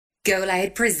Go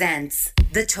Loud presents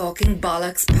the Talking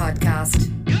Bollocks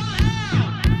podcast.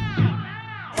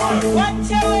 What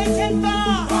you waiting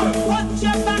for? Put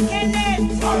your back in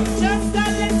it. Just a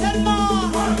little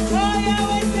more. Throw your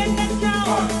weight in the snow.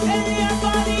 Tell your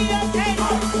body okay.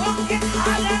 Walk it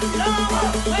hard and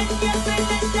long. When you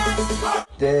finish that,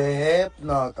 The hip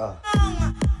knocker.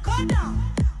 go down,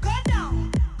 go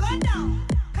down, go down.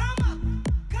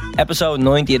 Come up. Episode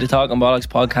 90 of the Talking Bollocks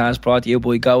podcast brought to you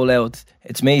by Go Loud.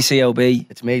 It's me, COB,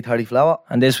 It's me, 30 Flower.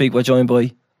 and this week we're joined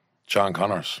by John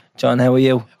Connors. John. How are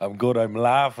you? I'm good. I'm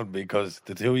laughing because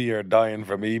the two of you are dying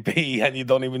from EP and you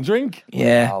don't even drink.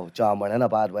 Yeah. Oh, John, we're in a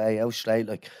bad way. Out straight,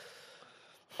 like,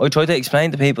 I try to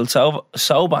explain to people sober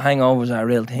hangovers are a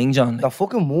real thing, John. they're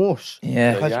fucking worse.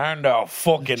 Yeah. You aren't a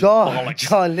fucking John, bollocks.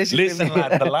 John, listen to me.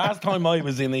 lad. The last time I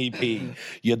was in EP,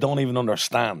 you don't even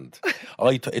understand.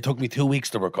 It took me 2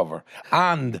 weeks to recover,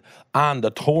 and I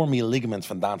tore me ligaments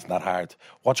from dancing that hard.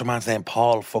 What's your man's name?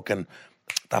 Paul fucking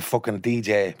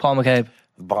DJ. Paul McCabe.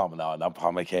 Bomb, no, not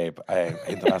Paul McCabe.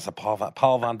 International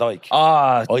Paul Van Dyke.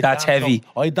 Ah, I that's danced heavy.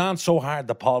 I danced so hard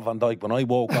that Paul Van Dyke, when I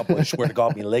woke up, I swear to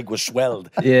God, my leg was swelled.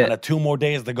 Yeah. And I had 2 more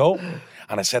days to go.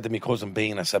 And I said to my cousin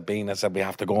Bean, I said, we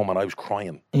have to go, man. I was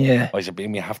crying. Yeah. I said,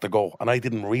 Bean, we have to go. And I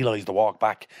didn't realise the walk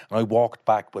back. And I walked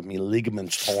back with my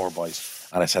ligaments tore, boys.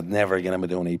 And I said, never again am I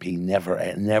doing EP. Never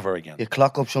again. You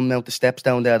clock up some out the steps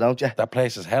down there, don't you? That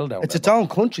place is hell down It's there. its own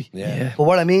country. Yeah. But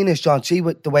what I mean is, John, see,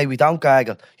 with the way we don't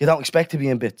gargle, you don't expect to be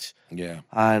in bits. Yeah.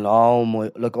 And oh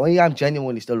my, look, I am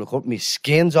genuinely still looking up. My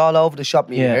skin's all over the shop,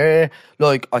 my Yeah. hair.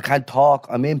 Like, I can't talk.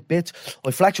 I'm in bits.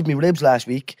 I fractured my ribs last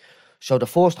week. So the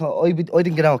first time, I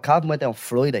didn't get down. Calvin went down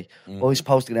Friday. I was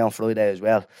supposed to get down Friday as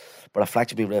well. But I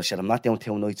fractured my ribs. Said, I'm not doing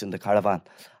 2 nights in the caravan.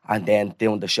 And then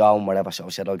doing the show and whatever. So I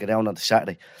said, I'll get down on the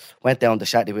Saturday. Went down the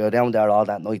Saturday. We were down there all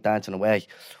that night dancing away.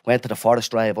 Went to the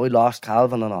forest drive. I lost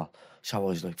Calvin and all. So I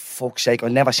was like, fuck's sake.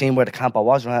 I'd never seen where the camper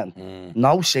was or anything.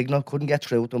 No signal. Couldn't get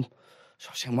through to them. So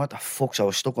I was saying, what the fuck? So I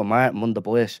was stuck with Martin, one of the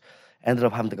boys. Ended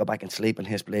up having to go back and sleep in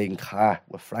his bleeding car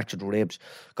with fractured ribs.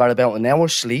 Got about an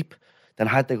hour's sleep. Then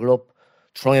had to get up,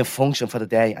 try and function for the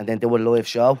day, and then do a live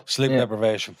show. Sleep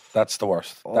deprivation. That's the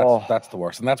worst. That's the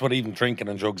worst. And that's what even drinking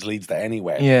and drugs leads to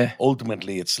anyway. Yeah.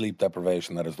 Ultimately, it's sleep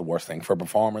deprivation that is the worst thing for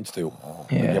performance too.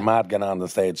 Yeah. You're mad getting on the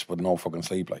stage with no fucking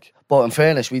sleep. Like, But in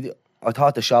fairness, I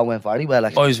thought the show went very well. I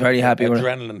was very happy with it.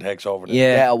 adrenaline takes over.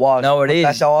 Yeah. it was. No, it But is.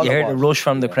 that's all You it hear the was. rush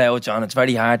from the crowd, John. It's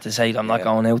very hard to say I'm not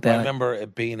going out I there. remember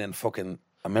it being in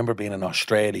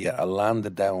Australia. I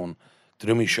landed down to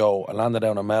do my show. I landed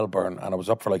down in Melbourne and I was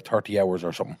up for like 30 hours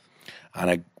or something. And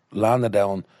I landed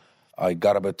down. I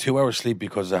got about 2 hours sleep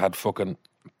because I had fucking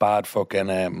bad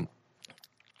fucking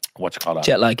what you call that?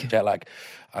 Jet lag.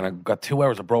 And I got 2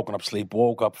 hours of broken up sleep.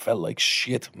 Woke up, felt like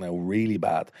shit. Now really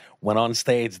bad. Went on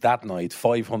stage that night,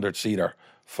 500 seater.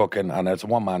 Fucking, and it's a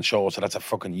one-man show, so that's a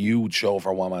fucking huge show for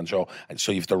a one-man show. And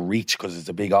so you have to reach, because it's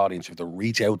a big audience, you have to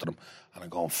reach out to them. And I'm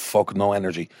going, fuck, no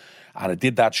energy. And I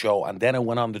did that show, and then I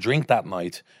went on to drink that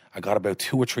night. I got about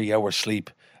 2 or 3 hours sleep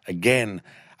again,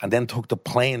 and then took the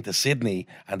plane to Sydney,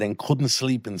 and then couldn't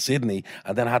sleep in Sydney,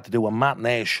 and then I had to do a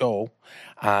matinee show,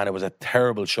 and it was a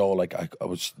terrible show. Like, I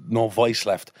was no voice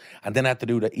left. And then I had to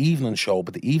do the evening show,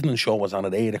 but the evening show was on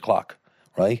at 8 o'clock.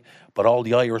 Right? But all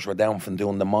the Irish were down from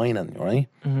doing the mining, right?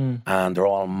 And they're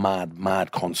all mad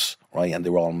cunts, right? And they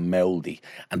were all mouldy.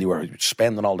 And they were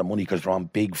spending all the money because they're on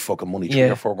big fucking money, 3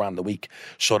 or 4 grand a week.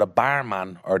 So the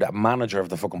barman or the manager of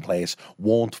the fucking place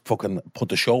won't fucking put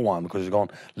the show on because he's going,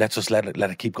 let's just let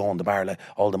it keep going, the bar,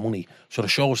 all the money. So the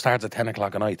show starts at 10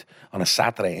 o'clock at night on a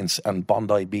Saturday on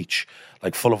Bondi Beach,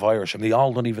 like full of Irish. And they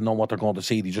all don't even know what they're going to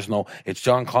see. They just know it's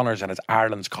John Connors and it's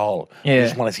Ireland's Call. Yeah. They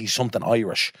just want to see something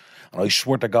Irish. And I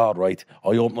swear to God, right,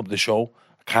 I open up the show,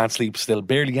 I can't sleep still,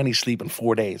 barely any sleep in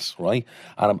 4 days, right?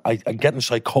 And I'm getting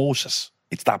psychosis.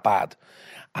 It's that bad.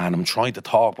 And I'm trying to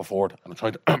talk before it, and I'm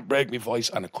trying to break my voice,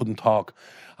 and I couldn't talk.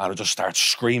 And I just start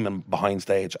screaming behind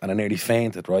stage, and I nearly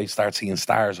fainted, right? Start seeing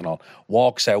stars and all.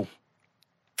 Walks out,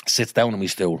 sits down on my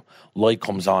stool, light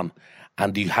comes on,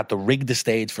 and you had to rig the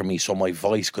stage for me so my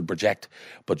voice could project.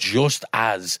 But just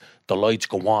as the lights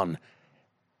go on,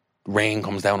 rain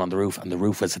comes down on the roof, and the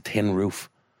roof is a tin roof.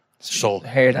 So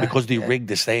Hear that. because they rigged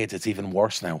the stage, it's even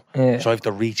worse now. Yeah. So I have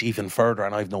to reach even further,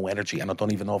 and I have no energy, and I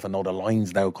don't even know if I know the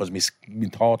lines now because my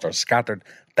thoughts are scattered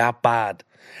that bad.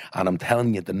 And I'm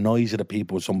telling you, the noise of the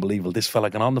people was unbelievable. This fella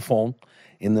got on the phone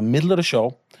in the middle of the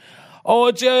show. Oh,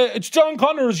 it's John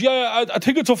Connors. Yeah, I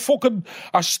think it's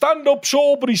a stand-up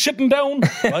show, but he's sitting down.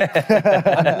 Right?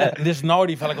 And this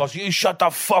naughty fella goes, "You shut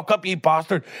the fuck up, you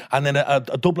bastard!" And then a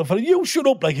Dublin fella, "You shut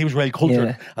up!" Like he was really cultured,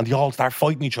 Yeah. and they all start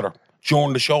fighting each other.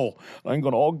 during the show. And I'm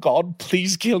going, oh God,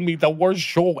 please kill me, the worst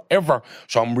show ever.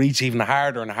 So I'm reaching even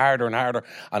harder and harder and harder.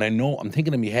 And I know, I'm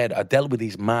thinking in my head, I dealt with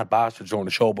these mad bastards during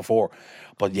the show before,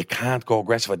 but you can't go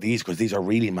aggressive at these because these are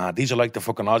really mad. These are like the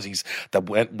fucking Aussies that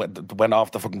went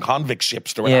off the fucking convict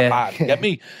ships. They were that bad. You get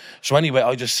me? So anyway,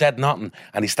 I just said nothing.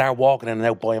 And he started walking in and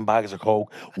out buying bags of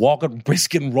coke,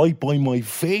 brisking right by my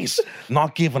face,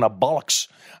 not giving a bollocks.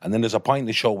 And then there's a point in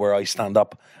the show where I stand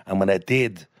up, and when I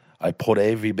did, I put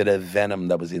every bit of venom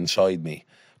that was inside me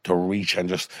to reach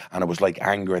and it was like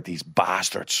anger at these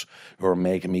bastards who were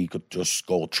making me just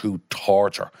go through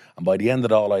torture. And by the end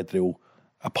of it all, I do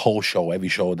a post show. Every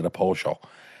show I did a post show.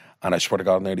 And I swear to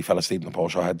God, I nearly fell asleep in the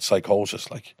post show. I had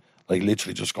psychosis, like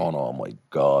literally just going, oh my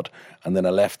God. And then I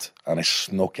left and I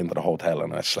snuck into the hotel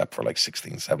and I slept for like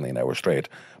 16, 17 hours straight.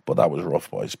 But that was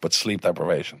rough, boys. But sleep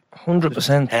deprivation.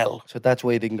 100%. Hell. So that's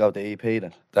why you didn't go to EP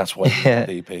then? That's why I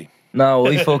did EP. No,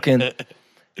 I fucking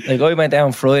like I went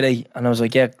down Friday and I was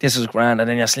like, yeah, this is grand. And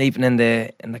then you're sleeping in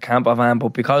the camper van, but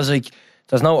because like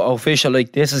there's no official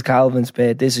like this is Calvin's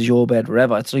bed, this is your bed,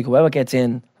 wherever. It's like whoever gets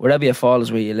in, wherever you fall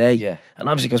is where you lay. Yeah. And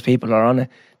obviously because people are on it.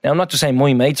 Now I'm not just saying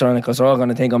my mates are on it because they're all going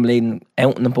to think I'm bleeding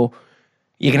out in them, but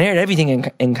you can hear everything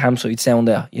in campsites down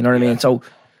there. You know what I mean? So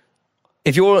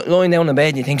if you're lying down in bed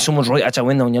and you think someone's right at your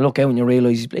window and you look out and you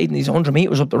realise he's bleeding, he's 100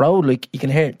 metres up the road, like you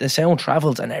can hear the sound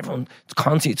travels and everyone, it's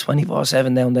constantly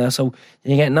 24/7 down there. So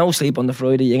you get no sleep on the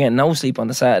Friday, you get no sleep on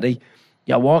the Saturday.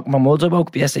 You walk, my mother woke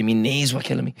up yesterday, my knees were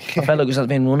killing me. I felt like I've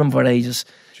been running for ages.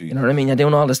 You know what I mean? You're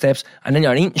doing all the steps and then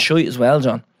you're eating shite as well,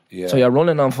 John. Yeah. So you're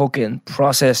running on fucking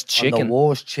processed And chicken. the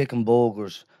worst chicken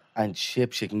burgers and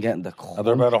chips you can get in the And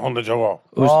they're about 100 euro.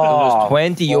 It was Oh,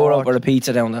 20 euro fuck. for a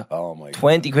pizza down there. Oh my God.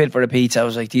 20 quid for a pizza. I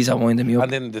was like, these are winding me up.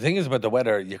 And then the thing is about the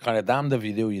weather, you're kind of damned if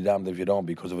you do, you're damned if you don't,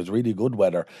 because if it's really good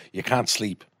weather, you can't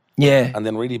sleep. Yeah, And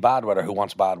then really bad weather, who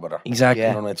wants bad weather? exactly.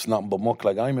 You know, it's nothing but muck.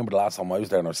 Like, I remember the last time I was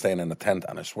there and I was staying in a tent,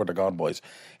 and I swear to God, boys,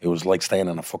 it was like staying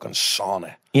in a fucking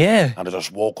sauna. Yeah. And I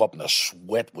just woke up and the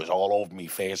sweat was all over me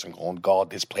face and going, God,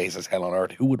 this place is hell on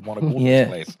earth. Who would want to go to Yeah. this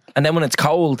place? And then when it's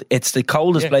cold, it's the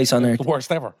coldest place on it's earth. the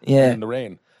worst ever. Yeah. In the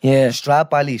rain. Yeah.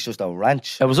 Stradbally is just a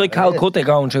ranch. It was like Calcutta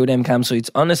going through them campsites.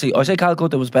 Honestly, I say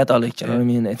Calcutta was better, like, do you know what I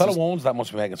mean? The It's fellow just, who owns that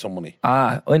must be making some money.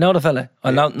 I know the fella.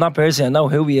 I know, not personally, I know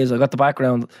who he is. I got the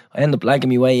background. I ended up lagging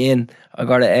my way in. I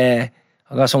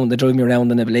got someone to drive me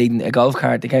around in a golf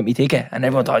cart to get me ticket. And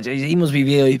everyone thought, "Jeez, he must be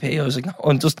VIP. I was like, no,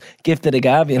 I'm just gifted a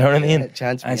gaff, you know what I mean?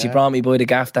 chance me, And she yeah. brought me by the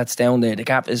gaff that's down there. The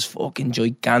gaff is fucking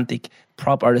gigantic,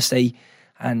 proper estate.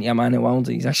 And yeah, man, who owns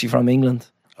it, he's actually from England.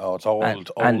 Oh, it's old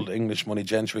And- English money,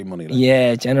 gentry money. Like.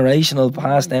 Yeah, generational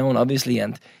passed down, obviously,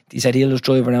 and he said he'll just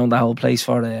drive around the whole place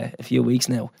for a few weeks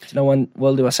now. Do you know when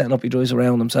while they were setting up, he drives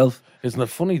around himself? Isn't it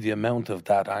funny the amount of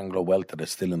that Anglo wealth that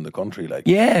is still in the country? Like,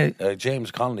 Yeah,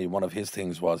 James Connolly, one of his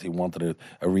things was he wanted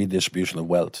a redistribution of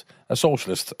wealth, a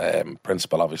socialist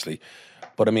principle, obviously.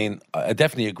 But I mean, I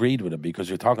definitely agreed with it because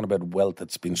you're talking about wealth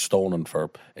that's been stolen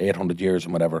for 800 years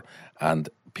and whatever, and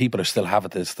people are still having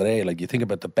this today. Like, you think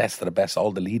about the best of the best,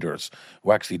 all the leaders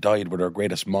who actually died with their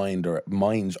greatest minds,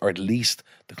 or at least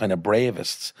the kind of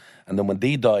bravest. And then when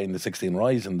they die in the 16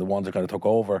 Rising, the ones that kind of took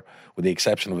over, with the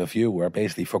exception of a few, were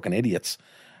basically fucking idiots.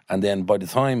 And then by the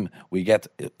time we get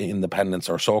independence,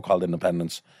 or so-called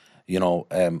independence, you know,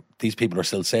 these people are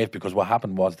still safe, because what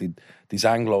happened was these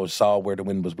Anglos saw where the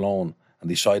wind was blowing and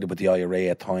they sided with the IRA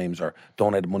at times, or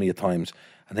donated money at times.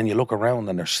 And then you look around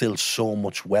and there's still so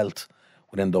much wealth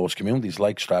within those communities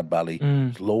like Stradbally.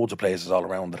 There's loads of places all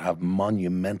around that have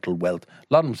monumental wealth.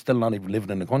 A lot of them still not even living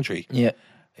in the country. yeah.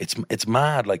 It's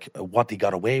mad, like, what they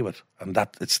got away with, and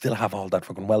that it still have all that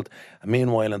fucking wealth. And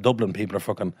meanwhile in Dublin, people are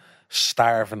fucking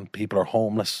starving, people are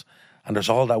homeless, and there's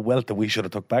all that wealth that we should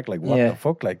have took back. Like, what Yeah. the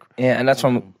fuck? Like, Yeah, and that's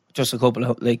from just a couple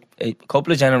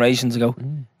of generations ago.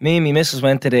 Me and my missus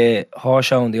went to the horse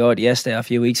show in the RDS there a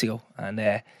few weeks ago,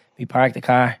 and we parked the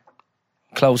car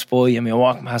close by, and we were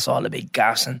walking past all the big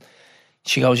gaffs, and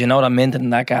she goes, "You know they're minted in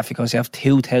that gaff because you have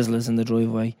 2 Teslas in the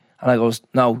driveway." And I goes,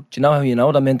 "No, do you know how you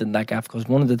know they're minted in that gaff? Because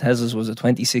one of the Teslas was a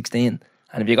 2016,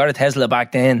 and if you got a Tesla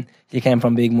back then, you came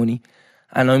from big money."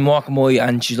 And I'm walking by,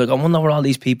 and she's like, "I wonder what all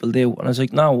these people do." And I was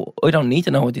like, "No, I don't need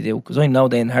to know what they do, because I know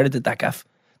they inherited that gaff.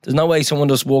 There's no way someone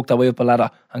just walked their way up a ladder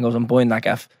and goes, I'm buying that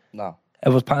gaff." No. It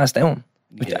was passed down.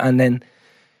 And then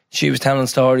she was telling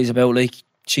stories about, like,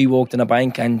 she worked in a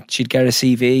bank and she'd get a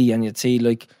CV and you'd see,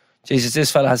 like, Jesus,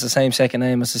 this fella has the same second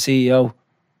name as the CEO.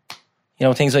 You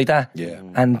know, things like that. Yeah.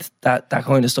 And that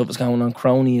kind of stuff is going on.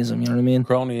 Cronyism, you know what I mean?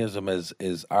 cronyism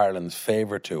is Ireland's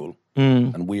favourite tool,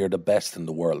 and we are the best in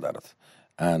the world at it.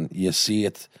 And you see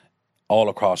it all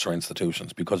across our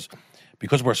institutions, because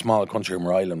we're a small country and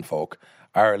we're island folk.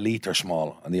 our elite are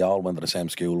small, and they all went to the same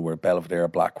school. We're Belvedere,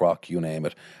 BlackRock, you name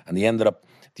it, and they end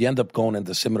up going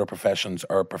into similar professions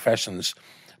or professions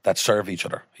that serve each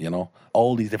other. You know,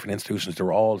 all these different institutions,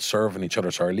 they're all serving each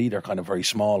other. So our elite are kind of very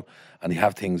small, and they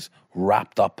have things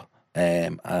wrapped up.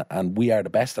 And we are the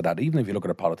best at that. Even if you look at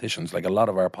our politicians, like a lot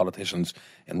of our politicians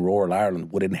in rural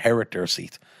Ireland would inherit their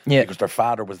seat because their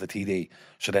father was the TD.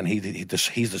 So then he's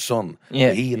the son.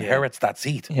 Yeah. He inherits that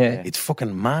seat. Yeah. It's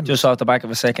fucking mad. Just off the back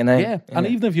of a second name. Yeah. And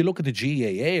even if you look at the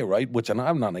GAA, right, which, and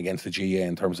I'm not against the GAA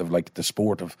in terms of like the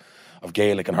sport of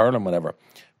Gaelic and hurling, whatever.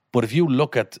 But if you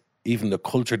look at even the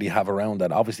culture they have around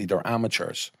that, obviously they're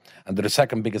amateurs. And they're the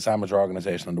second biggest amateur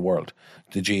organisation in the world,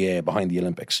 the GAA, behind the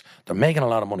Olympics. They're making a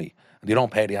lot of money, and they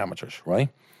don't pay the amateurs, right?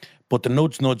 But the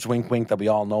nudge, wink, wink that we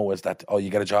all know is that, oh, you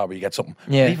get a job or you get something.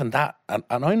 Yeah. But even that, and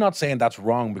I'm not saying that's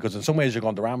wrong, because in some ways you're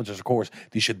going, they're amateurs, of course,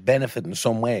 they should benefit in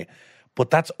some way. But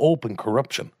that's open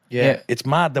corruption. Yeah. It's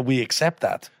mad that we accept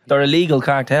that. They're a legal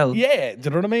cartel. Yeah, do you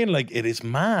know what I mean? Like, it is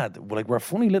mad. Like, we're a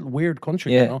funny little weird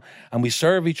country, Yeah. you know? And we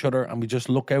serve each other, and we just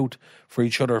look out for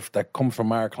each other that come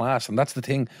from our class. And that's the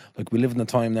thing. Like, we live in a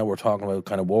time now we're talking about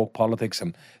kind of woke politics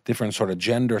and different sort of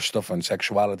gender stuff and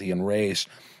sexuality and race.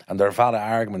 And there are valid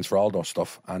arguments for all those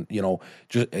stuff. And, you know,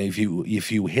 just if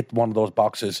you hit one of those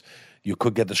boxes, you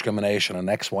could get discrimination on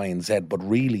X, Y, and Z. But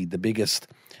really, the biggest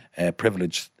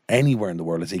privilege anywhere in the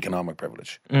world is economic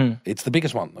privilege. It's the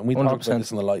biggest one, and we talked about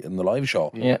this in the live show.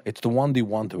 Yeah. It's the one they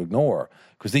want to ignore,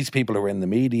 because these people who are in the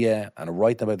media and are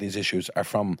writing about these issues are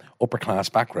from upper class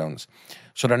backgrounds,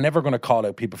 so they're never going to call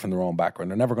out people from their own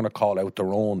background. They're never going to call out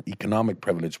their own economic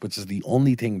privilege, which is the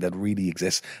only thing that really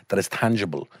exists that is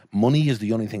tangible. Money is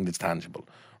the only thing that's tangible.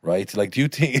 Right? Like, do you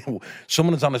think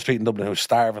someone that's on the street in Dublin who's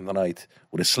starving tonight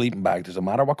with a sleeping bag, does it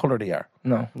matter what colour they are?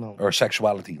 No. Or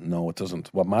sexuality? No, it doesn't.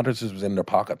 What matters is what's in their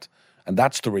pocket. And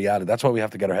that's the reality. That's what we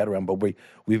have to get our head around. But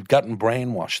we've gotten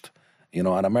brainwashed. You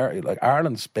know, and America, like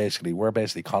Ireland's we're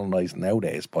basically colonised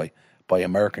nowadays by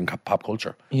American pop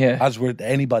culture. Yeah. As we're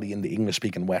anybody in the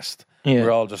English-speaking West. Yeah. We're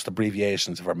all just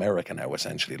abbreviations of America now,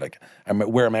 essentially. Like,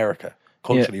 we're America.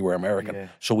 Culturally, we're American. Yeah.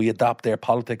 So we adopt their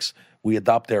politics, we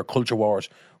adopt their culture wars,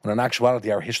 when in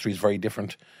actuality our history is very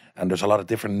different, and there's a lot of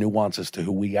different nuances to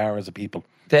who we are as a people.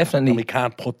 Definitely. And we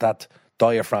can't put that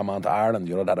diaphragm onto Ireland,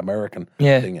 you know, that American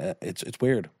thing. It's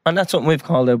weird. And that's something we've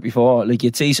called out before. Like,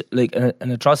 you'd see like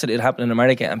an atrocity that happened in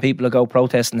America, and people would go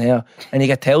protesting here, and you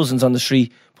get thousands on the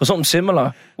street. But something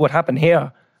similar would happen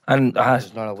here. And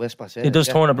There's not a whisper. it does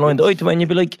turn a blind eye to it, and you'd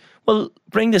be like, well,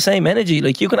 bring the same energy.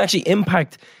 Like, you can actually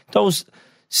impact those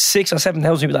 6,000 or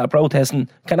 7,000 people that are protesting,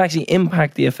 can actually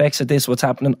impact the effects of this, what's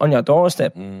happening on your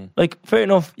doorstep. Like, fair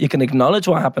enough, you can acknowledge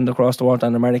what happened across the world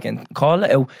in America and call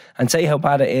it out and say how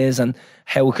bad it is and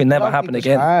how it can never happen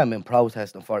again. I'm in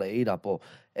protesting for it either, but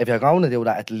if you're going to do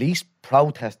that, at least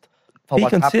protest for Be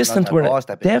what's consistent happening on with your it,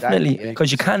 doorstep. definitely, Exactly.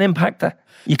 because you can impact that.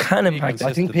 You can impact I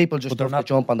it. think people just But they're have to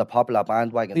jump on the popular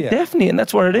bandwagon. Yeah. Definitely, and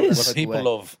that's what it is. People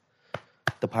love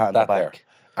The part in that the there. back.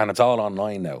 And it's all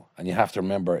online now. And you have to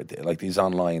remember, like, these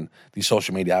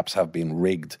social media apps have been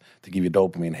rigged to give you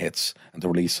dopamine hits and to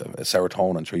release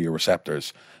serotonin through your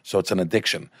receptors. So it's an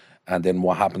addiction. And then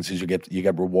what happens is you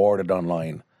get rewarded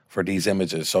online for these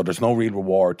images. So there's no real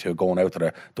reward to going out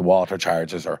to the water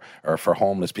charges or for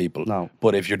homeless people. No.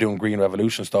 But if you're doing Green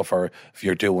Revolution stuff, or if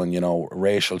you're doing, you know,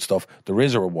 racial stuff, there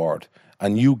is a reward.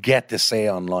 And you get to say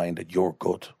online that you're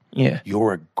good. Yeah.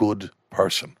 You're a good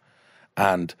person.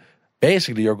 And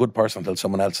basically, you're a good person until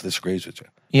someone else disagrees with you.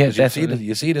 Yeah, 'Cause definitely.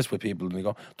 You see this with people, and you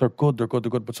go, they're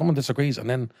good, but someone disagrees, and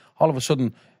then all of a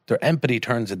sudden, their empathy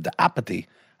turns into apathy,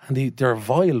 and they're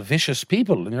vile, vicious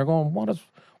people, and you're going,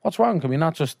 what's wrong? Can we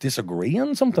not just disagree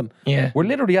on something? Yeah. We're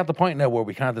literally at the point now where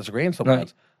we can't disagree on something Right.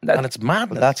 else. That- And it's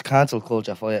madness. But that's cancel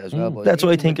culture for it as well. But That's what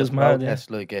I even think with is the mad, yeah. protests,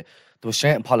 like, there were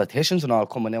certain politicians and all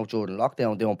coming out during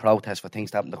lockdown doing protests for things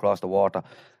that happened across the water.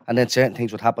 And then certain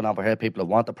things would happen over here. People would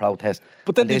want to protest.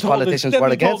 But then and they these told us, politicians then were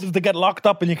they told against. us to get locked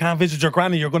up and you can't visit your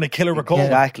granny, you're going to kill her with COVID.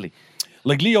 Exactly.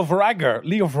 Like Leo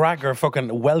Varadkar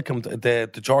fucking welcomed the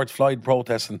George Floyd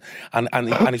protest and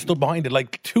he stood behind it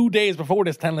like 2 days before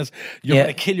this, telling us you're Yeah.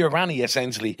 going to kill your granny,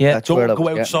 essentially. Yeah. That's where I Don't go was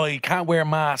getting. outside, can't wear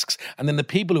masks. And then the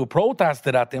people who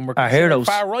protested at them were Are considered heroes.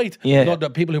 far right. Yeah. You know,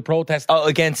 the people who protested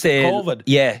Against COVID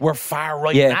yeah. were far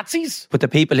right Yeah. Nazis. But the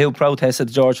people who protested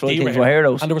the George Floyd things were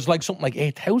heroes. And there was like something like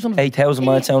 8,000. 8,000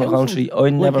 miles down the country.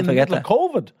 I'd never in the forget middle that.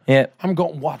 of COVID. Yeah. I'm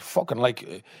going, what fucking,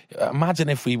 like, imagine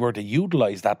if we were to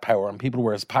utilise that power and people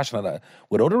were as passionate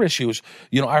with other issues.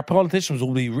 You know, our politicians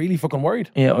will be really fucking worried.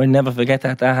 Yeah, I'll never forget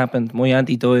that happened. My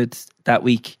auntie died that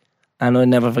week, and I'll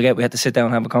never forget we had to sit down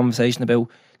and have a conversation about,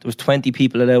 there was 20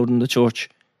 people allowed in the church,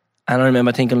 and I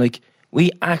remember thinking, like,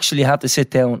 we actually have to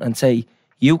sit down and say,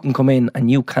 you can come in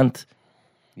and you can't.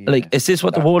 Like, is this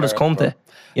what the world has come to?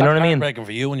 You know what I mean? Heartbreaking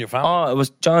for you and your family. Oh, it was,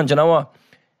 John, do you know what?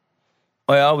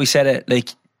 I always said it, like,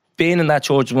 being in that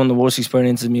church was one of the worst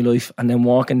experiences of my life, and then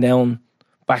walking down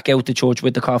back out the church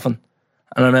with the coffin.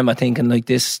 And I remember thinking,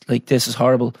 this is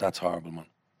horrible. That's horrible, man.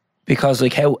 Because,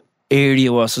 like, how eerie it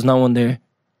was, there's no one there.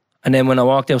 And then when I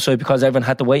walked outside, because everyone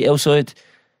had to wait outside,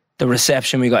 the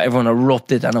reception we got, everyone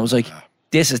erupted, and I was like,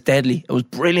 this is deadly. It was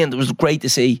brilliant. It was great to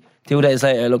see. 2 days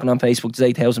later, looking on Facebook, there's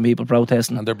 8,000 people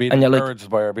protesting. And they're being you're encouraged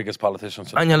by our biggest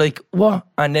politicians. And you're like, what?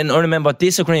 And then I remember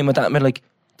disagreeing with that, and I'm like,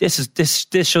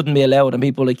 this shouldn't be allowed. And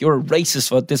people are like, you're a racist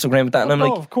for disagreeing with that. And I'm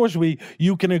like, of course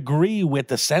you can agree with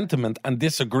the sentiment and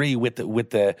disagree with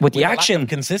the action,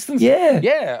 consistency.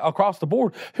 Yeah, across the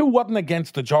board. Who wasn't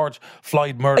against the George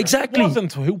Floyd murder? Exactly.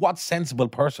 What sensible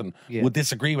person would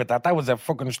disagree with that? That was a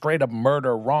fucking straight up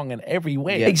murder, wrong in every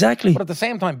way. Yeah. Exactly. But at the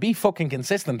same time, be fucking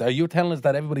consistent. Are you telling us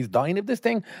that everybody's dying of this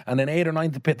thing, and then 8 or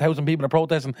 9,000 people are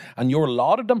protesting, and you're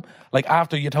lauded them? Like,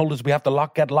 after you told us we have to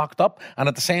get locked up, and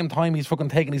at the same time he's fucking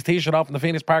taking his t-shirt off in the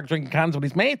Phoenix Park drinking cans with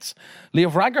his mates, Leo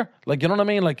Fragger. Like, you know what I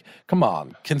mean? Like, come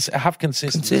on, have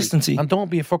consistency, and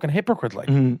don't be a fucking hypocrite. Like,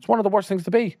 it's one of the worst things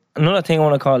to be. Another thing I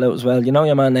want to call out as well, you know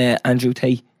your man Andrew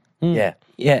Tate? Yeah,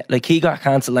 like, he got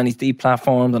cancelled and he's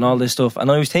deplatformed and all this stuff, and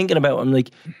I was thinking about him, like,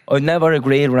 I've never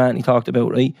agreed with anything he talked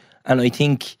about, right? And I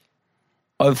think,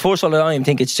 first of all, I don't even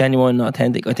think it's genuine and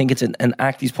authentic. I think it's an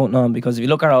act he's putting on, because if you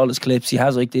look at all his clips, he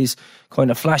has like these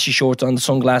kind of flashy shorts on, the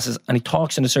sunglasses, and he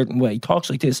talks in a certain way. He talks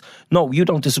like this. No, you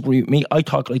don't disagree with me. I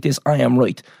talk like this. I am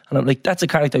right. And I'm like, that's a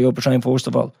character you're portraying, first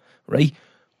of all, right?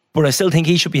 But I still think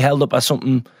he should be held up as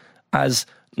something, as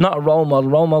not a role model.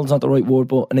 Role model's not the right word,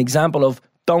 but an example of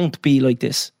don't be like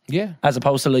this. Yeah. As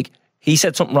opposed to, like, he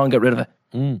said something wrong, get rid of it.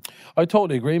 I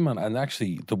totally agree, man. And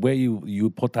actually, the way you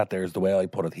put that there is the way I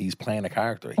put it. He's playing a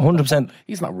character. 100%.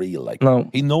 He's not real. Like, no.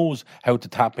 He knows how to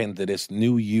tap into this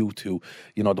new youth who,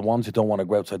 you know, the ones who don't want to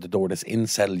go outside the door, this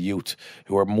incel youth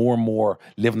who are more and more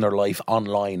living their life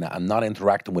online and not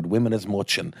interacting with women as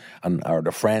much and or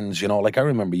their friends, you know. Like, I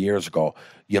remember years ago,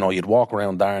 you know, you'd walk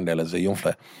around Darndale as a young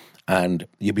fella and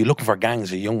you'd be looking for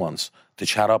gangs of young ones to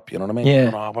chat up, you know what I mean? Yeah.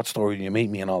 You know, what story did you meet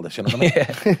me and all this, you know what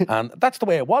I mean? And that's the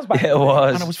way it was back then. It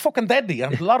was. And it was fucking deadly.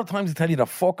 And a lot of times they tell you to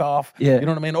fuck off. Yeah. You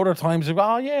know what I mean? Other times they go,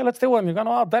 oh yeah, let's do it. And you're going,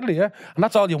 oh, deadly, yeah. And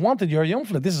that's all you wanted. You're a young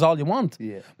fella. This is all you want.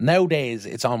 Yeah. Nowadays,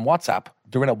 it's on WhatsApp.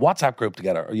 They're in a WhatsApp group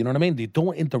together. You know what I mean? They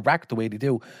don't interact the way they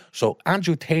do. So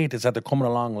Andrew Tate is that they're coming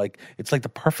along like, it's like the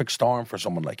perfect storm for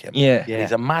someone like him. Yeah. And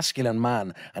he's a masculine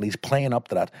man and he's playing up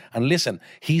to that. And listen,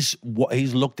 he's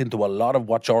looked into a lot of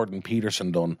what Jordan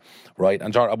Peterson done, right?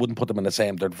 And Jordan, I wouldn't put them in the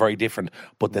same, they're very different,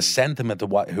 but the sentiment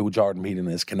of who Jordan Peterson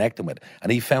is connecting with.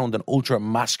 And he found an ultra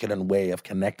masculine way of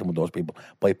connecting with those people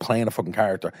by playing a fucking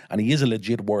character. And he is a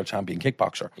legit world champion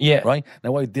kickboxer. Yeah. Right?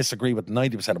 Now I disagree with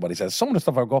 90% of what he says. Some of the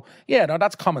stuff I go, yeah, no,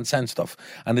 that's common sense stuff.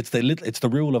 And it's the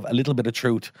rule of a little bit of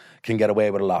truth can get away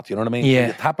with a lot. You know what I mean? Yeah.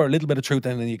 You tap a little bit of truth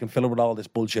in and you can fill it with all this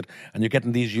bullshit and you're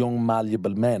getting these young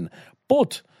malleable men.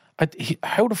 But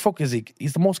how the fuck is he?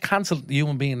 He's the most cancelled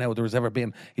human being now there has ever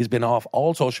been. He's been off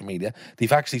all social media.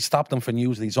 They've actually stopped him from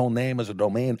using his own name as a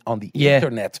domain on the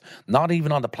internet, not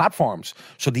even on the platforms.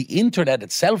 So the internet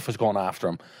itself is going after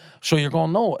him. So you're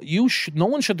going, no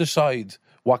one should decide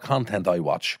what content I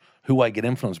watch, who I get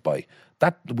influenced by.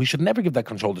 That we should never give that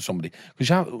control to somebody, because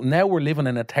now we're living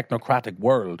in a technocratic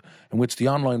world in which the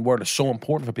online world is so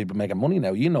important for people making money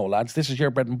now. You know, lads, this is your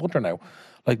bread and butter now.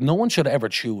 Like, no one should ever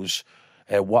choose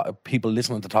what people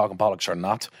listening to Talking Bollocks or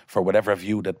not for whatever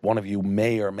view that one of you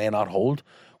may or may not hold.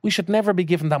 We should never be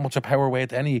given that much of power away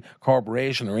to any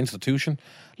corporation or institution.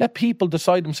 Let people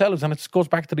decide themselves, and it goes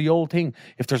back to the old thing.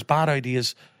 If there's bad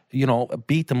ideas, you know,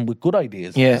 beat them with good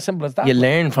ideas. Yeah. As simple as that. You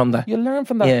learn from that. You learn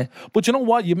from that. Yeah. But you know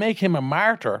what? You make him a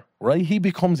martyr, right? He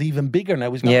becomes even bigger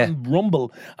now. He's got on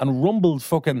Rumble, and Rumble's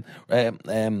fucking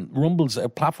Rumble's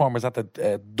platform is at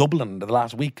the Dublin the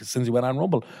last week since he went on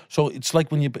Rumble. So it's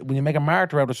like when you make a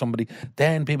martyr out of somebody,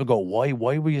 then people go, why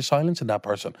were you silencing that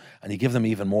person? And you give them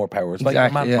even more power. It's like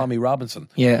the man Tommy Robinson.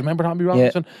 Yeah. Do you remember Tommy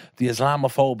Robinson? The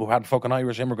Islamophobe who had fucking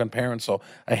Irish immigrant parents, so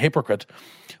a hypocrite.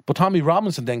 But Tommy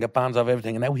Robinson then got bans off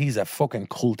everything, and now he's a fucking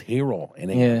cult hero in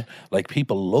England. Yeah. Like,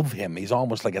 people love him. He's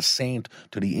almost like a saint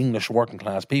to the English working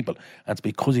class people. And it's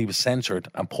because he was censored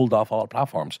and pulled off all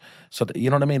platforms. So, you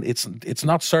know what I mean? It's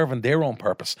not serving their own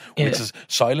purpose, which is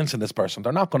silencing this person.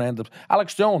 They're not going to end up...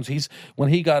 Alex Jones, when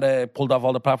he got pulled off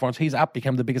all the platforms, his app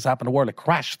became the biggest app in the world. It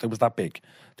crashed. It was that big.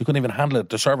 They couldn't even handle it.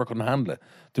 The server couldn't handle it.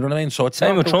 Do you know what I mean? So it's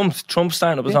same with Trump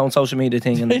starting up his own social media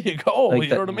thing. And there you go. Like, you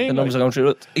know what I mean? The numbers are going through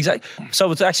it. Exactly.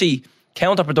 So it's actually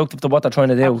counterproductive to what they're trying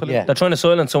to do. Absolutely. They're trying to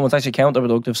silence someone. It's actually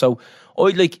counterproductive. So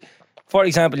I'd like... for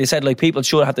example, you said like people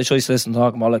should have the choice to listen to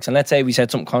Talking Bollocks, and let's say we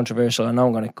said something controversial. I know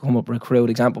I'm going to come up with a crude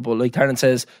example, but like Terence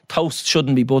says, toast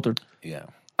shouldn't be buttered. Yeah.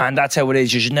 And that's how it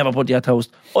is. You should never butter your toast.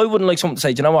 I wouldn't like someone to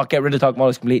say, do you know what, get rid of Talking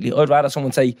Bollocks completely. I'd rather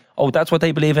someone say, oh, that's what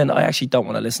they believe in. I actually don't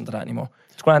want to listen to that anymore.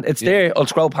 It's grand. It's there. I'll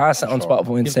scroll past it on Spotify Give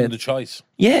them instead. the choice.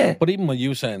 Yeah. But even when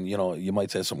you saying, you know, you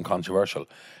might say something controversial,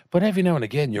 but every now and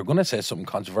again you're going to say something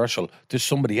controversial to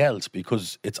somebody else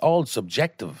because it's all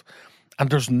subjective, and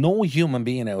there's no human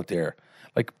being out there.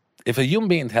 Like, if a human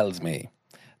being tells me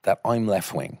that I'm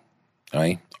left wing,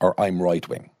 right, or I'm right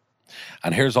wing,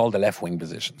 and here's all the left wing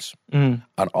positions, and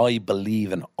I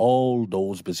believe in all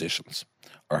those positions,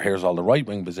 or here's all the right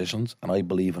wing positions, and I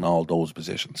believe in all those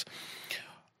positions,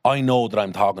 I know that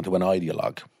I'm talking to an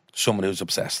ideologue, someone who's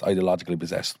obsessed, ideologically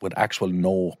possessed, with actual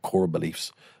no core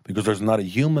beliefs. Because there's not a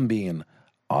human being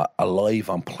alive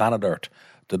on planet Earth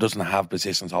that doesn't have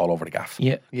positions all over the gaff.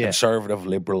 Yeah. Conservative,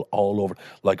 liberal, all over.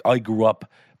 Like, I grew up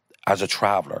as a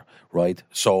traveller, right?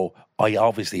 So I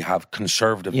obviously have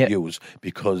conservative views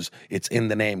because it's in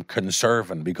the name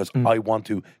conserving, because I want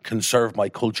to conserve my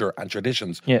culture and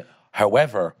traditions. Yeah.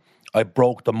 However, I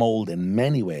broke the mold in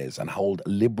many ways and hold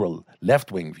liberal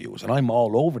left-wing views, and I'm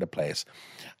all over the place.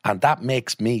 And that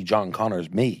makes me, John Connors,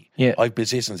 me. Yeah. I've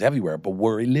positions everywhere, but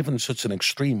we live in such an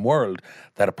extreme world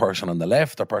that a person on the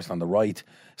left or person on the right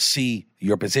see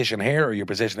your position here or your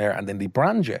position there, and then they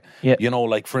brand you. Yeah. You know,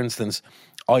 like, for instance,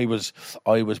 I was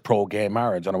pro-gay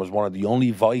marriage, and I was one of the only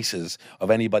voices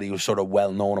of anybody who's sort of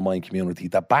well-known in my community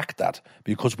that backed that,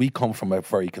 because we come from a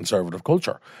very conservative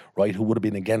culture, right, who would have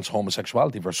been against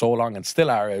homosexuality for so long, and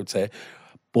still are, I would say.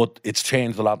 But it's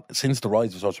changed a lot since the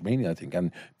rise of social media, I think,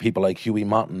 and people like Huey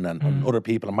Motton and other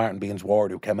people, and Martin Beans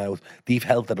Ward, who came out, they've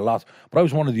helped it a lot. But I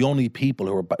was one of the only people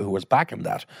who was backing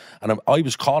that, and I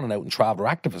was calling out and traveller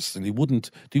activists, and they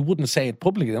wouldn't say it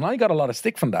publicly, and I got a lot of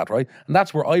stick from that, right? And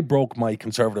that's where I broke my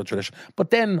conservative tradition.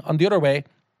 But then on the other way,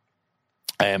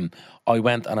 I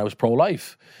went and I was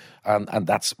pro-life. And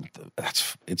that's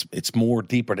it's more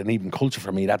deeper than even culture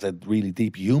for me. That's a really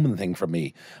deep human thing for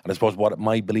me. And I suppose what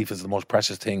my belief is, the most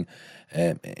precious thing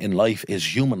in life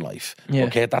is human life. Yeah.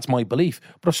 Okay, that's my belief.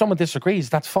 But if someone disagrees,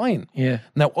 that's fine. Yeah.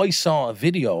 Now, I saw a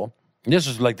video. And this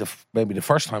was like maybe the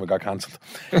first time it got cancelled.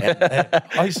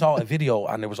 I saw a video,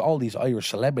 and there was all these Irish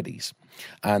celebrities,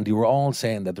 and they were all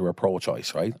saying that they were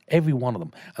pro-choice, right? Every one of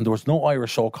them. And there was no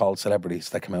Irish so-called celebrities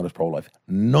that came out as pro-life.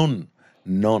 None.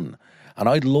 And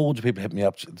I had loads of people hit me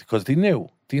up because they knew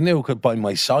by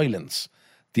my silence,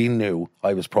 they knew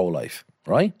I was pro-life,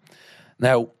 right?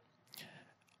 Now,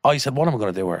 I said, what am I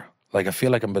going to do here? Like, I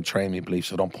feel like I'm betraying my beliefs,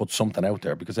 so I don't put something out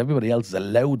there, because everybody else is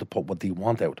allowed to put what they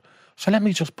want out. So let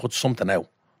me just put something out,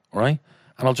 right?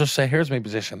 And I'll just say, here's my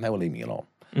position, now leave me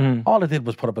alone. All I did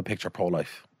was put up a picture of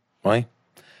pro-life, right?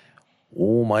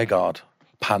 Oh my God,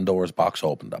 Pandora's box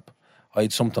opened up. I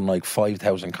had something like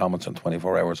 5,000 comments in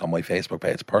 24 hours on my Facebook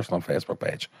page, personal Facebook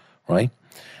page, right?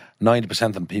 90%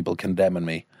 of the people condemning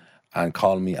me and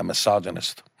calling me a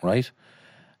misogynist, right?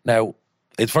 Now,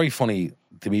 it's very funny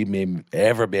to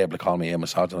ever be able to call me a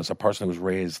misogynist, a person who was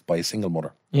raised by a single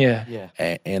mother. Yeah.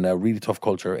 In a really tough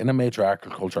culture, in a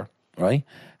matriarchal culture, right?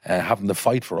 Having to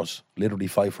fight for us, literally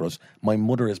fight for us. My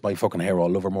mother is my fucking hero. I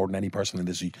love her more than any person in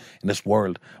this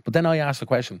world. But then I asked the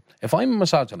question, if I'm a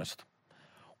misogynist,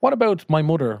 what about my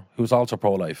mother, who's also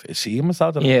pro-life? Is she a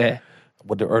misogynist? Yeah.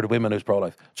 Or the women who's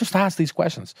pro-life? Just ask these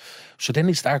questions. So then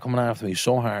they start coming after me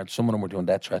so hard. Some of them were doing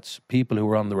death threats. People who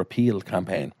were on the repeal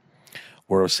campaign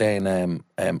were saying,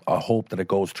 I hope that it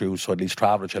goes through so at least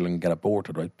traveller children can get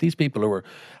aborted, right? These people who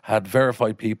had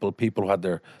verified people who had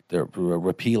their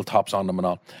repeal tops on them and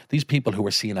all. These people who were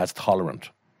seen as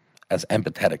tolerant, as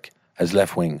empathetic, as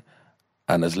left-wing,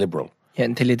 and as liberal. Yeah,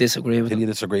 until you disagree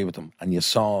with them. And you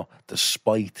saw the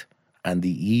spite and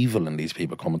the evil in these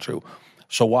people coming through.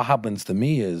 So what happens to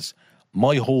me is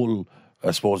my whole,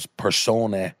 I suppose,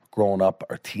 persona growing up,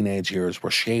 or teenage years, were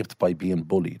shaped by being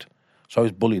bullied. So I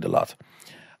was bullied a lot.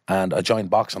 And I joined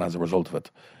boxing as a result of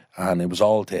it. And it was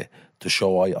all to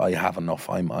show I have enough.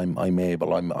 I'm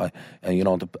able.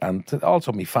 And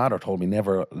also my father told me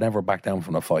never back down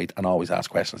from a fight and always ask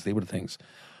questions. They were the things.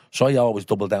 So I always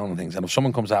double down on things. And if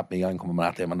someone comes at me, I'm coming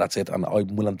at them, and that's it. And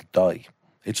I'm willing to die.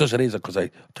 It's just it is, because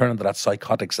I turn into that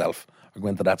psychotic self, or go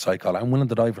into that psychotic. I'm willing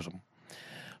to die for something.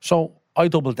 So I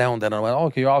doubled down then, and I went,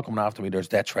 okay, you're all coming after me. There's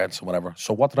death threats and whatever.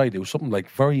 So what did I do? Something like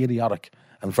very idiotic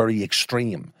and very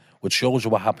extreme, which shows you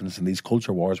what happens in these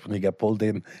culture wars. When you get pulled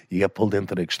in, you get pulled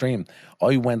into the extreme.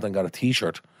 I went and got a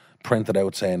T-shirt printed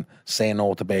out saying, say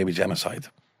no to baby genocide.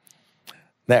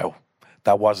 Now,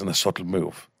 that wasn't a subtle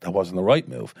move. That wasn't the right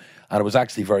move. And it was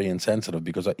actually very insensitive,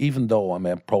 because even though I'm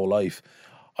a pro-life,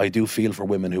 I do feel for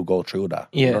women who go through that.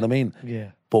 You Yeah. know what I mean?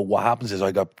 Yeah. But what happens is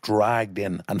I got dragged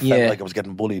in and felt Yeah. like I was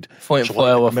getting bullied. Fighting So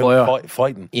fire I with came out fire.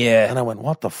 fighting. Yeah. And I went,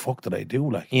 what the fuck did I do?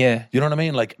 Like, Yeah. you know what I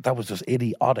mean? Like, that was just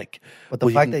idiotic. But the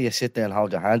fact that you sit there and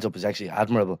hold your hands up is actually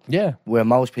admirable. Yeah. Where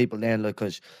most people then, like,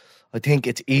 because I think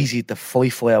it's easy to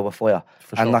fight fire with fire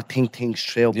and sure. not think things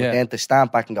through. Yeah. But then to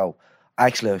stand back and go,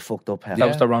 actually, I fucked up here. That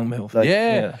was the wrong move. Like,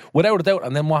 Yeah, without a doubt.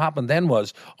 And then what happened then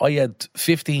was I had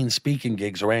 15 speaking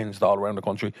gigs arranged all around the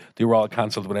country. They were all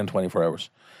cancelled within 24 hours.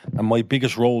 And my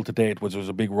biggest role to date was there was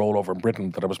a big role over in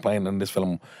Britain that I was playing in this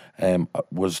film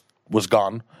was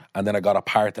gone. And then I got a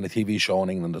part in a TV show in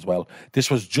England as well. This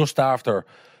was just after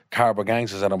Carbo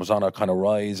Gangsters and I was on a kind of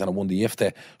rise and I won the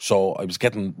IFTA. So I was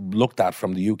getting looked at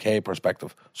from the UK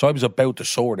perspective. So I was about to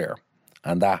soar there.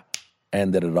 And that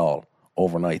ended it all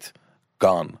overnight.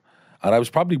 Gone. And I was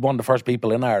probably one of the first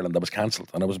people in Ireland that was cancelled.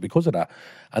 And it was because of that.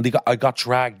 And I got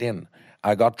dragged in.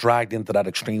 I got dragged into that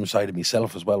extreme side of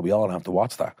myself as well. We all have to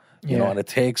watch that. You know, and it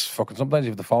takes fucking, sometimes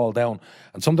you have to fall down.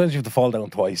 And sometimes you have to fall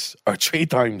down twice or 3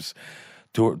 times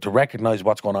to recognise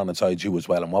what's going on inside you as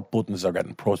well and what buttons are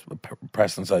getting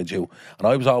pressed inside you. And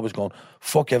I was always going,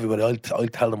 fuck everybody, I'll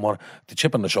tell them what, the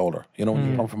chip on the shoulder. You know, when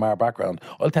you come from our background,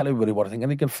 I'll tell everybody what I think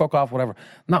and you can fuck off, whatever.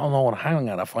 Not knowing, hang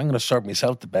on, if I'm going to serve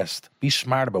myself the best, be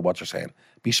smart about what you're saying.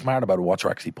 Be smart about what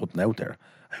you're actually putting out there,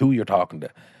 who you're talking to.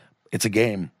 It's a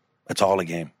game. It's all a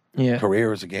game. Yeah.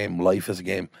 Career is a game. Life is a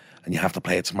game. And you have to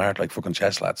play it smart like fucking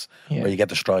chess lads. Yeah. Or you get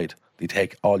destroyed. They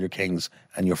take all your kings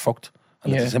and you're fucked.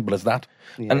 And it's Yeah. as simple as that.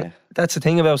 And that's the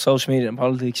thing about social media and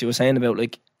politics. You were saying about,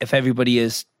 like, if everybody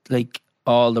is like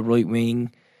all the right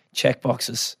wing check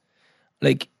boxes,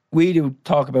 like, we do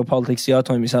talk about politics the odd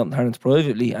time yourself and Terence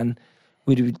privately, and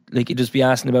we do, like, you just be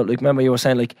asking about, like, remember you were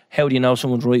saying, like, how do you know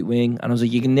someone's right wing? And I was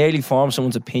like, you can nearly form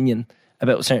someone's opinion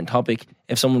about a certain topic.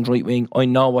 If someone's right wing, I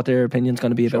know what their opinion's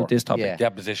going to be about this topic. Yeah.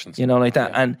 Their positions. You know, like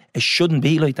that. And it shouldn't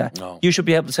be like that. No. You should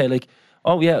be able to say, like,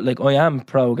 oh yeah, like, I am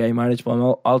pro gay marriage, but I'm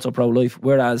also pro life.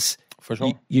 Whereas For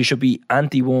sure. you should be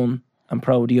anti one and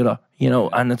pro the other. You know,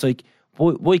 and it's like,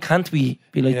 why can't we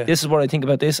be like, Yeah. this is what I think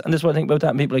about this and this is what I think about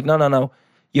that? And people are like, no.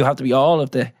 You have to be all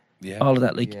of that.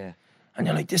 Like, Yeah. and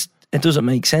you're like, this, it doesn't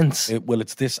make sense.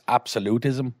 It's this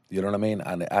absolutism, you know what I mean?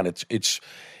 And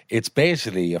it's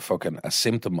basically a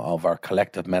symptom of our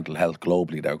collective mental health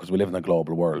globally now, because we live in a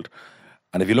global world.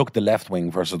 And if you look at the left wing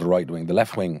versus the right wing, the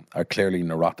left wing are clearly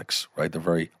neurotics, right? They're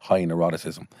very high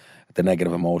neuroticism, the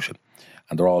negative emotion.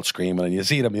 And they're all screaming, and you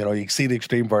see them, you know, you see the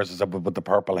extreme versions of with the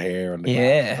purple hair and the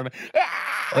Yeah.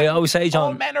 I always say, all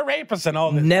John, men are rapists and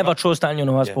all this. never trust anyone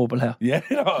who has purple hair. Yeah,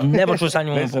 you know. Never trust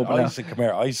anyone with Listen, purple hair. come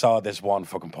here. I saw this one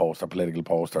fucking poster, political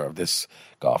poster of this.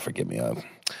 God forgive me.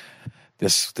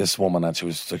 This woman, and she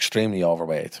was extremely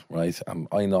overweight, right? And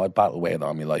I know I battle weight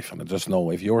all my life, and I just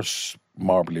know if you're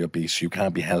morbidly obese, you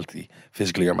can't be healthy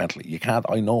physically or mentally. You can't.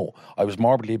 I know. I was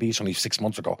morbidly obese only 6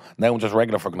 months ago. Now I'm just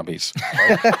regular fucking obese.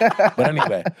 Right? But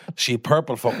anyway, she had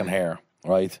purple fucking hair.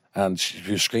 Right, and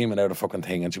she was screaming out a fucking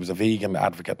thing, and she was a vegan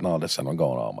advocate and all this, and I'm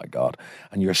going, oh my God.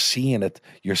 And you're seeing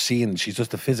she's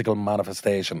just a physical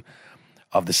manifestation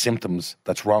of the symptoms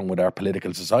that's wrong with our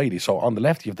political society. So on the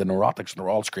left, you have the neurotics, and they're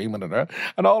all screaming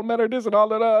and all men are this and all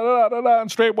that, and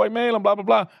straight white male and blah, blah,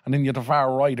 blah. And then you have the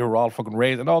far right who are all fucking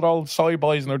raised, and all soy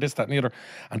boys, and they're this, that, and the other.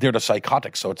 And they're the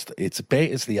psychotics. So it's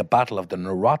basically a battle of the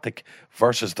neurotic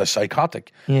versus the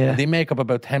psychotic. Yeah. And they make up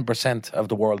about 10% of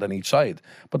the world on each side.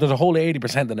 But there's a whole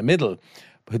 80% in the middle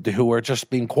who are just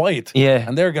being quiet. Yeah.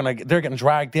 And they're getting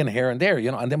dragged in here and there,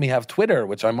 you know. And then we have Twitter,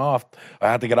 which I'm off.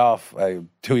 I had to get off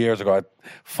 2 years ago. I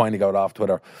finally got off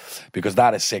Twitter because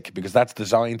that is sick, because that's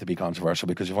designed to be controversial,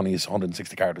 because you've only used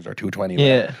 160 characters or 220.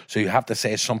 Yeah. Whatever. So you have to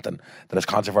say something that is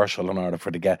controversial in order for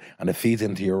it to get, and it feeds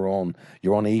into your own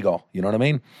ego. You know what I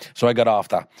mean? So I got off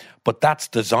that. But that's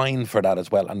designed for that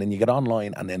as well. And then you get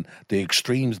online, and then the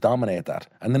extremes dominate that.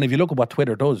 And then if you look at what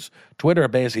Twitter does, Twitter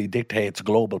basically dictates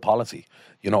global policy,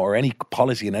 you know, or any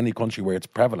policy in any country where it's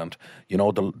prevalent. You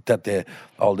know,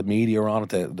 all the media are on it,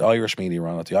 the Irish media are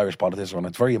on it, the Irish politicians are on it.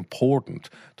 It's very important,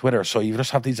 Twitter. So you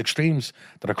just have these extremes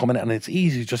that are coming in, and it's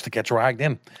easy just to get dragged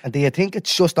in. And do you think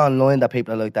it's just online that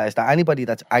people are like that? Is there anybody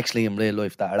that's actually in real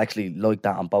life that are actually like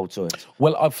that on both sides?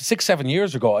 Well, 6-7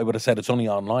 years ago, I would have said it's only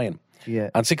online.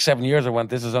 Yeah. And 6-7 years I went,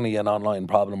 this is only an online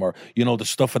problem. Or, you know, the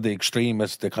stuff of the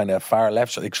extremists, the kind of far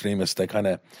left extremists, the kind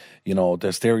of, you know,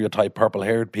 the stereotype purple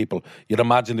haired people. You'd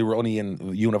imagine they were only in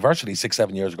university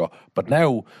 6-7 years ago. But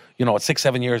now, you know, it's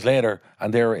 6-7 years later,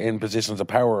 and they're in positions of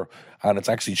power, and it's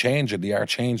actually changing. They are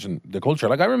changing the culture.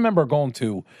 Like, I remember going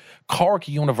to Cork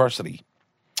University,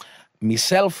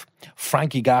 myself,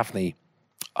 Frankie Gaffney,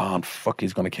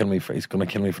 he's going to kill me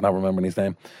for not remembering his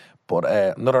name. But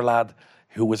another lad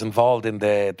who was involved in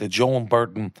the Joan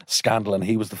Burton scandal, and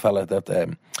he was the fella that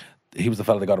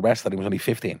got arrested. He was only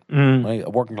 15, right? A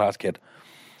working class kid.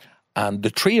 And the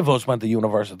three of us went to the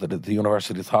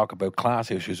university to talk about class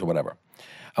issues or whatever.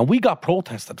 And we got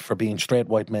protested for being straight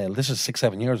white male. This is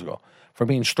 6-7 years ago. For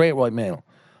being straight white male.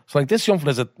 So like this young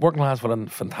fella's a working class fella in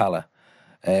Fintala.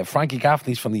 Frankie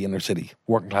Gaffney's from the inner city,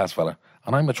 working class fella.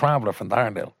 And I'm a traveller from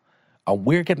Darndale. And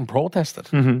we're getting protested.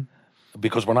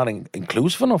 Because we're not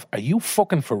inclusive enough. Are you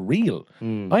fucking for real?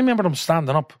 I remember them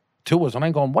standing up to us and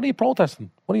I'm going, what are you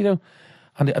protesting? What are you doing?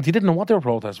 And they didn't know what they were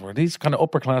protesting for. These kind of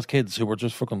upper class kids who were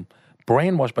just fucking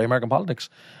brainwashed by American politics.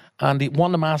 And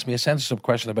one of them asked me a censorship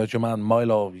question about your man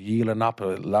Milo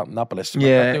Yiannopoulos.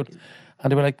 Yeah.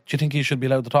 And they were like, do you think he should be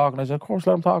allowed to talk? And I said, of course,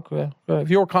 let him talk. If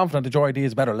you're confident that your idea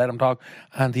is better, let him talk.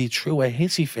 And he threw a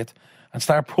hissy fit and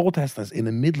started protesting us in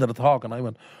the middle of the talk. And I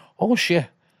went, oh shit.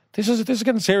 This is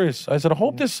getting serious. I said, I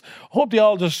hope they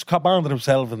all just cop on to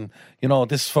themselves and, you know,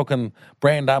 this fucking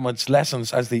brain damage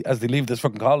lessons as they leave this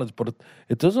fucking college. But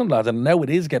it doesn't, lads. And now it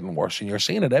is getting worse. And you're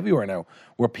seeing it everywhere now.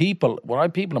 Where people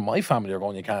in my family are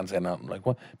going, you can't say nothing. Like,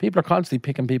 well, people are constantly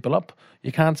picking people up.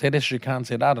 You can't say this, you can't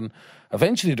say that. And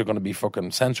eventually they're going to be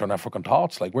fucking censoring their fucking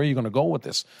thoughts. Like, where are you going to go with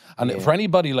this? And for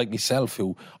anybody like myself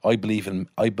who I believe in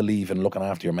looking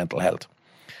after your mental health.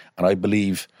 And I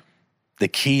believe the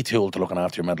key tool to looking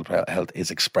after your mental health is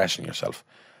expressing yourself.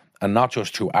 And not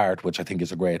just through art, which I think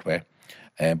is a great way,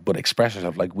 but express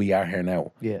yourself like we are here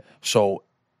now. Yeah. So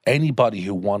anybody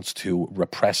who wants to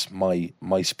repress my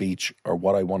speech or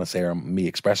what I want to say or me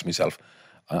express myself,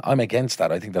 I'm against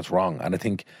that. I think that's wrong. And I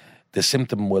think the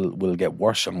symptom will get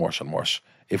worse and worse and worse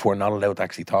if we're not allowed to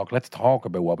actually talk. Let's talk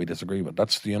about what we disagree with.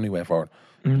 That's the only way forward.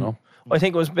 You know? I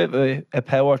think it was a bit of a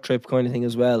power trip kind of thing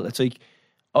as well. It's like,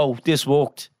 oh, this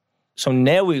worked. So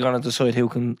now we're going to decide who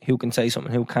can say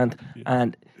something, who can't.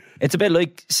 And it's a bit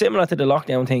like similar to the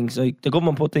lockdown things. Like the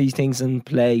government put these things in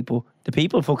play, but the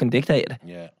people fucking dictated it.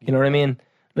 Yeah. You know what I mean?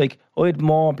 Like I had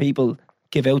more people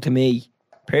give out to me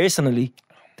personally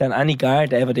than any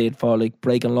guard ever did for like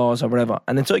breaking laws or whatever.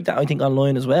 And it's like that, I think,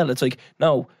 online as well. It's like,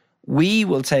 no, we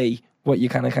will say what you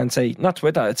can and can't say. Not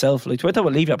Twitter itself. Like Twitter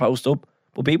will leave your post up,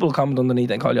 but people will comment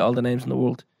underneath and call you all the names in the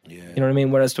world. Yeah. You know what I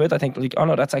mean? Whereas Twitter, I think, like, oh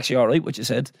no, that's actually all right what you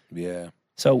said. Yeah.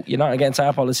 So you're not against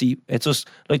our policy. It's just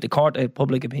like the court of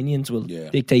public opinions will Yeah.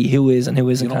 dictate who is and who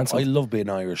isn't cancelled. I love being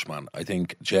Irish, man. I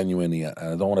think genuinely, and I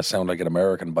don't want to sound like an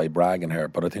American by bragging here,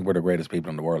 but I think we're the greatest people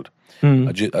in the world.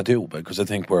 I do, because I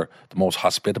think we're the most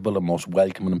hospitable and most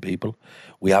welcoming people.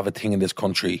 We have a thing in this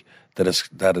country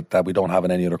that we don't have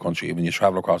in any other country. When you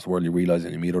travel across the world, you realise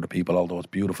and you meet other people, although it's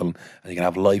beautiful and you can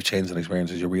have life-changing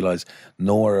experiences, you realise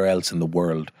nowhere else in the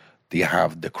world do you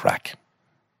have the crack.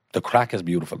 The crack is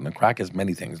beautiful, and the crack is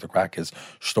many things. The crack is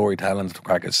storytelling, the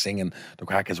crack is singing, the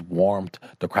crack is warmth,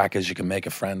 the crack is you can make a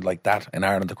friend like that in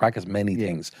Ireland. The crack is many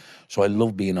things. So I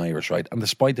love being Irish, right? And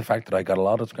despite the fact that I got a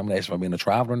lot of discrimination for being a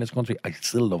traveller in this country, I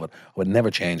still love it. I would never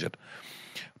change it.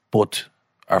 But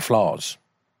our flaws,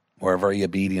 we're very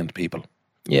obedient people,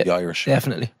 Yeah, the Irish.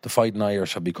 definitely. The fighting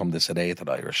Irish have become the sedated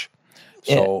Irish.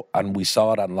 So, and we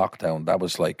saw that in lockdown. That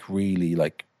was like really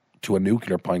like to a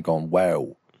nuclear point going,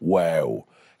 wow,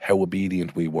 how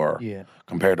obedient we were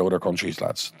compared to other countries,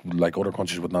 lads. Like other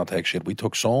countries would not take shit. We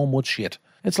took so much shit.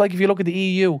 It's like if you look at the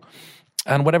EU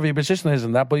and whatever your position is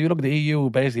in that, but you look at the EU,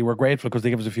 basically we're grateful because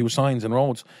they give us a few signs and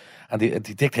roads and they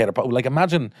dictate. Like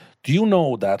imagine, do you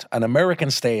know that an American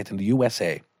state in the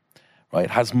USA, right,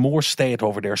 has more state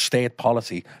over their state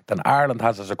policy than Ireland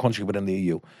has as a country within the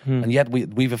EU. And yet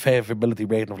we've a favourability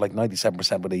rating of like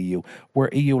 97% with the EU. We're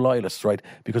EU loyalists, right?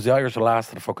 Because the Irish are last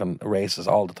to the fucking races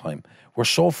all the time. We're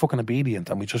so fucking obedient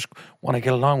and we just want to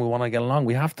get along.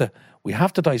 We have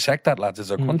to dissect that, lads,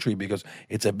 as a country because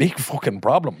it's a big fucking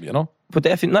problem, you know? But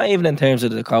definitely, not even in terms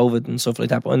of the COVID and stuff like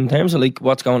that, but in terms of like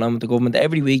what's going on with the government,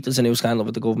 every week there's a new scandal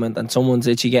with the government and someone's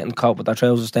literally getting caught with their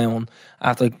trousers down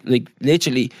after like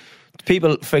literally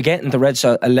people forgetting to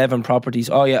register 11 properties.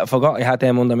 Oh yeah, I forgot I had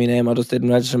them under my name. I just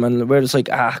didn't register them. And we're just like,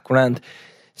 grand.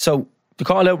 So to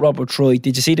call out Robert Troy,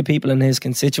 did you see the people in his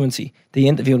constituency? They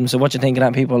interviewed him. So what you think of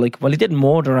that? People are like, well, he didn't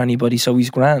murder anybody, so he's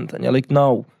grand. And you're like,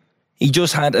 no, he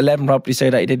just had 11 properties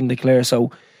there that he didn't declare. So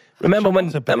remember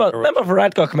when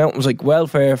Varadkar came out and was like,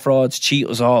 welfare frauds cheat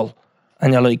us all.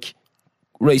 And you're like,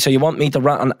 right, so you want me to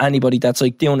rat on anybody that's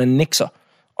like doing a nixer,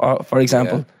 or, for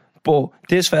example. Yeah. But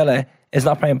this fella is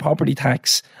not paying property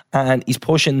tax and he's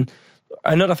pushing.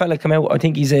 Another fella come out, I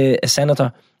think he's a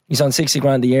senator, he's on 60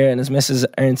 grand a year and his missus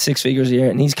earns 6 figures a year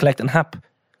and he's collecting HAP.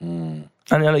 And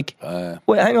you're like,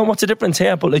 wait, hang on, what's the difference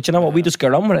here? But like, you know what, we just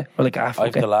get on with it. We're like, I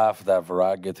have to laugh at that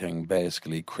Varadkar thing,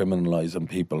 basically criminalising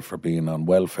people for being on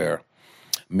welfare.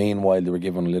 Meanwhile, they were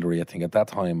giving literally, I think at that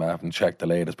time, I haven't checked the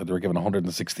latest, but they were giving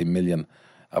 160 million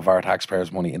of our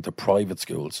taxpayers' money into private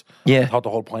schools. Yeah. I thought the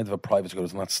whole point of a private school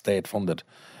is not state funded.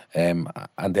 And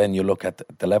then you look at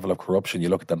the level of corruption, you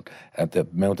look at the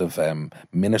amount of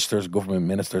ministers, government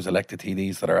ministers, elected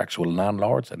TDs that are actual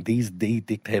landlords, and they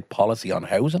dictate policy on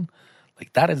housing.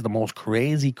 Like, that is the most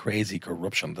crazy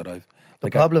corruption that I've... The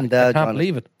Like, problem I there, can't John,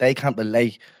 believe it. they can't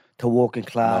relate to working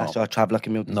class No. or traveller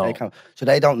communities. No. They can't, so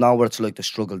they don't know what it's like to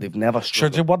struggle. They've never Sure,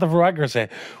 struggled. what the Viraga say?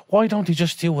 Why don't he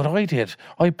just do what I did?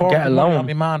 I borrowed Get a the money loan. on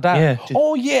my man and dad. Yeah.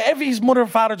 Oh yeah, every mother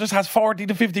and father just has 40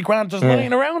 to 50 grand just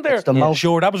lying around there. It's the most-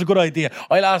 Sure, that was a good idea.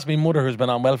 I'll ask my mother who's been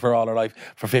on welfare all her life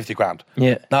for 50 grand.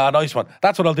 Yeah. Nah, nice one.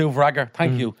 That's what I'll do, Viraga.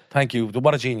 Thank you.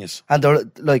 What a genius. And they're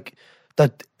like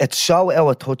that. It's so out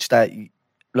of touch that,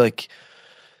 like,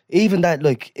 even that,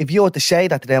 like, if you were to say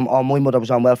that to them, oh, my mother was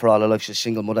on welfare all her life, she's a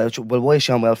single mother. Well, why is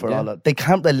she on welfare all her life? They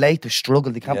can't relate to struggle.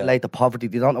 They can't Yeah. relate to poverty.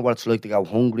 They don't know what it's like to go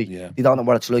hungry. Yeah. They don't know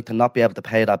what it's like to not be able to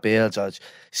pay their bills or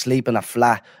sleep in a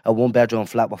flat, a 1-bedroom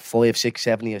flat with 5, 6,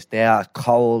 7 years there,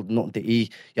 cold, nothing to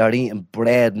eat. You're eating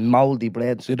bread, mouldy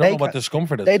bread. So you don't know what can't-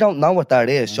 discomfort is. They don't know what that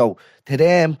is. So to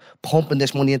them, pumping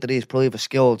this money into these private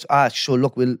schools, sure,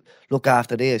 look, we'll look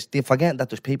after this. They're forgetting that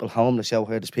there's people homeless out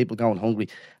here, there's people going hungry.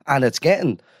 And it's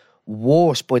getting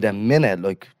worse by the minute.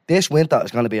 Like, this winter is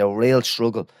going to be a real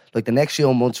struggle. Like, the next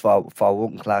few months for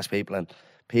working class people and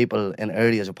people in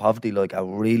areas of poverty, like, are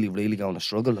really, really going to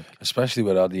struggle. Like. Especially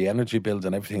with all the energy bills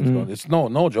and everything. Going. It's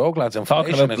no joke, lads.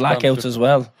 Talking Inflation about is gone blackouts through- as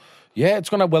well. Yeah, it's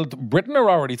going to... Well, Britain are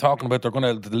already talking about they're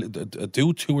going to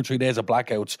do 2 or 3 days of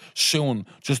blackouts soon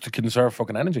just to conserve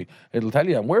fucking energy. It'll tell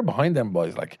you. And we're behind them,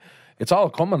 boys. Like, it's all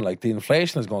coming. Like, the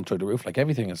inflation is going through the roof. Like,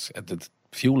 everything is... The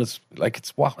fuel is... Like,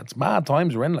 it's mad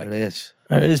times we're in. Like, It is.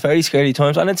 It is very scary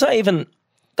times. And it's not even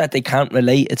that they can't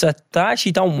relate. It's that they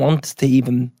actually don't want to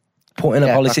even put in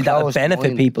a policy they're that would benefit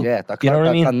closed-minded. people. Yeah, they're, you know what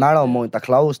I mean? They're narrow-minded, they're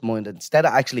closed-minded. Instead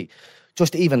of actually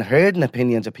just even hearing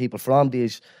opinions of people from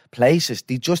these places,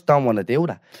 they just don't want to do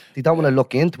that. They don't want to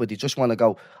look into it. They just want to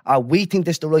go, we think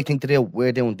this is the right thing to do,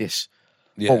 we're doing this.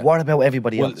 Yeah. But what about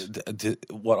everybody well, else?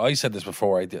 what I said this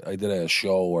before, I did a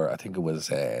show where I think it was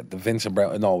the Vincent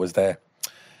Brown... No, it was the...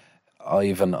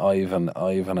 Ivan and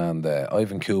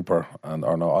Ivan Cooper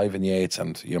Ivan Yates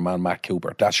and your man Matt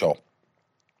Cooper, that show.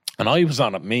 And I was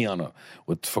on it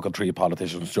with fucking 3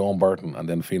 politicians, Joan Burton and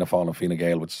then Fianna Fáil and Fine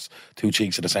Gael, which is 2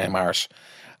 cheeks of the same arse.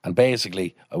 And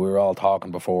basically, we were all talking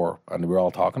before, and we were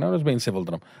all talking, and I was being civil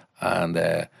to them. And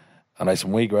I said,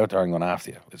 when we go out there, I'm going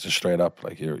after you. It's just straight up,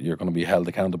 like, you're going to be held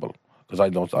accountable. Because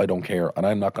I don't care, and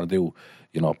I'm not going to do,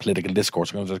 political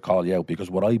discourse. I'm going to just call you out, because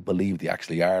what I believe they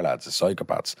actually are, lads, is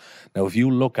psychopaths. Now, if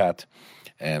you look at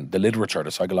the literature,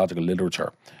 the psychological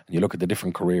literature, and you look at the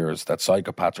different careers that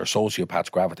psychopaths or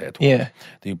sociopaths gravitate towards, Yeah.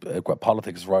 the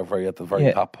politics is very at the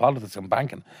very top, politics and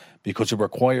banking, because it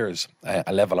requires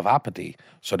a level of apathy,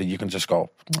 so that you can just go,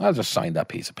 I'll just sign that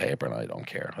piece of paper and I don't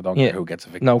care. I don't care who gets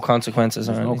evicted. No consequences.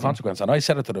 There's or no anything. consequence. And I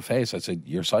said it to the face. I said,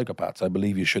 you're psychopaths. I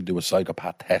believe you should do a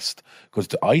psychopath test. Because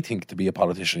I think to be a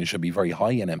politician, you should be very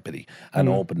high in empathy and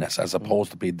openness, as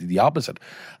opposed to be the opposite.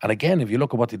 And again, if you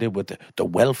look at what they did with the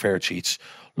welfare cheats,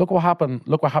 look what happened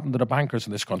to the bankers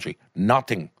in this country.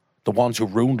 Nothing. The ones who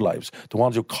ruined lives, the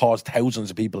ones who caused thousands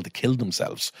of people to kill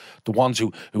themselves, the ones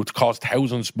who caused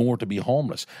thousands more to be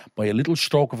homeless by a little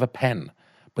stroke of a pen.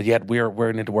 But yet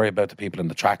we're need to worry about the people in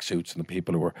the tracksuits and the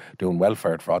people who are doing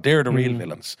welfare fraud. They're the real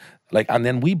villains. Like, and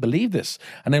then we believe this.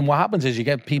 And then what happens is you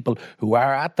get people who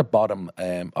are at the bottom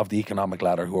of the economic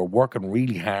ladder, who are working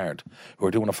really hard, who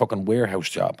are doing a fucking warehouse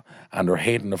job, and they're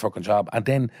hating their fucking job. And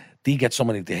then they get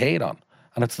somebody to hate on.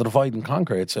 And it's the divide and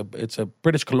conquer. It's a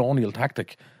British colonial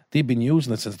tactic. They've been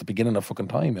using it since the beginning of fucking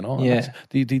time, Yeah.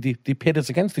 They pit us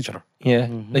against each other. Yeah,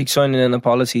 like signing in a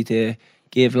policy to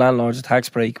give landlords a tax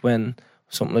break when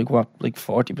something like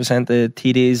 40% of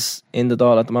TDs in the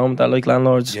Dáil at the moment are like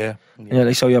landlords. Yeah.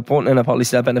 Like, so you're putting in a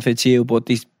policy that benefits you, but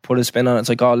they put a spin on it. It's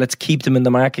like, let's keep them in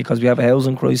the market because we have a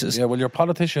housing crisis. Yeah, well, your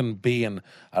politician being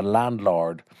a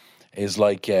landlord is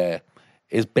like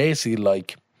is basically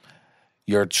like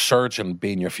your surgeon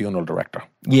being your funeral director.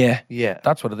 Yeah. Yeah.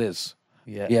 That's what it is.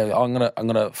 Yeah. I'm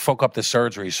gonna fuck up the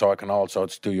surgery so I can also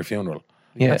do your funeral.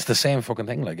 Yeah. It's the same fucking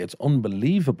thing. Like, it's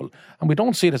unbelievable, and we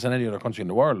don't see this in any other country in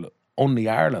the world. Only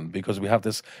Ireland, because we have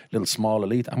this little small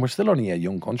elite, and we're still only a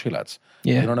young country, lads.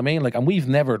 Yeah. You know what I mean? Like, and we've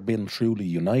never been truly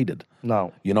united.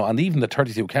 No. And even the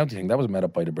 32 county thing, that was made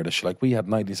up by the British. Like, we had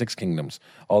 96 kingdoms,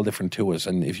 all different tuas,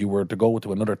 and if you were to go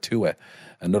to another tua,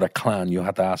 another clan, you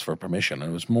had to ask for permission,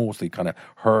 and it was mostly kind of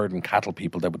herd and cattle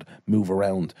people that would move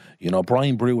around.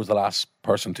 Brian Brew was the last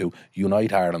person to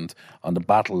unite Ireland on the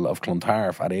Battle of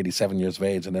Clontarf at 87 years of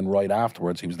age, and then right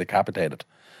afterwards he was decapitated.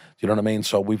 Do you know what I mean?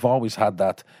 So we've always had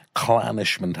that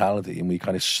clannish mentality, and we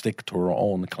kind of stick to our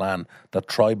own clan, that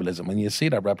tribalism, and you see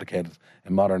that replicated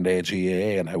in modern day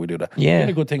GAA and how we do that. Yeah. The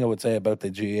only good thing I would say about the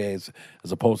GAA is,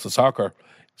 as opposed to soccer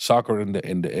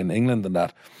in England and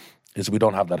that, is we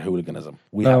don't have that hooliganism.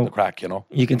 We have the crack, you know.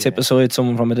 You can tip aside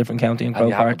someone from a different county in And Croke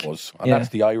you have Park. a buzz. And that's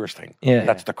the Irish thing. Yeah.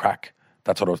 That's the crack.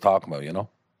 That's what I was talking about, you know.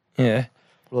 Yeah.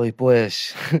 Right,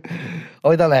 boys.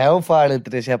 I don't know how far into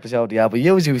this episode, but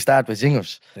usually we start with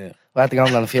zingers. Yeah. We had to go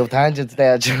on a few tangents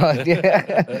there, John.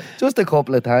 Yeah. Just a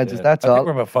couple of tangents, that's I think all.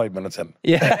 we're about 5 minutes in.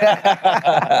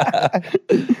 Yeah.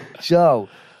 So,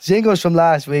 zingers from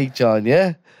last week, John,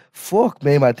 yeah? Fuck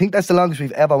me, man. I think that's the longest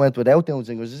we've ever went without doing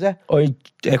zingers, is it?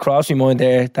 It crossed my mind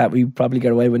there that we probably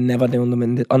get away with never doing them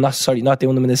not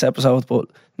doing them in this episode, but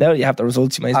now that you have the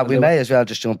results, you may as well We do it. may as well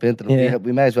just jump into them. Yeah.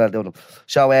 We may as well do them.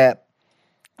 So,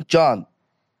 John,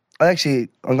 I'm going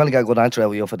to get a good answer out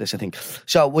of you for this, I think.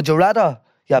 So, would you rather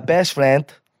your best friend,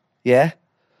 yeah,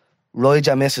 ride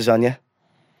your missus on you,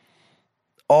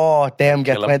 or them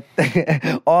get Kill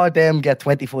him. or them get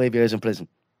 25 years in prison?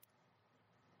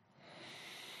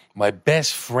 My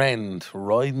best friend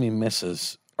ride me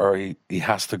missus, or he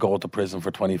has to go to prison for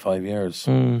 25 years.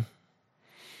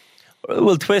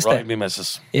 We'll twist Ride it. me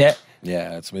missus. Yeah.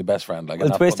 Yeah, it's my best friend. Like, Well,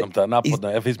 I'm not twist putting him to, not He's-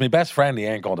 putting, if he's my best friend, he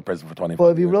ain't going to prison for 25 But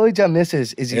if you years. ride your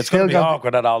missus, is he It's still going to be going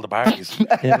awkward at all the parties.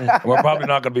 We're probably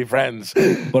not going to be friends,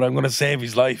 but I'm going to save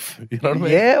his life. You know what I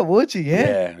mean? Yeah, would you?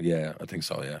 Yeah. Yeah, I think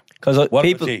so, yeah. Because What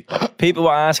people, was he? people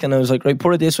were asking, I was like, right,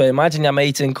 put it this way. Imagine your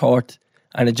mate's in court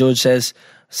and the judge says,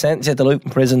 sentence you to life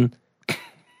in prison.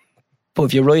 But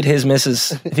if you ride his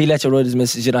missus, if he lets you ride his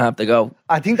missus, you don't have to go.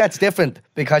 I think that's different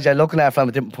because you're looking at it from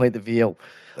a different point of view.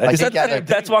 I think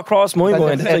That's what crossed my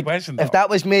mind. It's Same like, question, though. if that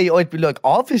was me, I'd be like,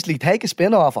 obviously, take a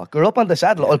spin off her. Go up on the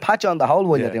saddle. I'll pat you on the hole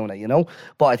while you're Yeah. doing it, you know?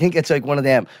 But I think it's like one of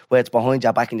them where it's behind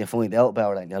your back and you find out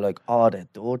about it and you're like, oh, the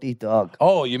dirty dog.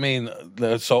 Oh, you mean, no.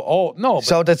 But So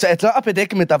it's not a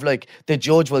predicament of like, the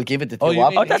judge will give it to Oh, two you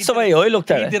options. mean that's the way I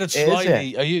looked at he it. did it Is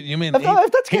slyly. You mean, If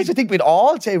that's the case, I think we'd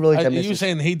all say right are to you missus.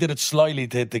 saying he did it slyly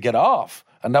to get off?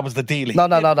 And that was the deal. No.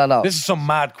 This is some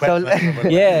mad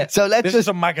question. yeah. So let's This just... is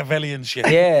some Machiavellian shit.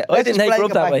 Yeah. I Let's didn't just take break her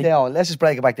up it that back way. down. Let's just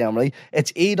break it back down, right?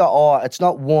 It's either or. It's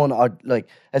not one or like.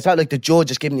 It's not like the judge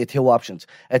is giving you two options.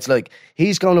 It's like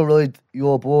he's going to ride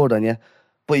your board on you,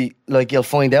 but like you'll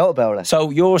find out about it. So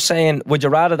you're saying, would you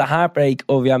rather the heartbreak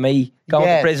of your mate going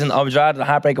Yes. to prison, or would you rather the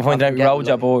heartbreak of finding out you rode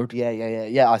your board?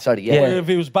 Yeah. Oh, sorry. Yeah. Yeah. If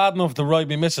he was bad enough to ride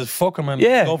me missus, fuck him and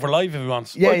Yeah. go for life if he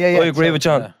wants. Yeah. I agree with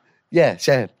John. Yeah.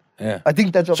 Same. Yeah. I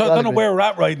think that's what. So we I all don't know agree. where we're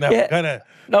at right now. Yeah. Kind of.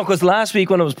 No, because last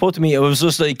week when it was put to me, it was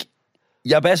just like,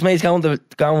 your best mate's going to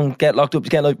go and get locked up,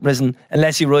 you can't like prison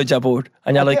unless you ride your board.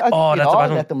 And you're like, I think oh, we'd that's a all bad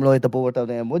one. let them ride the board on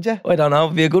them, would you? I don't know,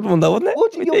 it'd be a good one though, wouldn't it?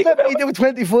 Would you? We'd You'll take let it me out. do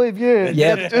 25 years.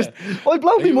 Yeah. Just, I'll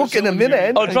blow me muck in a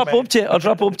minute. I'll drop up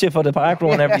to you for the park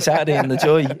run every Saturday in the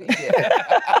Joy.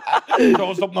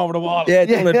 Throw something over the wall. Yeah,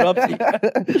 doing a dropsy.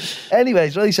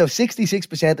 Anyways, right, so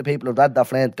 66% of people who've had their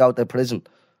friend go to prison.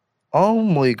 Oh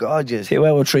my God, yes. 2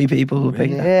 out of 3 people would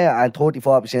pick that. Yeah, and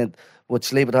 34% would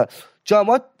sleep with her. John,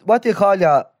 what do you call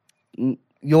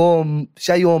your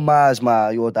ma's ma,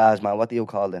 your dad's ma, what do you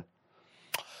call them?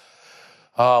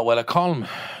 Oh, well, I call him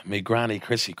my granny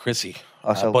Chrissy.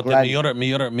 Oh, so but granny. then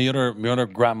my other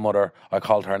grandmother, I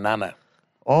called her Nana.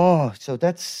 Oh, so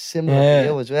that's similar Yeah. to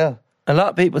you as well. A lot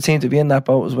of people seem to be in that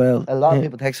boat as well. A lot of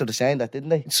people texted the saying that, didn't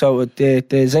they? So the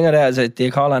zinger there is that they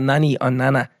call her nanny or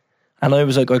nana. And I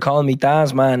was like, I call me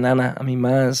dad's man nana. I mean,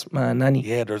 ma's man nanny.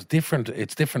 Yeah, it's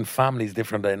different families,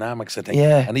 different dynamics, I think.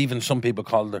 Yeah. And even some people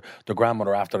call their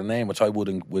grandmother after the name, which I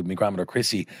wouldn't with my grandmother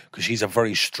Chrissy, because she's a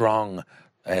very strong,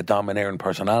 domineering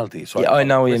personality. So Yeah, call I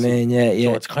know her what you Chrissy. mean, yeah.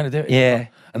 So it's kind of different. Yeah.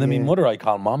 And then my mother, I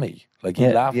call mommy. Like, you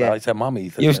Yeah. laugh, Yeah. I say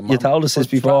mommy. You told us this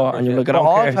before, and you're like, I don't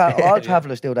All, care. all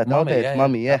travellers do that, don't they? It's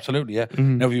mummy, yeah. Absolutely, yeah.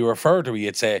 Now, if you refer to her,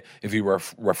 you'd say, if you were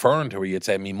referring to her, you'd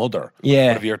say me mother. Yeah.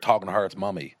 But if you're talking to her, it's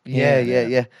mommy.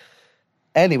 Yeah.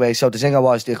 Anyway, so the thing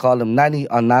was, they called them nanny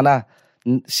or nana.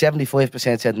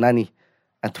 75% said nanny,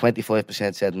 and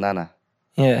 25% said nana.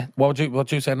 Yeah. What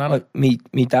would you say, Nana? Like,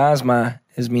 me dad's ma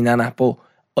is me nana. But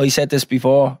I said this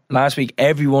before last week,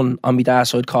 everyone on me dad's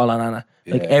side call her nana.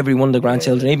 Like Yeah. every one of the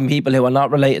grandchildren, even people who are not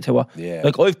related to her. Yeah.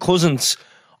 Like I've cousins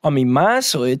on me ma's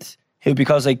side who,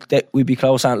 because like we'd be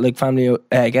close and like family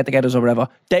get-togethers or whatever,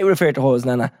 they refer to her as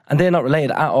nana, and they're not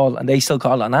related at all, and they still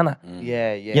call her nana.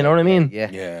 Yeah. You know what I mean? Yeah.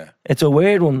 Yeah, It's a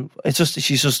weird one. It's just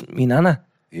she's just me nana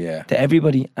yeah. to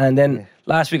everybody. And then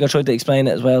last week I tried to explain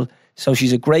it as well. So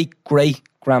she's a great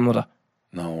grandmother.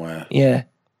 No, Yeah.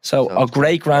 So our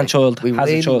great grandchild We has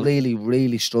a child.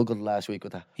 really struggled last week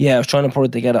with that. Yeah, I was trying to put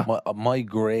it together.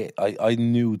 I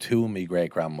knew two of my great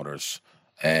grandmothers,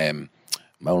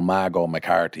 Margot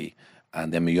McCarthy,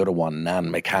 and then my other one,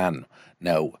 Nan McCann.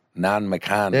 Now, Nan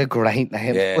McCann. They're great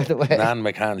names, Yeah, by the way. Nan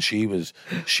McCann, she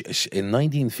in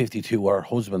 1952, her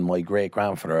husband, my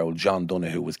great-grandfather, old John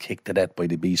Donoghue, was kicked to death by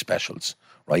the B Specials,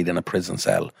 right, in a prison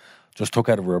cell. Just took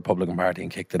out of a Republican Party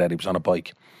and kicked to death. He was on a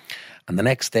bike. And the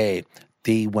next day,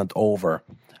 they went over,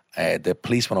 the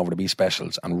police went over to B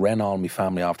Specials and ran all my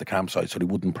family off the campsite so they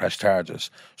wouldn't press charges.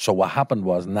 So what happened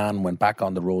was Nan went back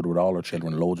on the road with all her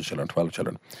children, loads of children, 12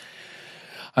 children.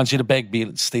 And she had to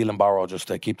beg, steal and borrow just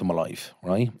to keep them alive,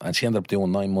 right? And she ended up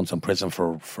doing 9 months in prison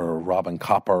for robbing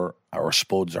copper or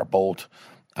spuds or both,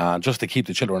 just to keep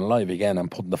the children alive again and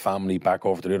putting the family back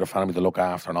over to the other family to look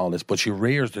after and all this. But she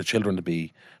rears the children to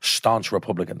be staunch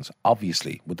Republicans,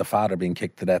 obviously, with the father being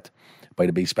kicked to death by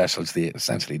the B Specials,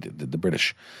 essentially the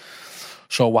British.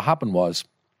 So what happened was,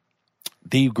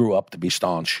 they grew up to be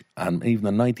staunch, and even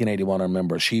in 1981, I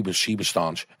remember she was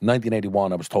staunch. In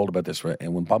 1981, I was told about this, right?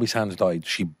 And when Bobby Sands died,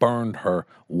 she burned her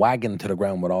wagon to the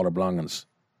ground with all her belongings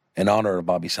in honour of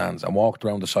Bobby Sands and walked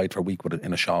around the site for a week with it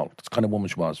in a shawl. That's the kind of woman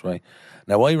she was, right?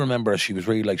 Now, I remember she was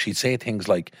really she'd say things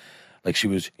like she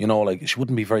was, she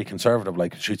wouldn't be very conservative.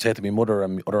 Like, she'd say to my mother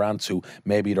and other aunts who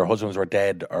maybe their husbands were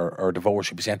dead or divorced,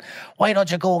 she'd be saying, why don't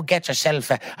you go get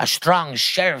yourself a strong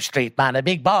Sheriff Street man, a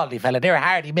big baldy fella, they're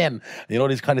hardy men.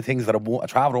 These kind of things that a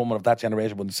travel woman of that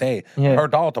generation wouldn't say. Yeah. Her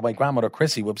daughter, my grandmother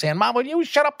Chrissy, would be saying, Mom, will you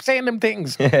shut up saying them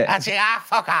things? And say,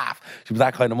 fuck off. She was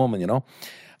that kind of woman,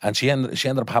 And she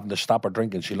ended up having to stop her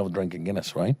drinking. She loved drinking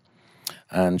Guinness, right?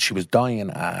 And she was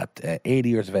dying at 80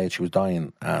 years of age. She was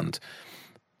dying,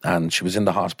 and she was in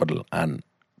the hospital. And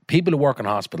people who work in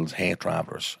hospitals hate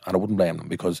travellers, and I wouldn't blame them,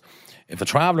 because if a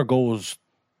traveller goes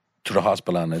to the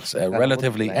hospital and it's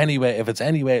relatively if it's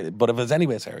anyway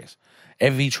serious,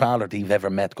 every traveller they've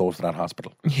ever met goes to that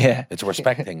hospital. Yeah. It's a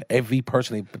respect thing. Every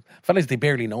person, fellas they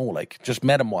barely know, just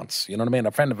met him once. You know what I mean?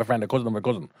 A friend of a friend, a cousin of a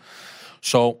cousin.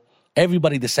 So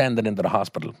everybody descended into the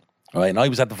hospital, right? And I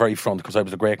was at the very front because I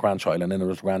was the great grandchild, and then there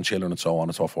was grandchildren and so on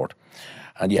and so forth.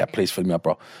 And yeah, please fill me up,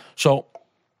 bro. So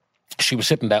she was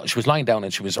sitting down, she was lying down,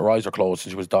 and her eyes were closed,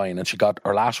 and she was dying, and she got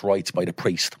her last rites by the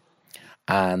priest.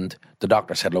 And the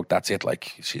doctor said, look, that's it,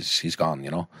 she's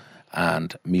gone,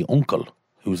 And me uncle,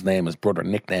 whose name is Brother,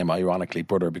 nickname ironically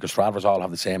Brother, because travellers all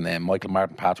have the same name, Michael,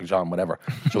 Martin, Patrick, John, whatever.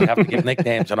 So we have to give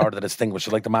nicknames in order to distinguish,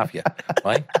 it's like the mafia,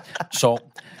 right? So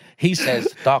he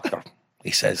says, doctor,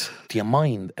 he says, do you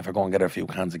mind if I go and get her a few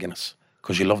cans of Guinness?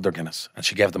 Because she loved her Guinness, and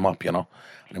she gave them up, And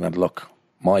he went, look,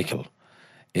 Michael,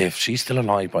 if she's still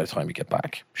alive by the time you get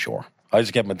back, sure. I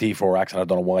just get my D4 accent. I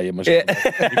don't know why. It must have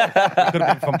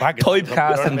been from Pakistan.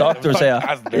 Typecasting doctors,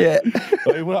 yeah.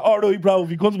 All right, bro, if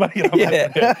he comes back,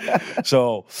 Yeah.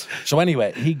 So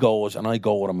anyway, he goes, and I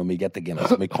go with him, and we get the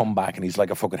Guinness. And we come back, and he's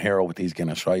like a fucking hero with these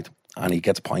Guinness, right? And he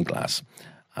gets a pint glass,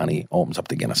 and he opens up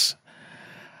the Guinness,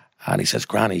 and he says,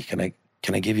 Granny, can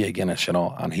I give you a Guinness,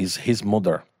 And his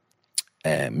mother,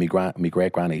 me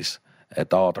great granny's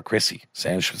daughter, Chrissy,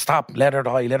 saying, stop, let her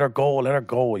die, let her go,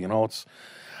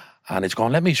 and it's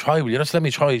going, let me try, will you just let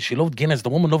me try? She loved Guinness, the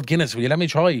woman loved Guinness, will you let me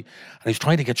try? And he's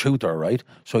trying to get through to her, right?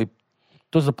 So he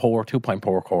does the 2-pint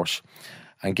pour course,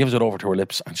 and gives it over to her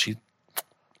lips, and she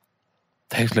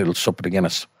takes a little sup of the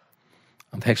Guinness,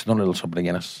 and takes another little sup of the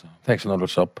Guinness, takes another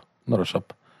sup,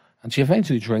 and she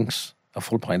eventually drinks a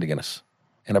full pint of Guinness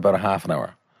in about a half an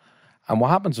hour. And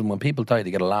what happens is when people die,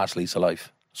 they get a last lease of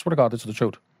life. I swear to God, this is the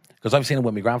truth. Because I've seen it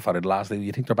with my grandfather, the last lease,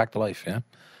 you think they're back to life, yeah?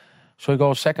 So he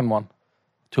goes, second one,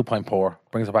 2-pint pour,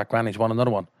 brings it back, Granny, do you want another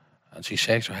one? And she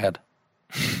shakes her head.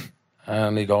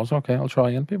 And he goes, okay, I'll try.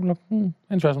 And people are like,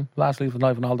 interesting, last lease of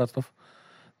life and all that stuff.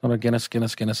 Another Guinness,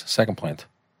 second pint.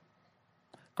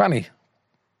 Granny, do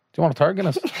you want a third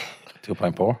Guinness?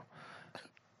 2-pint pour.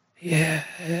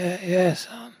 Yeah,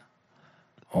 son.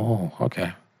 Oh,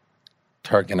 okay.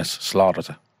 Third Guinness, slaughters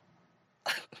it.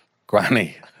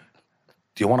 Granny,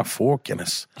 do you want a 4th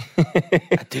Guinness?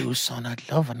 I do, son. I'd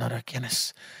love another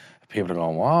Guinness. People are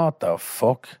going, what the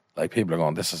fuck? People are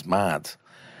going, this is mad.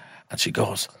 And she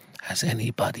goes, has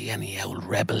anybody any old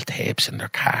Rebel tapes in their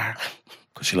car?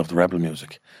 Because she loved the Rebel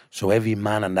music. So every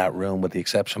man in that room, with the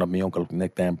exception of my uncle,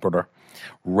 nicknamed Brother,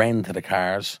 ran to the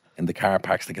cars in the car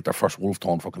parks to get their first Wolf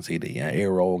Tone fucking CD, Ear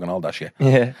Rogue and all that shit.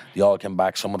 Yeah. They all came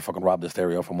back. Someone fucking robbed the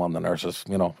stereo from one of the nurses,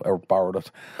 or borrowed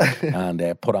it,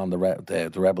 and put on the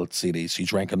Rebel CD. She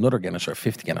drank another Guinness, or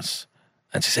 50 Guinness,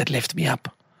 and she said, lift me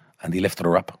up. And he lifted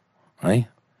her up, right?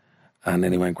 And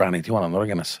then he went, Granny, do you want another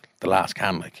Guinness? The last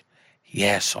can,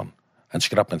 yes, son. And she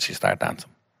got up and she started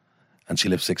dancing. And she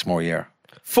lived 6 more years.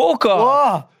 Fuck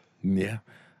off. Oh, Yeah.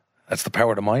 That's the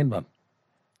power of the mind, man.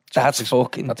 That's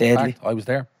fucking That's a deadly. fact. I was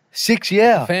there. 6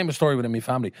 years. Famous story within my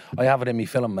family. I have it in my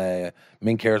film,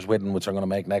 Min Cares Within, which I'm going to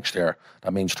make next year.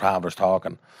 That means Travellers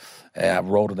Talking. I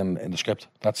wrote it in the script.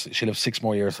 She lives 6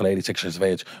 more years till 86 years of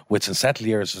age, which in settled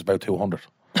years is about 200.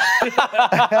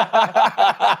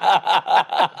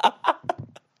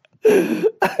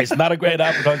 It's not a great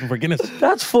advertisement for Guinness.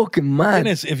 That's fucking mad.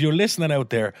 Guinness, if you're listening out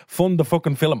there, fund the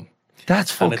fucking film.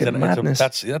 That's And fucking madness.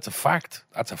 that's a fact.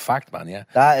 That's a fact, man. Yeah,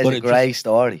 That is But a it great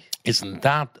story. isn't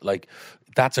that like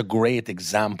that's a great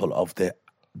example of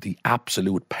the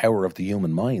absolute power of the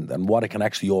human mind and what it can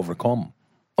actually overcome.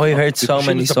 I heard so Because she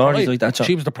many was stories deprived- like that, John.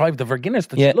 She was deprived of her Guinness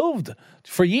that Yeah. she loved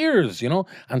for years,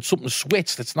 and something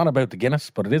switched. It's not about the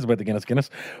Guinness, but it is about the Guinness.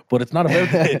 But it's not about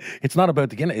it's not about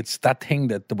the Guinness. It's that thing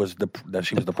that there was that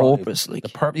she was deprived. purpose, like.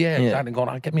 Yeah, exactly.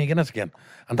 Going, get me a Guinness again,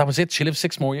 and that was it. She lived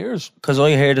 6 more years. Because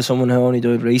I heard of someone who only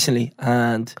died recently,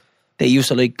 and they used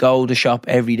to like go to shop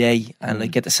every day and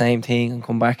like get the same thing and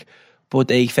come back, but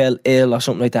they fell ill or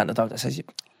something like that, and the doctor says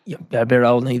you're a bit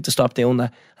old and you have to stop doing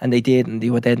that, and they did, and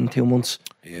they were dead in 2 months.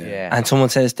 Yeah. And someone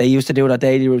says they used to do that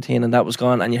daily routine and that was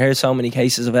gone. And you heard so many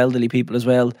cases of elderly people as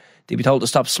well. They'd be told to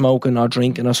stop smoking or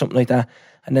drinking or something like that,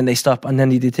 and then they stop and then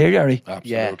they deteriorate.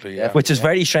 Absolutely, Yeah. yeah. Which is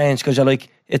very strange because you're like,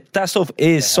 that stuff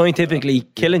is scientifically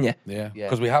killing you. Yeah, Yeah.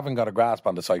 because we haven't got a grasp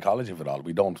on the psychology of it all.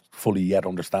 We don't fully yet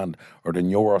understand, or the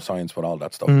neuroscience with all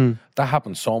that stuff. That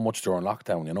happened so much during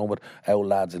lockdown, with old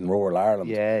lads in rural Ireland.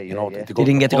 Yeah, you yeah, know, yeah. They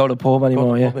didn't get to go to the pub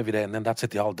anymore, the yeah. pub every day, and then that's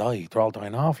it. They all die. They're all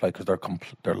dying off, like, because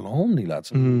they're lonely,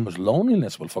 lads. Because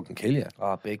loneliness will fucking kill you.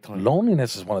 Oh, big time.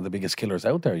 Loneliness is one of the biggest killers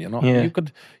out there. Yeah.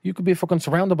 You could be fucking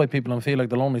surrounded by people and feel like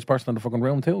the loneliest person in the fucking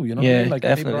room too. You know, what Yeah, I mean? Like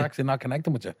people definitely. are actually not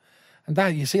connecting with you. And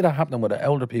that you see that happening with the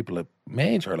elder people at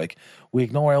major. Like we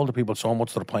ignore elder people so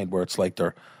much to the point where it's like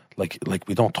they're like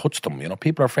we don't touch them.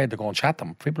 People are afraid to go and chat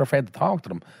them. People are afraid to talk to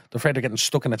them. They're afraid of getting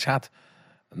stuck in a chat,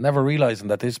 never realizing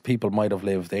that these people might have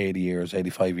lived 80 years,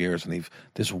 85 years, and they've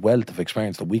this wealth of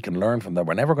experience that we can learn from that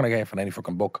we're never going to get from any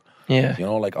fucking book. Yeah.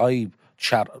 Like I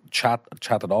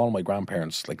chatted all my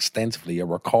grandparents like extensively. I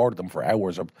recorded them for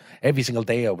hours. Every single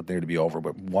day I would nearly be over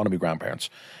with one of my grandparents.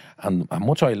 And how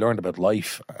much I learned about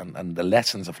life and the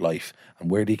lessons of life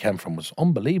and where they came from was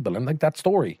unbelievable. And like that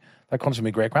story, that comes from my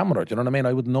great grandmother. Do you know what I mean?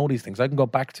 I wouldn't know these things. I can go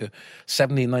back to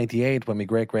 1798 when my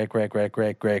great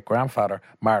grandfather,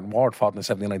 Martin Ward, fought in the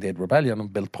 1798 rebellion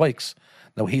and built pikes.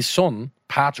 Now his son,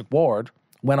 Patrick Ward,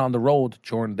 went on the road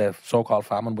during the so-called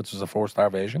famine, which was a forced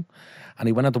starvation. And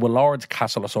he went into a lord's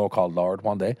castle, a so-called lord,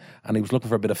 one day, and he was looking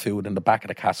for a bit of food in the back of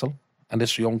the castle. And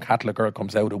this young Catholic girl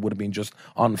comes out who would have been just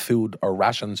on food or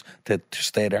rations to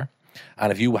stay there.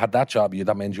 And if you had that job,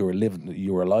 that meant you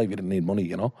were alive, you didn't need money,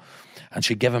 And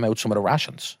she gave him out some of the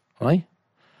rations, right?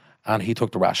 And he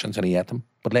took the rations and he ate them.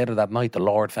 But later that night, the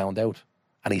Lord found out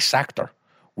and he sacked her,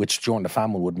 which during the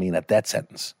famine would mean a death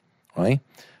sentence, right?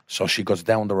 So she goes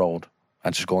down the road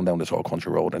and she's going down this old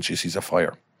country road and she sees a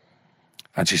fire.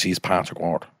 And she sees Patrick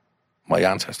Ward, my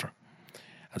ancestor.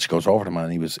 And she goes over to him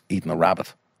and he was eating a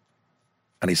rabbit.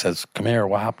 And he says, come here,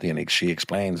 what happened to you? And she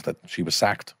explains that she was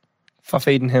sacked For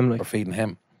feeding him, for like. feeding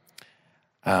him.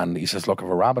 And he says, look, if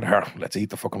a rabbit here, let's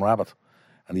eat the fucking rabbit.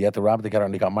 And they ate the rabbit together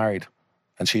and they got married.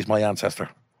 And she's my ancestor.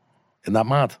 Isn't that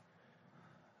mad?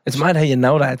 It's mad how you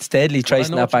know that. It's deadly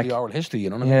tracing I know that it's back. the oral history, you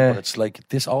know what I Yeah. mean? But it's like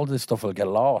all this stuff will get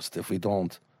lost if we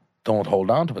don't hold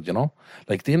on to it,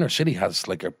 Like the inner city has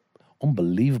like a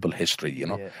unbelievable history,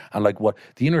 And like what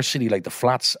the inner city, like the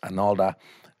flats and all that,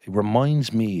 it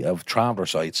reminds me of traveller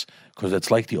sites because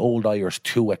it's like the old Irish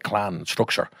two-a clan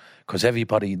structure because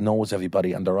everybody knows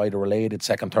everybody and they're either related,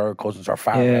 second, third cousins or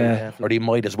far Yeah. or they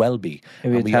might as well be.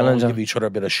 Maybe And we Italians always are- give each other a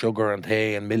bit of sugar and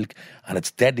tea and milk and it's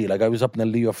deadly. Like I was up in the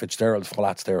Leo Fitzgerald's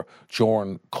flats there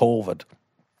during COVID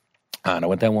and I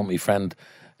went down with my friend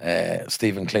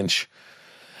Stephen Clinch.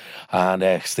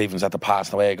 And Stephen's at the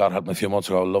passing away. God help him a few months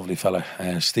ago. A lovely fella.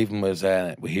 Stephen was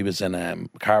he was in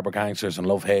Carver Gangsters and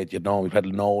Love Hate. You'd know we played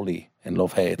Noli in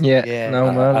Love Hate. Yeah. Yeah. No,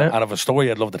 And man. I have a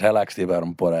story I'd love to tell actually about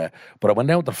him. But I went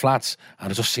down to the flats and I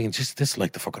was just seeing this is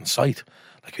like the fucking site.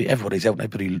 Like everybody's out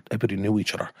and everybody knew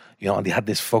each other. And they had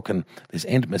this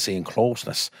intimacy and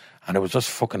closeness. And it was just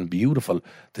fucking beautiful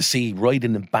to see right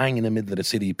in the bang in the middle of the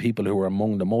city people who were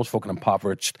among the most fucking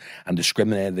impoverished and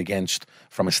discriminated against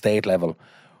from a state level.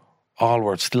 All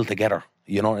were still together,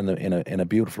 in a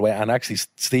beautiful way. And actually,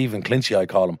 Stephen Clinchy, I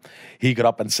call him, he got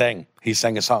up and sang. He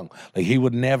sang a song. Like he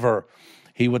would never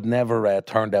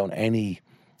turn down any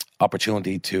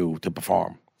opportunity to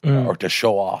perform or to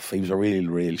show off. He was a real,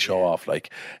 real show off. Like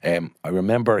I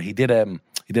remember he did a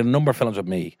number of films with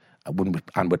me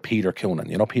and with Peter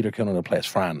Coonan. Peter Coonan who plays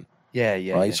Fran Yeah,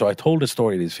 yeah. Right, yeah. so I told the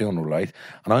story at his funeral, right?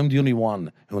 And I'm the only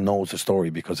one who knows the story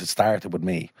because it started with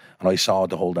me, and I saw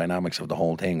the whole dynamics of the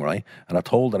whole thing, right? And I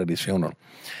told it at his funeral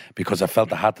because I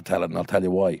felt I had to tell it, and I'll tell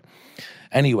you why.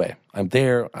 Anyway, I'm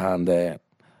there, and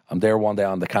I'm there one day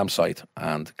on the campsite,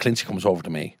 and Clincy comes over to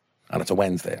me, and it's a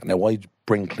Wednesday. Now I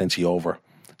bring Clincy over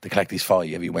to collect his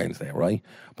fie every Wednesday, right?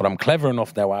 But I'm clever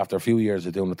enough now after a few years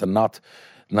of doing it to not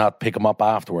pick him up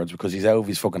afterwards because he's out of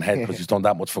his fucking head because he's done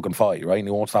that much fucking fight, right? And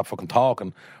he won't stop fucking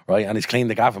talking, right? And he's cleaned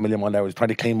the gaff a million one hour. He's trying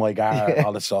to clean my gar and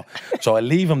all this stuff. So I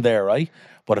leave him there, right?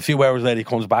 But a few hours later, he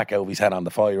comes back out of his head on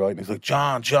the fight, right? And he's like,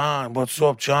 John, what's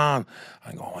up, John?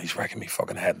 I go, oh, he's wrecking me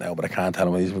fucking head now, but I can't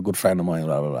tell him. He's a good friend of mine,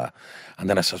 blah, blah, blah. And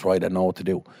then I says, right, I know what to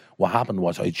do. What happened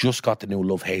was I just got the new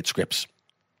love-hate scripts.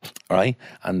 Right,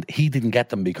 and he didn't get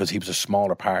them because he was a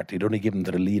smaller part. He'd only given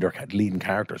them to the leading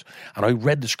characters. And I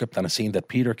read the script and I seen that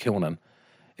Peter Coonan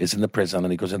is in the prison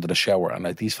and he goes into the shower and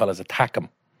these fellas attack him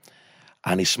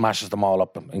and he smashes them all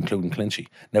up, including Clincy.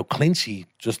 Now Clincy,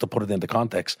 just to put it into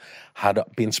context, had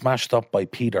been smashed up by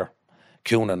Peter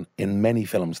Coonan in many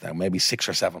films now, maybe 6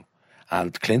 or 7.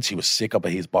 And Clincy was sick up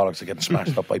of his bollocks of getting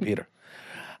smashed up by Peter.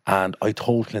 And I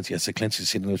told Clincy, I said, Clincy,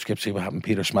 see the new script, see what happened.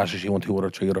 Peter smashes you and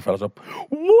 3 other fellas up.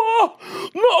 What?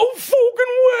 No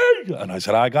fucking way! And I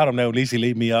said, I got him now. At least he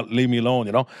leave me alone,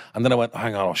 you know. And then I went,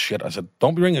 hang on, oh shit. I said,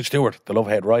 don't be ringing Stuart, the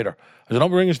love-head writer. I said, don't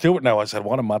be ringing Stuart now. I said,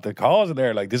 what am I at the cause of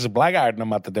there? Like, this is blackguard and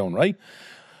I'm at the doing, right?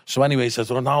 So anyway, he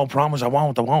says, oh, no, promise, I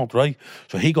won't, right?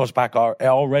 So he goes back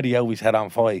already out of his head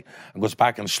on fire and goes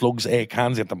back and slugs 8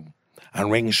 cans at them and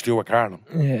rings Stuart Carlin.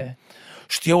 Yeah.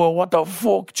 Stuart, what the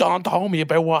fuck? John told me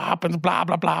about what happens, blah,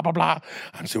 blah, blah, blah, blah.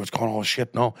 And Stuart's going, oh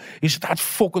shit, no. He said, that's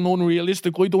fucking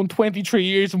unrealistic. I done 23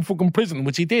 years in fucking prison,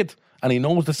 which he did. And he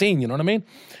knows the scene, you know what I mean?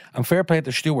 And fair play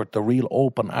to Stuart, the real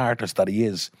open artist that he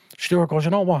is. Stuart goes,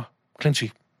 you know what,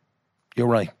 Clincy, you're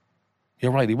right.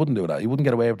 You're right, he wouldn't do that. He wouldn't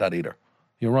get away with that either.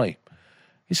 You're right.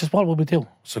 He says, what will we do?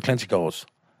 So Clincy goes,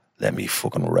 let me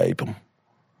fucking rape him.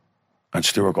 And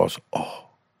Stuart goes, oh,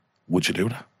 would you do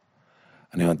that?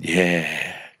 And he went,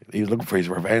 yeah. He was looking for his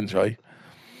revenge, right?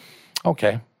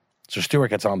 Okay. So Stuart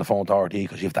gets on the phone to RT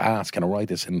because you have to ask, can I write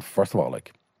this in, first of all,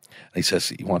 like. And he says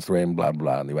he wants to rape him, blah, blah,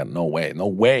 blah. And he went, no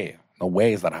way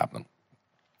is that happening.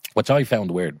 Which I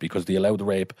found weird because they allowed the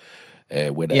rape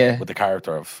with the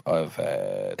character of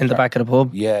in the back of the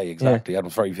pub. Yeah, exactly. That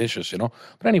was very vicious, you know.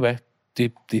 But anyway, they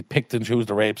picked and chose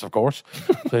the rapes, of course.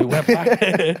 So he went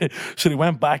back. So he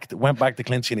went back to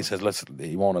Clincy and he says, listen,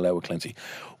 he won't allow it, Clincy.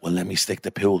 Well, let me stick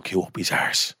the pool cue up his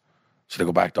arse. So they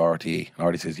go back to RTE. And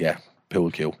RTE says, yeah, pool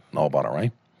cue, no bother,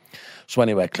 right? So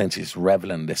anyway, Clincy's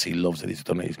reveling in this. He loves it. He's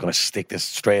done it. He's going to stick this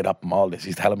straight up and all this.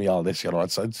 He's telling me all this, you know.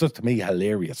 It's just, to me,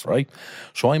 hilarious, right?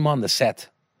 So I'm on the set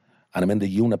and I'm in the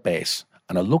unit base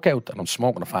and I look out and I'm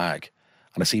smoking a fag.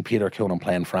 And I see Peter Coonan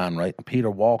playing Fran, right? And Peter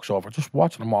walks over, just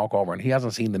watching him walk over, and he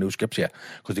hasn't seen the new scripts yet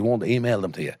because they won't email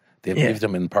them to you. They give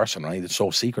them in person, right? It's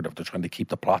so secretive. They're trying to keep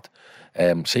the plot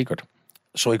secret.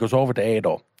 So he goes over to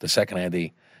Ado, the second AD,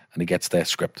 and he gets the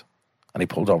script. And he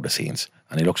pulls over the scenes.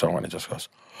 And he looks over and he just goes,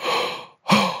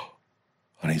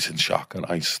 and he's in shock. And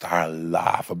I start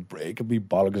laughing, breaking me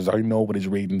bollocks because I know what he's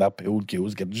reading. That pool cue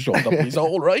is getting shoved up his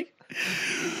hole, right?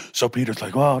 So Peter's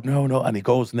like, oh, no. And he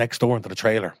goes next door into the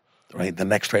trailer. Right, the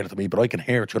next trailer to me, but I can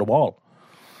hear it through the wall.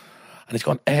 And he's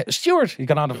going, Stuart, he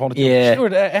got on the phone.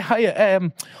 Stuart,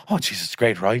 hiya, oh, Jesus, it's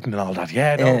great writing and all that.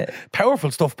 Yeah, no,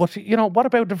 powerful stuff. But, you know, what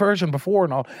about the version before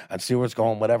and all? And Stuart's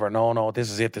going, whatever, no, this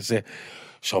is it.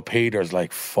 So Peter's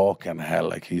like, fucking hell,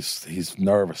 like he's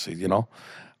nervous, you know.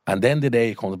 And then the day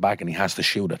he comes back and he has to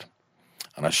shoot it.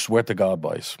 And I swear to God,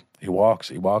 boys, he walks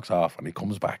off and he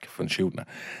comes back from shooting it.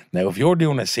 Now, if you're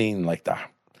doing a scene like that,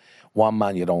 one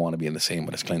man you don't want to be in the scene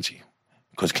with is Clincy.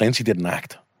 Because Clincy didn't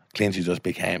act. Clincy just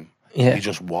became. Yeah. He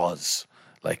just was.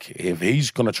 Like, if he's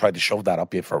going to try to shove that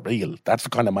up you for real, that's the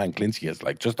kind of man Clincy is.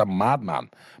 Like, just a madman,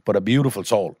 but a beautiful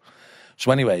soul.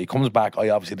 So anyway, he comes back. I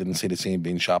obviously didn't see the scene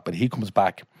being shot, but he comes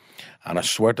back. And I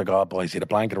swear to God, boys, he had a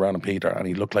blanket around him, Peter, and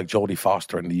he looked like Jodie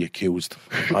Foster in The Accused.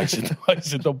 I said,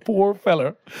 the poor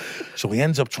fella. So he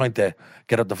ends up trying to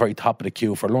get at the very top of the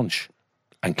queue for lunch.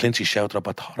 And Clincy shouted up,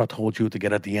 I thought I told you to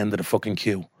get at the end of the fucking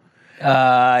queue.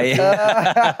 Yeah.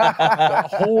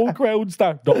 The whole crowd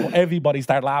everybody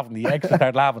start laughing. The extras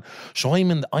start laughing. So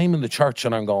I'm in the church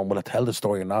and I'm going, will I tell the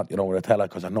story or not? You know, will I tell it?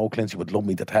 Because I know Clincy would love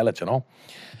me to tell it, you know.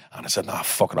 And I said, nah,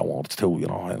 fuck it, I won't. It's too, you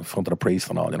know, in front of the priest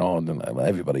and all, you know, and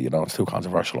everybody, you know, it's too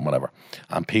controversial and whatever.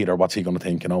 And Peter, what's he going to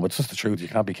think? You know, it's just the truth. You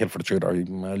can't be killed for the truth, or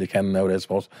well, you can nowadays, I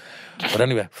suppose. But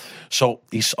anyway, so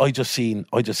I just seen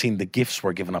the gifts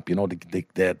were given up, you know,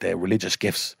 the religious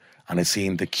gifts, and I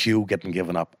seen the queue getting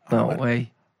given up. No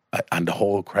way. And the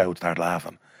whole crowd started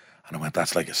laughing. And I went,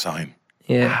 that's like a sign.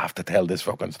 Yeah. I have to tell this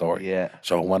fucking story. Yeah.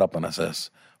 So I went up and I says,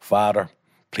 Father,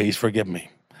 please forgive me.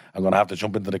 I'm going to have to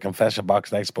jump into the confession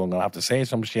box next, but I'm going to have to say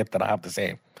some shit that I have to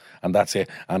say. And that's it.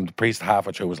 And the priest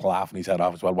halfway through was laughing his head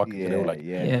off as well. What can you do? Like,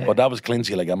 Yeah. But that was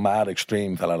Clinchy, like a mad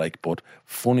extreme fella, like, but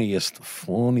funniest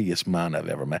man I've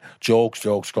ever met. Jokes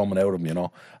coming out of him, you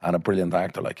know, and a brilliant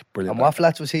actor, like, brilliant. And what actor.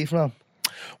 flats was he from?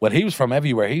 Well, he was from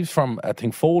everywhere. He was from, I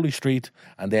think, Foley Street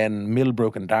and then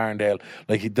Millbrook and Darndale.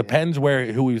 Like, it depends who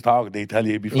he was talking to. He'd tell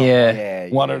you he'd be from Yeah.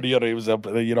 one or the other. He was a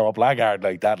blackguard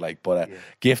like that, like, but a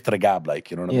gift to the gab,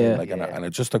 like, you know what I mean? Yeah. Like, and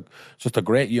it's just a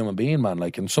great human being, man.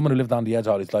 Like, and someone who lived on the edge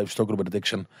all his life, struggled with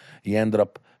addiction. He ended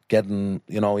up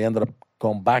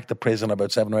going back to prison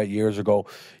about 7 or 8 years ago.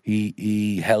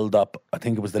 He held up, I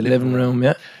think it was the Living room,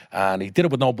 yeah. and he did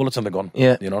it with no bullets in the gun.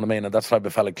 Yeah. You know what I mean? And that's the type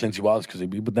of fella Clinchy was, because he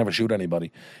would never shoot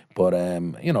anybody. But,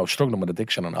 struggling with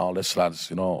addiction and all this,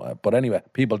 lads, you know. But anyway,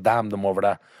 people damned him over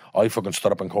that. I fucking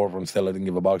stood up in court for him still. I didn't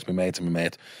give a box. My mate's my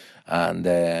mate. And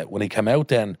when he came out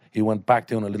then, he went back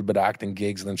doing a little bit of acting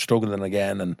gigs and then struggling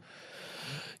again. And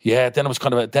yeah, then it was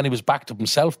then he was back to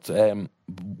himself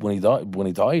when he died.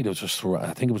 It was just,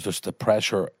 I think it was just the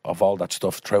pressure of all that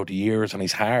stuff throughout the years and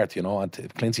his heart, you know. And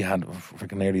Clinchy had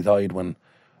freaking nearly died when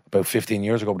about 15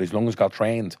 years ago, but his lungs got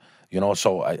trained, you know.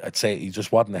 So I'd say he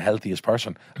just wasn't the healthiest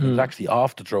person. He was actually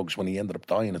off the drugs when he ended up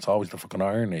dying. It's always the fucking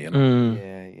irony, you know.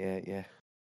 Yeah.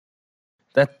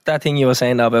 That thing you were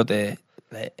saying about the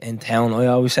in town, I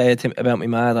always say it about my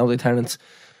mad, all the tenants.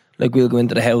 Like, we'll go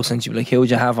into the house and she'd be like,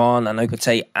 who'd you have on? And I could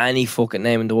say any fucking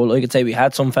name in the world. I could say we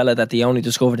had some fella that they only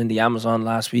discovered in the Amazon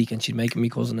last week and she'd make me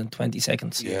cousin in 20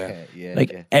 seconds. Yeah.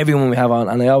 Everyone we have on.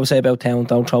 And I always say about town,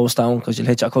 don't throw a stone because you'll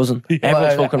hit your cousin.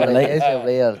 Everyone's fucking related. It's a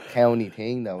real county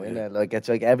thing, though, isn't it? Like, it's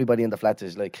like everybody in the flats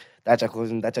is like, that's your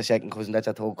cousin, that's your second cousin, that's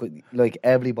your third cousin. Like,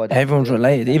 everybody. Everyone's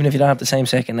related. Even if you don't have the same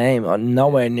second name or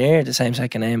nowhere near the same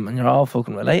second name, and you're all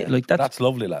fucking related. Like, That's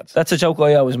lovely, lads. That's a joke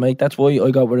I always make. That's why I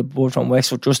got with a boy from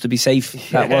Wexford, just to be safe.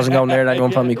 That wasn't going near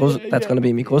anyone from me cousin. That's going to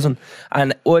be me cousin.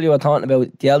 And all you were talking about,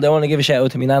 I want to give a shout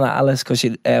out to my nana Alice, because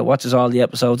she watches all the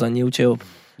episodes on YouTube.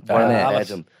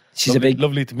 Alice. She's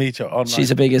lovely to meet you. Online.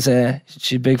 She's a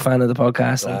big fan of the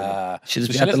podcast. She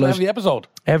listens to every episode.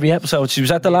 Every episode. She was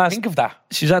at the last. Think of that.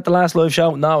 She was at the last live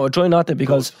show. No, I try not to,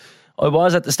 because I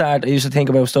was at the start. I used to think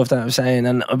about stuff that I was saying,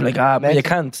 and I'd be like, but you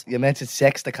can't. You mentioned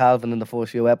sex to Calvin in the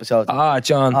first few episodes.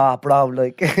 John. Bro,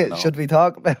 like, should we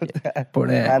talk about that? But,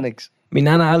 mechanics. My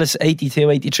nana Alice, 82,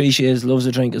 83 she is, loves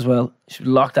a drink as well. She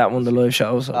locked that one of the live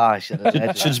shows. So.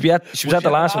 Shit. She was at the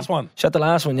last one. She at the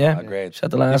last one, yeah. Great. She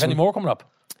at the last Have any one. more coming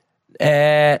up?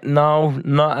 No,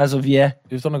 not as of yet.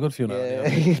 You've done a good few now.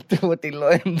 With the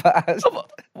line pass.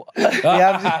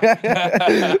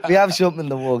 we have something in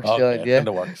the works, Okay, Sean, yeah. in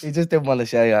the works. You just didn't want to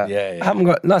say that. Yeah. I haven't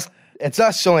got. It's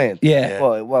not signed. Yeah.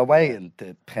 But we're waiting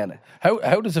to pen it.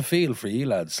 How does it feel for you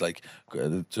lads? Like,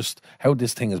 just how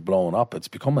this thing is blowing up. It's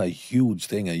become a huge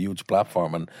thing, a huge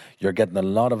platform, and you're getting a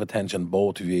lot of attention,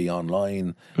 both of you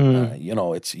online.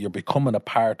 You're becoming a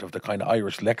part of the kind of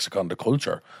Irish lexicon, the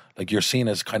culture. Like, you're seen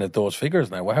as kind of those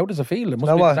figures now. Well, how does it feel? It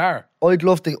must be bizarre. I'd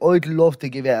love to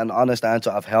give you an honest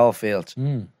answer of how it feels,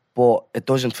 but it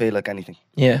doesn't feel like anything.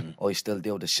 Yeah. I still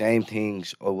do the same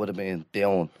things I would have been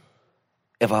doing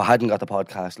if I hadn't got the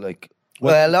podcast. Like,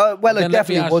 I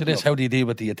definitely would. How do you deal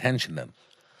with the attention then?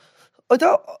 I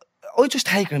just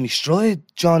take it in my stride,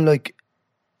 John. I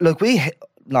love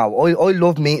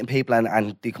meeting people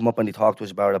and they come up and they talk to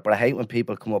us about it, but I hate when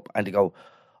people come up and they go,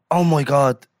 oh my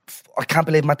God, I can't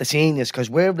believe I'm at the seniors, because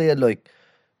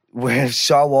we're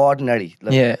so ordinary.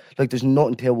 Like, there's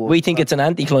nothing to it. We think it's an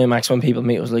anticlimax when people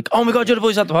meet us, like, oh my God, you're the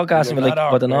boys at the podcast, and we're like,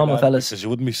 but the normal fellas. Because you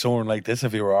wouldn't be soaring like this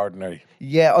if you were ordinary.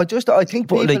 Yeah, I think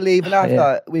people even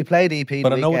after we played EP.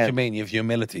 But I know what you mean. You have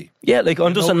humility. Yeah, like,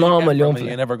 I'm just a normal young fella.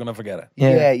 You're never going to forget it.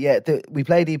 Yeah. We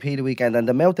played EP the weekend, and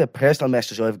the amount of personal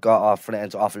messages I've got off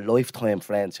friends, off lifetime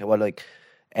friends, who are like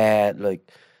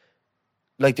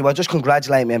they were just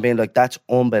congratulating me and being like, that's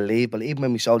unbelievable. Even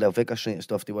when we sold out Vicar Street and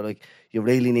stuff, they were like, you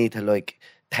really need to like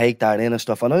take that in and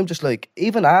stuff. And I'm just like,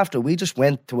 even after, we just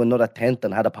went to another tent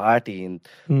and had a party, and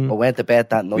we went to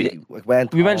bed that night. We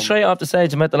went straight off the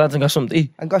stage and met the lads and got something to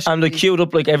eat. And like queued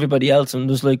up like everybody else and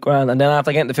was like grand. And then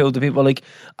after getting the food, the people were like,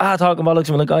 talking bollocks,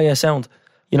 and we're like, oh yeah, sound.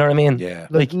 You know what I mean? Yeah.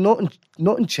 Like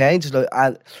nothing changes. Like,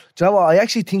 do you know what? I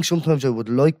actually think sometimes I would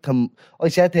like to. I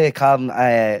said to Calvin,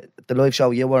 the live show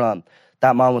you were on,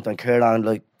 that moment when Kieran,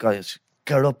 like, guys,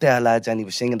 get up there, lads, and he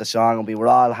was singing the song, and we were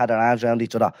all had our arms around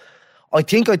each other. I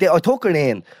think I did. I took her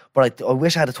in, but I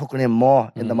wish I had took her in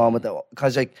more in the moment.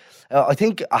 Because like, I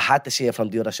think I had to see it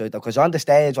from the other side. Because on the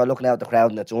stage, we're looking out at the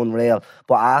crowd and it's unreal.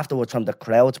 But afterwards, from the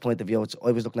crowd's point of view,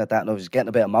 I was looking at that and I was getting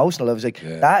a bit emotional. I was like,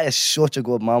 that is such a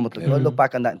good moment. Like, I look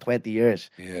back on that in 20 years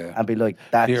and be like,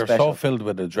 that's You're special. so filled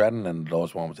with adrenaline in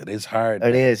those moments. It is hard.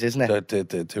 It is, isn't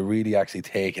it? To really actually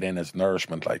take it in as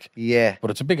nourishment, like. Yeah.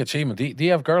 But it's a big achievement. Do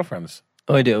you have girlfriends?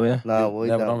 I do, yeah. No, I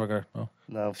Never don't. known a girl. No.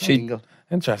 No, She- single.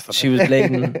 Interesting. She was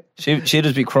bleeding. She'd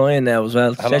just be crying now as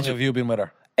well. How long have you been with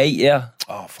her? 8, yeah.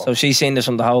 Oh, fuck. So she's seen this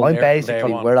from the whole. I'm There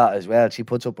basically one. with that as well. She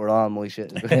puts up her arm, my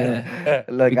shit.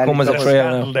 Like, We come as a any- trio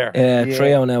scandal now. there. Yeah,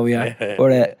 trio now we are.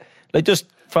 But like just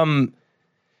from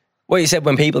what you said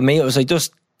when people meet, it was like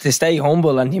just to stay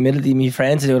humble and humility. My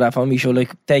friends do that for me. So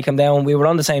like they come down. We were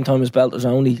on the same time as Belters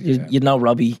Only. You'd know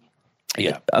Robbie,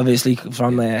 Yeah. obviously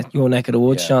from your neck of the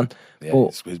woods, Yeah. Sean. Yeah,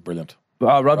 But he's brilliant.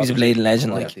 Robbie's a bleeding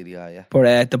legend, like. Yeah.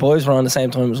 But the boys were on the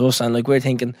same time as us, and like we're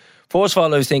thinking. First of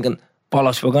all, I was thinking,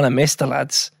 bollocks, we're gonna miss the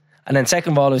lads. And then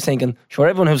second of all, I was thinking, sure,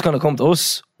 everyone who's gonna come to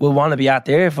us will want to be at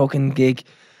their fucking gig.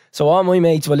 So all my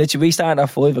mates, well, literally, we started at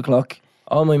 5 o'clock.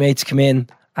 All my mates come in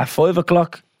at 5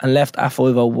 o'clock and left at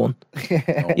 5:01.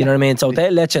 You know what I mean? So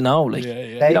they'll let you know, like,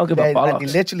 they don't give a And bollocks. they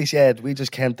literally said, we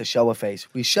just came to show a face.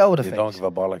 We showed a You face. don't give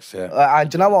a bollocks, yeah. And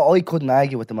do you know what? I couldn't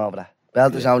argue with them over that.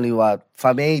 Belters Only were,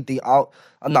 for me, they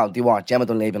weren't. Gemma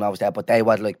Dunleavy, I was there, but they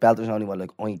were like, Belters Only were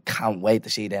like, I can't wait to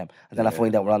see them. And then I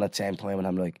find out we're on at the same time, and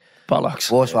I'm like, Bollocks.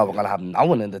 first of all, we're going to have no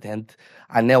one in the tent.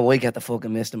 And now I get to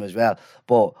fucking miss them as well.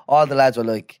 But all the lads were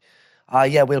like, oh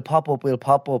yeah, we'll pop up.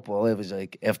 But I was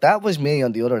like, if that was me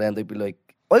on the other end, I'd be like,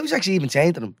 I was actually even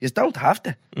saying to them, you don't have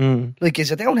to. Like, you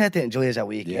sit down here to enjoy a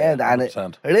weekend. Yeah, and it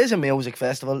 100%. is a music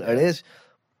festival, it is.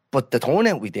 But the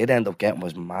turnout we did end up getting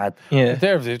was mad. Yeah.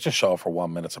 They just show for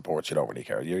 1 minute support. You don't really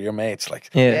care. You're your mates. Like,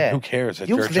 Yeah. who cares? It's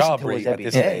You your listen job, to us really, at every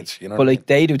this day. age. You know. But like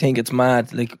they do think it's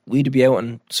mad. Like we'd be out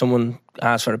and someone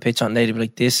asked for a pitch on, they'd be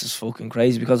like, "This is fucking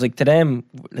crazy." Because like to them,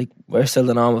 like we're still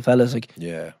the normal fellas. Like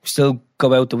yeah. we still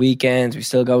go out the weekends. We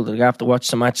still go to have to watch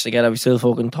the match together. We still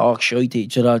fucking talk shit to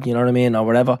each other. You know what I mean, or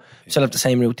whatever. We still have the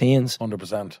same routines.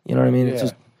 100%. You know what I mean? It's Yeah.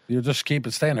 just You just keep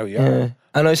it staying how you yeah. are.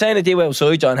 And I was saying to you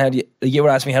outside, John, how do you were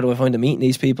asking me how do I find a meeting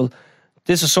these people?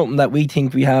 This is something that we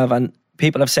think we have, and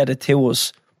people have said it to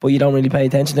us, but you don't really pay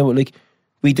attention to it. Like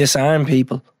we disarm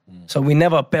people. So we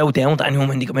never bow down to anyone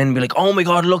when they come in and be like, oh my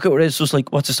God, look at what it is. Just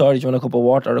like, what's the story? Do you want a cup of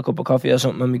water or a cup of coffee or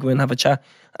something? And we go in and have a chat.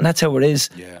 And that's how it is.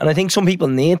 Yeah. And I think some people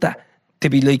need that to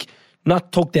be like,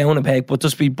 not tucked down a peg, but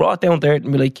just be brought down there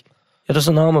and be like, you're just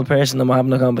a normal person and we're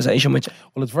having a conversation with you.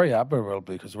 Well, it's very admirable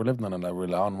because we're living in a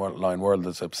real online world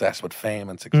that's obsessed with fame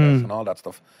and success and all that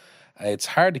stuff. It's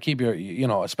hard to keep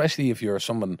especially if you're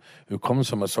someone who comes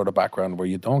from a sort of background where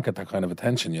you don't get that kind of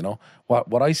attention, you know.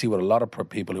 What I see with a lot of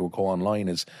people who go online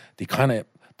is they haven't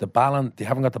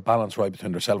got the balance right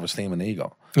between their self-esteem and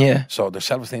ego. Yeah. So their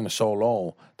self-esteem is so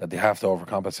low that they have to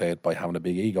overcompensate by having a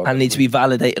big ego. And needs to be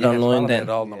validated Yeah, it's online validated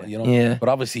then. all, you know. Yeah. But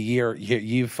obviously you're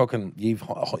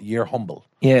humble.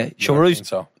 Yeah. Sure, know what I I was mean?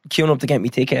 So queuing up to get me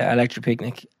ticket at Electric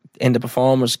Picnic in the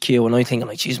performers queue, and I thinking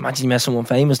like, geez, imagine you met someone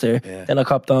famous there. Yeah. Then I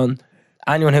copped on.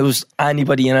 Anyone who's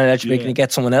anybody in an Electric Picnic,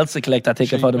 get someone else to collect that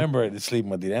ticket I for them. remember sleeping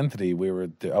with the entity. We were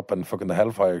up in fucking the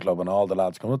Hellfire Club, and all the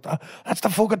lads going, "That's the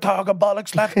fucking talking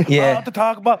bollocks, lad. Yeah. What to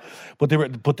talk about." But they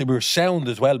were sound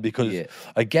as well because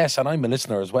I guess, and I'm a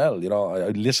listener as well. You know, I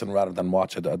listen rather than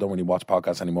watch it. I don't really watch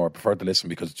podcasts anymore. I prefer to listen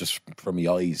because it's just for my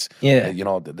eyes. Yeah. You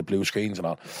know, the blue screens and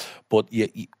all. But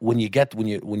when you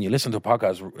listen to a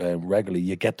podcast regularly,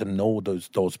 you get to know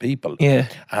those people. Yeah.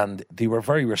 And they were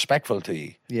very respectful to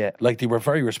you. Yeah. Like they were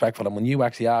very respectful. And when you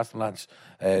actually asked them, lads,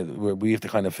 we have to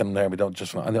kind of film there, we don't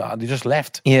just, and they just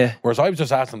left. Yeah. Whereas I was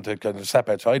just asking them to kind of step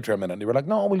outside for a minute, and they were like,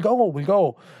 "No, we'll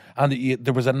go." And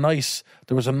there was a nice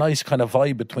kind of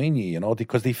vibe between you, you know,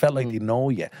 because they felt like they know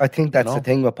you. I think that's you know? the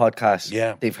thing with podcasts.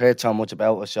 Yeah. They've heard so much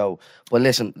about us. So, but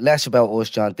listen, less about us,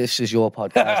 John. This is your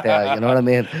podcast there. You know what I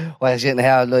mean? While sitting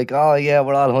here like, oh yeah,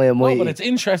 we're all high and No, mighty. but it's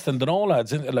interesting to know,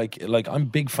 lads. Like I'm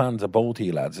big fans of both of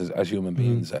you, lads, as human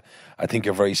beings. I think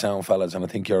you're very sound fellas, and I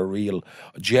think you're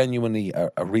genuinely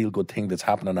a real good thing that's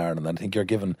happening in Ireland. I think you're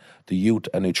giving the youth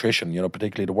a nutrition, you know,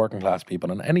 particularly the working class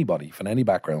people and anybody from any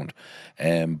background.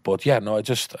 But yeah, no,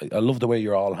 I love the way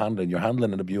you're all handling. You're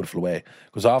handling it in a beautiful way,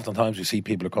 because oftentimes we see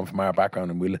people who come from our background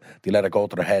and they let it go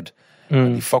to their head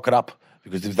and they fuck it up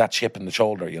because there's that chip in the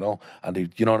shoulder, you know, and they,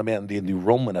 you know what I mean, they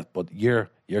run with it. But you're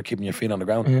keeping your feet on the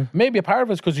ground. Maybe a part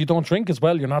of it's because you don't drink as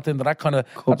well. You're not into that kind of.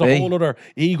 That's be. a whole other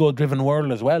ego-driven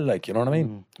world as well. Like, you know what I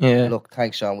mean? Yeah. Look,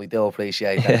 thanks, Sean. We do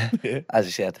appreciate that. As I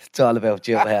said, it's all about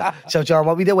you here. So, John,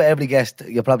 what we do with every guest,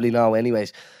 you probably know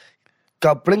anyways,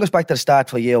 bring us back to the start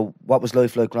for you. What was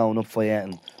life like growing up for you,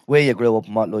 and where you grew up,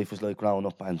 and what life was like growing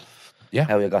up, and Yeah.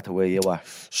 how you got to where you are.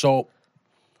 So,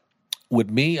 with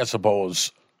me, I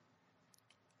suppose,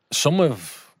 some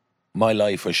of my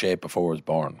life was shaped before I was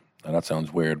born. And that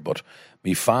sounds weird, but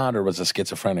my father was a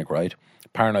schizophrenic, right?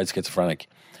 Paranoid schizophrenic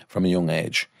from a young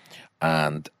age.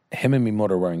 And him and my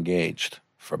mother were engaged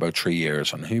for about 3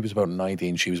 years. And he was about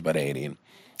 19, she was about 18.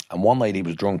 And one night he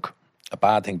was drunk. A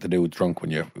bad thing to do with drunk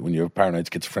when you're paranoid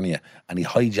schizophrenia. And he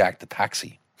hijacked a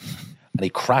taxi. And he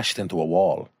crashed into a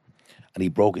wall. And he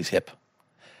broke his hip.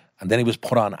 And then he was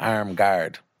put on armed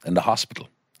guard in the hospital.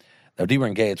 Now, they were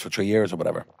engaged for 3 years or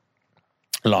whatever.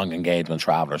 Long engagement,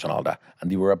 travellers and all that.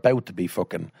 And they were about to be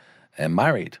fucking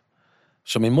married.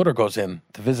 So my mother goes in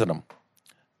to visit him.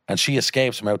 And she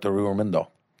escapes from out the room window.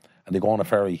 And they go on a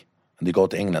ferry and they go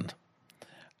to England.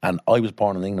 And I was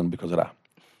born in England because of that.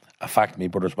 A fact my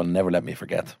brothers will never let me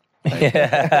forget.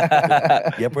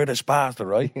 You British bastard,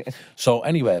 right? So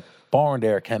anyway, born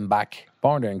there, came back.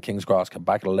 Born there in King's Cross, came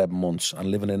back at 11 months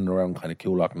and living in and around kind of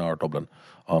Coolock, North Dublin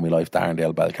all my life,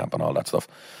 Darndale, Belcamp and all that stuff.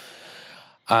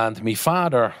 And my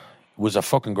father was a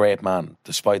fucking great man,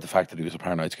 despite the fact that he was a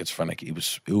paranoid schizophrenic. He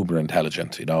was uber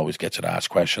intelligent. He'd always get you to ask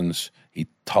questions. He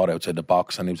thought outside the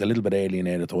box, and he was a little bit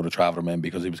alienated to other traveller men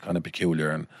because he was kind of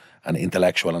peculiar and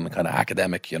intellectual and kind of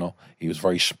academic, you know. He was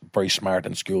very, very smart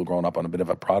in school growing up and a bit of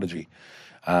a prodigy.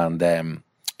 And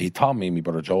he taught me and my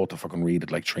brother Joe to fucking read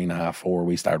at like 3.5, 4.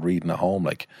 We started reading at home.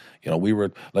 Like, you know, we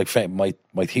were like,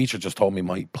 my teacher just told me,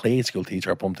 my play school teacher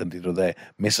I bumped into the other day,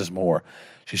 Mrs. Moore.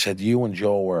 She said, you and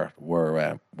Joe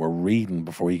were reading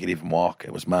before you could even walk.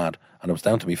 It was mad. And it was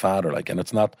down to my father. Like, and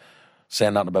it's not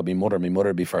saying nothing about my mother. My mother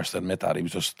would be first to admit that. He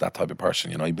was just that type of person,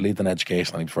 you know. He believed in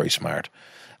education and he was very smart.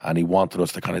 And he wanted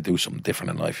us to kind of do something different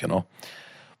in life, you know.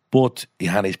 But he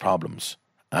had his problems.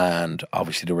 And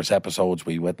obviously there was episodes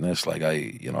we witnessed. Like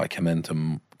I came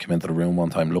into the room one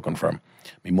time looking for him.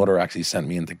 My mother actually sent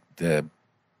me in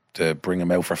to bring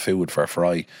him out for food for a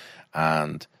fry,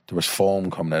 and there was foam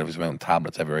coming out of his mouth and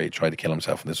tablets everywhere. He tried to kill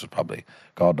himself, and this was probably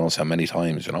God knows how many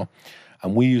times, you know.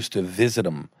 And we used to visit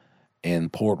him in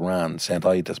Port Rand, St.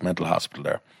 Ida's mental hospital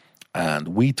there, and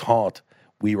we thought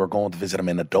we were going to visit him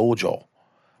in a dojo,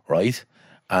 right?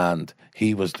 And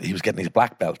he was getting his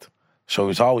black belt. So he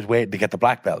was always waiting to get the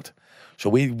black belt. So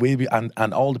we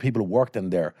and all the people who worked in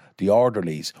there, the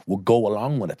orderlies, would go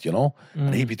along with it, you know?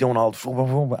 And he'd be doing all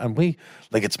the, and we,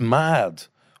 like, it's mad.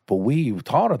 But we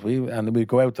thought it. We'd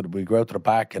go out to the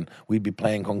back and we'd be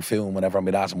playing Kung Fu and whatever, and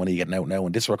we'd ask him when are you getting out now.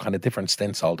 And this were kind of different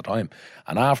stints all the time.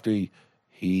 And after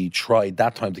he tried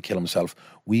that time to kill himself,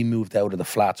 we moved out of the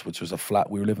flats, which was a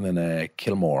flat. We were living in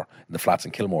Kilmore, in the flats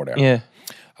in Kilmore there. Yeah.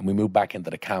 And we moved back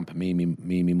into the camp, me,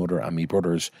 mother, and me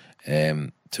brothers,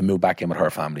 to move back in with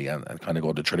her family and kind of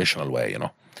go the traditional way, you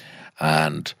know.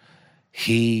 And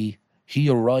he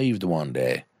arrived one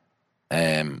day,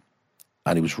 and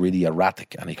he was really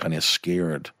erratic, and he kind of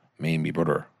scared me and my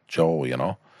brother Joe, you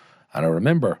know. And I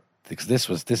remember because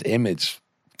this image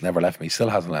never left me, still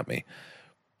hasn't left me.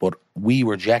 But we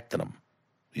rejected him,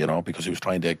 you know, because he was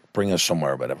trying to bring us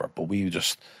somewhere or whatever. But we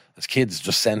just, as kids,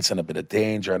 just sensing a bit of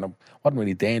danger. And it wasn't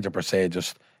really danger per se,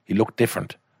 just he looked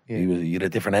different. Yeah. He had a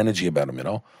different energy about him, you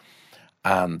know.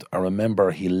 And I remember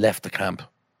he left the camp.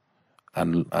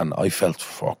 And I felt,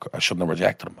 fuck, I shouldn't have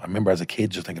rejected him. I remember as a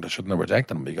kid just thinking I shouldn't have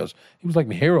rejected him because he was like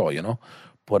my hero, you know.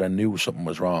 But I knew something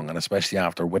was wrong. And especially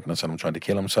after witnessing him trying to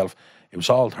kill himself, it was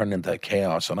all turned into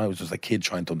chaos. And I was just a kid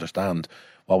trying to understand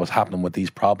what was happening with these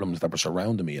problems that were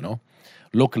surrounding me, you know.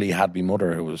 Luckily, I had my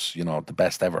mother who was, you know, the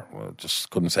best ever. I just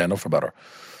couldn't say enough about her.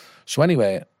 So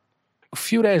anyway, a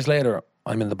few days later,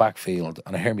 I'm in the backfield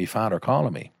and I hear my father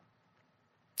calling me.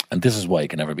 And this is why I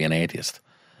can never be an atheist.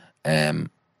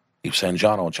 He was saying,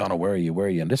 Jono, where are you? Where are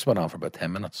you? And this went on for about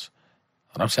 10 minutes.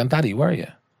 And I was saying, Daddy, where are you?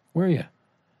 Where are you?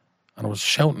 And I was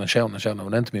shouting. I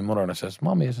went into my mother and I says,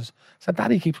 Mommy, I said,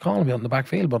 Daddy keeps calling me out in the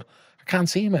backfield, but I can't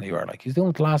see him anywhere. Like, he's doing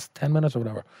it the last 10 minutes or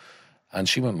whatever. And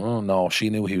she went, oh, no.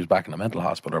 She knew he was back in the mental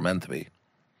hospital, or meant to be.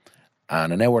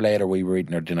 And an hour later, we were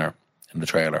eating our dinner in the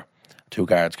trailer. 2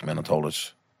 guards came in and told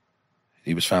us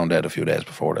he was found dead a few days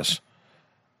before this,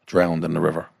 drowned in the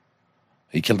river.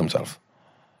 He killed himself.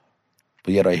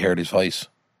 But yet I heard his voice.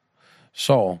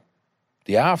 So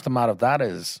the aftermath of that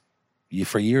is,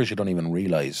 for years you don't even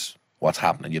realise what's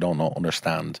happening. You don't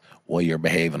understand why you're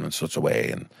behaving in such a way.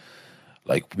 And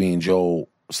like me and Joe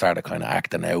started kind of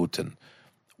acting out, and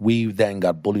we then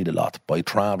got bullied a lot by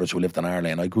travellers who lived in our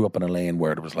lane. I grew up in a lane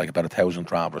where there was like about 1,000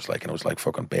 travellers, like, and it was like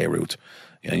fucking Beirut.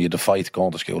 You know, you had to fight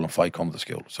going to school and fight coming to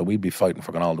school. So we'd be fighting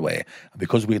fucking all the way. And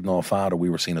because we had no father, we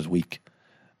were seen as weak.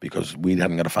 because we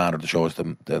hadn't got a father to show us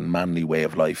the manly way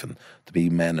of life and to be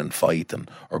men and fight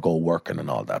or go working and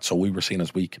all that. So we were seen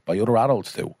as weak by other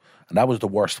adults too. And that was the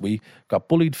worst. We got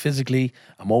bullied physically,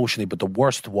 emotionally, but the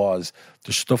worst was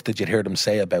the stuff that you'd hear them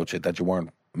say about you that you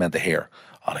weren't meant to hear.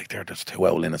 Oh, like, they're just two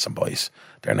old innocent boys.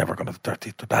 They're never going to, their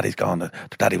daddy's gone. Their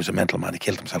daddy was a mental man. He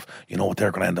killed himself. You know what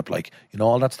they're going to end up like. You know,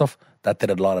 all that stuff. That did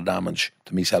a lot of damage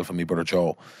to myself and my brother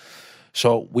Joe.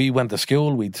 So we went to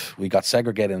school. We got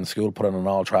segregated in school, put in an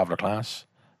all-traveller class,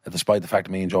 despite the fact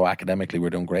that me and Joe academically were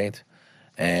doing great.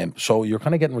 So you're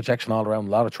kind of getting rejection all around,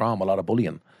 a lot of trauma, a lot of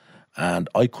bullying. And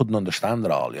I couldn't understand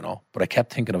it all, you know. But I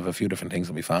kept thinking of a few different things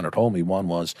that my father told me. One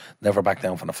was never back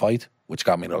down from a fight, which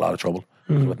got me in a lot of trouble.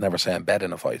 I would never say in bed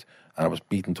in a fight. And I was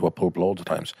beaten to a pulp loads of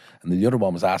times. And the other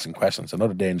one was asking questions.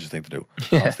 Another dangerous thing to do.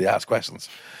 Honestly, ask questions.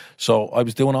 So I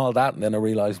was doing all that, and then I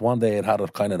realised one day it had a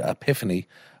kind of epiphany.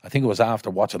 I think it was after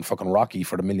watching fucking Rocky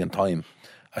for the millionth time.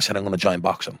 I said, I'm going to join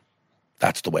boxing.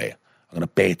 That's the way. I'm going to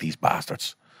bait these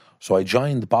bastards. So I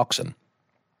joined boxing,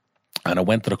 and I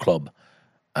went to the club.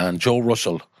 And Joe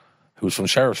Russell, who's from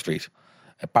Sheriff Street,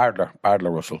 Bardler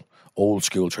Russell, old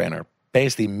school trainer,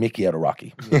 basically Mickey out of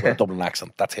Rocky, with a Dublin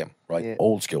accent. That's him, right? Yeah.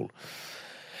 Old school.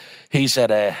 He said,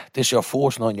 this is your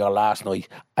first night, your last night.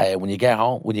 When you get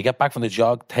home, when you get back from the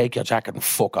jog, take your jacket and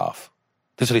fuck off.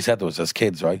 This is what he said to us as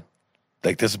kids, right?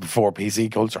 Like, this is before PC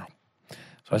culture.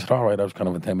 So I said, all right, I was kind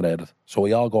of intimidated. So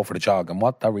we all go for the jog. And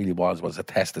what that really was a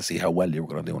test to see how well you were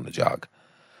going to do on the jog.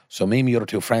 So me and my other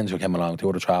two friends who came along, two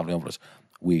other travelling over us,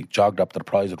 we jogged up to the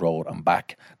Private Road and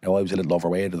back. Now, I was a little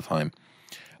overweight at the time,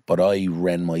 but I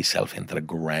ran myself into the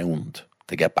ground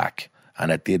to get back.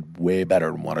 And I did way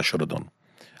better than what I should have done.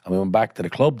 And we went back to the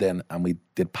club then, and we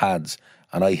did pads.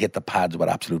 And I hit the pads with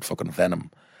absolute fucking venom.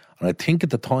 And I think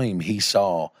at the time he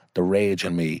saw the rage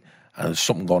in me, and there's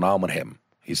something going on with him.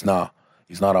 He's not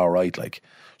all right, like.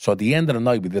 So at the end of the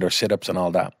night, we did our sit-ups and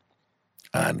all that.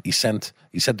 And he said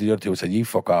to the other two, he said, you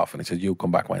fuck off. And he said, you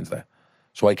come back Wednesday.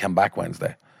 So I came back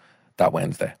that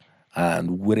Wednesday.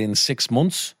 And within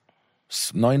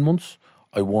 9 months,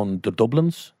 I won the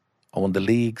Dublins, I won the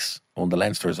leagues, I won the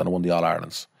Leinsters, and I won the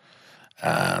All-Irelands.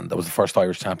 And I was the first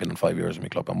Irish champion in 5 years in my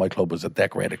club. And my club was a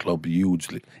decorated club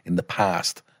hugely in the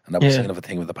past. And that was kind of a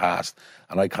thing with the past.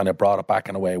 And I kind of brought it back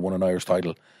in a way, won an Irish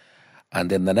title. And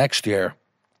then the next year,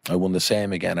 I won the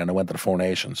same again, and I went to the Four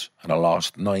Nations, and I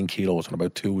lost 9 kilos in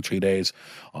about 2 or 3 days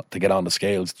to get on the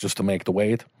scales just to make the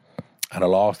weight. And I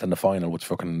lost in the final, which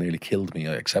fucking nearly killed me,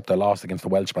 except I lost against the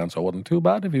Welshman, so it wasn't too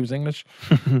bad. If he was English,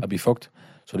 I'd be fucked.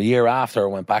 So the year after,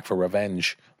 I went back for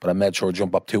revenge, but I made sure to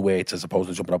jump up 2 weights as opposed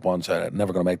to jumping up one, so I'm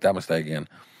never going to make that mistake again.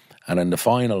 And in the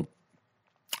final,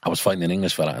 I was fighting an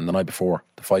English fella, and the night before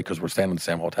the fight, because we're staying in the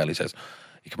same hotel, he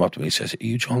came up to me, he says, are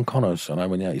you John Connors? And I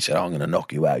went, yeah. He said, I'm going to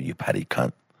knock you out, you paddy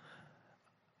cunt.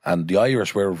 And the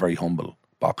Irish were very humble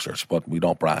boxers, but we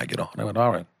don't brag, you know. And I went,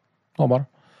 all right, no matter.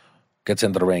 Gets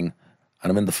into the ring,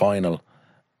 and I'm in the final,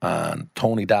 and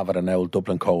Tony David, an old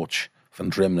Dublin coach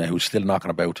from Drimnagh, who's still knocking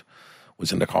about,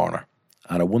 was in the corner.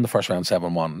 And I won the first round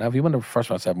 7-1. Now, if you win the first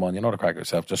round 7-1, you know the crack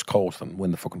yourself, just coast and win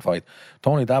the fucking fight.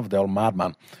 Tony David, the old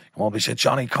madman, came up, he said,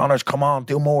 Johnny Connors, come on,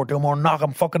 do more, knock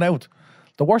him fucking out.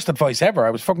 The worst advice ever. I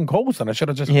was fucking coasting. I should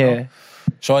have just... Yeah. You know.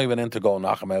 So I went in to go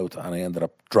knock him out, and I ended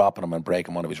up dropping him and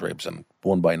breaking one of his ribs and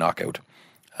won by knockout.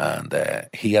 And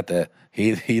he had to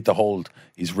hold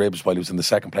his ribs while he was in the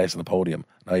second place on the podium.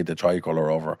 And I had the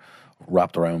tricolour over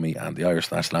wrapped around me and the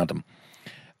Irish national anthem.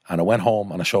 And I went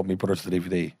home and I showed my brother to the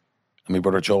DVD. And my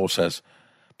brother Joe says,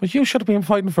 but you should have been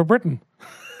fighting for Britain.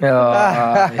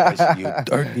 I said, you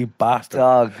dirty bastard.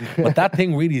 Dog. But that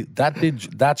thing really,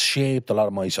 that shaped a lot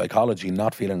of my psychology,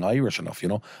 not feeling Irish enough, you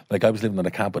know. Like, I was living in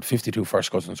a camp with 52 first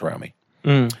cousins around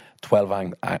me.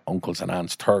 12 uncles and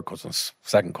aunts, third cousins,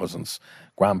 second cousins,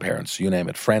 grandparents, you name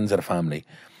it, friends of the family.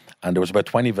 And there was about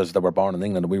 20 of us that were born in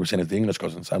England, and we were seen as the English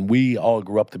cousins. And we all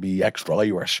grew up to be extra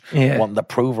Irish, wanting to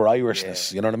prove our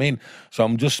Irishness, you know what I mean? So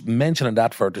I'm just mentioning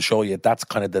that to show you that's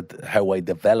kind of how I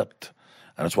developed.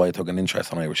 And that's why I took an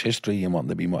interest in Irish history and wanting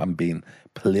to be being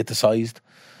politicised.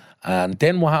 And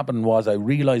then what happened was I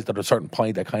realised at a certain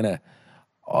point I kind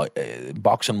of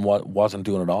boxing wasn't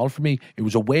doing it all for me. It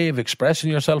was a way of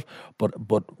expressing yourself,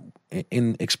 but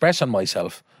in expressing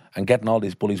myself and getting all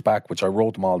these bullies back, which I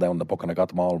wrote them all down in the book, and I got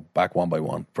them all back one by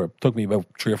one. It took me about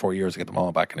 3 or 4 years to get them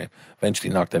all back, and I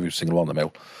eventually knocked every single one of them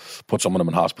out, put some of them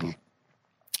in hospital.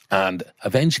 And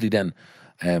eventually then,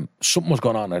 something was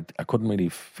going on. I couldn't really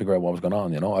figure out what was going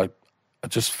on, you know. I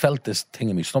just felt this thing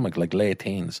in my stomach, like late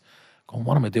teens, going,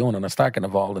 what am I doing? And I started getting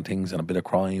involved in things and a bit of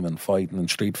crime and fighting and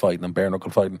street fighting and bare knuckle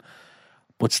fighting.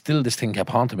 But still this thing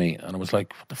kept haunting me, and I was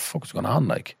like, what the fuck is going on,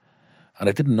 like? And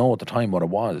I didn't know at the time what it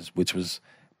was, which was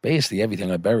basically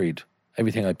everything I buried,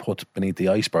 everything I put beneath the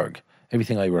iceberg,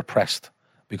 everything I repressed,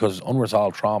 because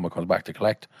unresolved trauma comes back to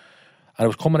collect. And it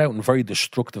was coming out in very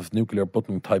destructive nuclear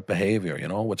button type behaviour, you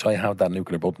know, which I have that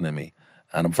nuclear button in me.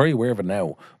 And I'm very aware of it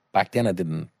now. Back then I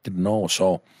didn't know.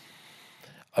 So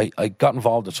I got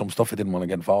involved in some stuff I didn't want to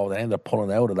get involved in. I ended up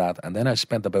pulling out of that. And then I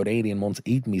spent about 18 months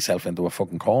eating myself into a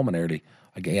fucking coma nearly.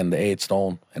 I gained 8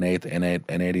 stone in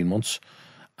 18 months.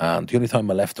 And the only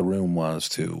time I left the room was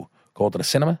to go to the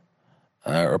cinema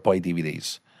or buy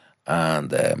DVDs.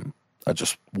 And I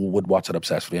just would watch it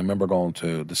obsessively. I remember going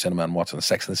to the cinema and watching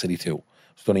Sex and the City 2. I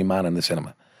was the only man in the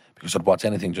cinema. Because I'd watch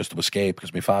anything just to escape,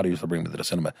 because my father used to bring me to the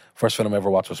cinema. First film I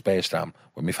ever watched was Space Jam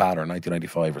with my father in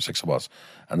 1995 or 6 it was.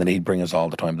 And then he'd bring us all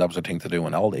the time. That was the thing to do.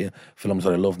 And all the films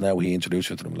that I love now, he introduced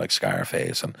me to them, like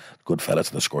Scarface and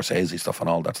Goodfellas and the Scorsese stuff and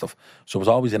all that stuff. So it was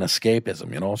always an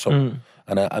escapism, you know. So,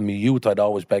 and I mean, youth, I'd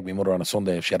always beg my mother on a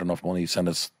Sunday if she had enough money to send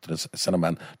us to the cinema.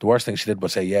 And the worst thing she did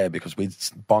was say yeah, because we'd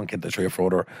bonk into 3 or 4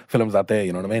 other films that day,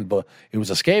 you know what I mean? But it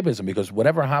was escapism, because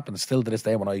whatever happens still to this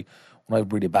day when I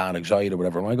have really bad anxiety or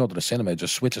whatever, when I go to the cinema, it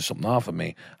just switches something off of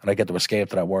me and I get to escape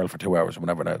to that world for 2 hours or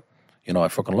whatever now. You know, I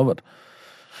fucking love it.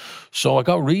 So I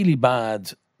got really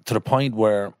bad to the point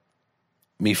where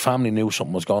my family knew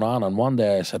something was going on, and one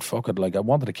day I said, fuck it, like I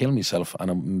wanted to kill myself,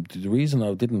 and the reason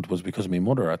I didn't was because of my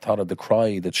mother. I thought of the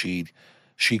cry that she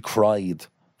cried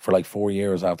for like 4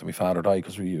 years after my father died,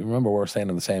 because we remember we were staying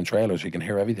in the same trailers, you can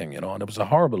hear everything, you know, and it was a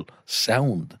horrible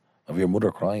sound of your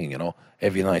mother crying, you know,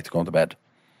 every night going to bed.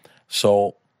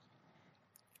 So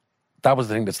that was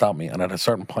the thing that stopped me. And at a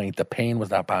certain point, the pain was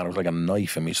that bad. It was like a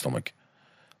knife in my stomach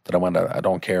that I went, I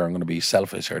don't care. I'm going to be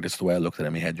selfish here. This is the way I looked at it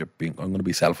in my head. I'm going to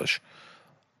be selfish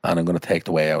and I'm going to take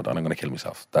the way out and I'm going to kill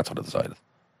myself. That's what I decided.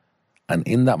 And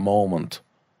in that moment,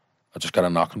 I just got a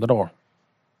knock on the door.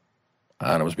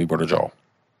 And it was my brother Joe.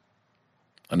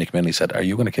 And he came in and he said, are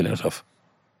you going to kill yourself?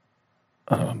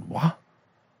 And I went, what?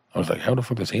 I was like, how the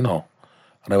fuck does he know?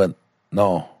 And I went,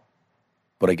 no.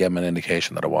 But I gave him an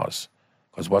indication that I was.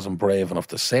 Because I wasn't brave enough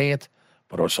to say it,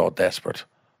 but I was so desperate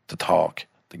to talk,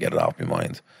 to get it off my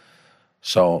mind.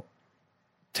 So,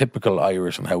 typical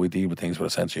Irish and how we deal with things with a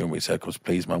sense of humour, we said, because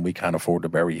please man, we can't afford to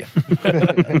bury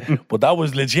you. But that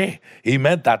was legit. He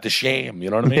meant that to shame, you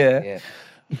know what I mean? Yeah.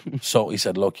 So he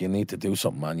said, look, you need to do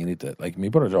something, man. You need to, like, my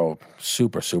brother Joe,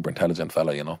 super, super intelligent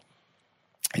fella, you know.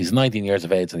 He's 19 years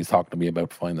of age and he's talking to me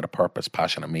about finding a purpose,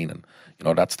 passion and meaning. You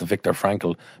know, that's the Viktor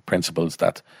Frankl principles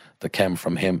that came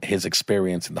from his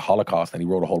experience in the Holocaust, and he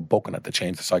wrote a whole book on it that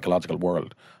changed the psychological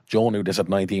world. Joe knew this at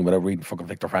 19 without reading fucking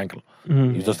Viktor Frankl.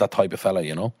 He was just that type of fella,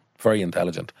 you know, very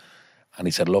intelligent. And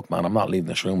he said, look, man, I'm not leaving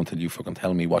this room until you fucking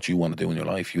tell me what you want to do in your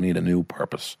life. You need a new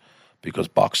purpose, because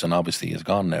boxing obviously is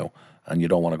gone now and you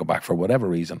don't want to go back for whatever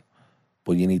reason,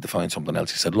 but you need to find something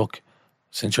else. He said, look,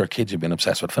 since you're a kid, you've been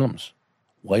obsessed with films.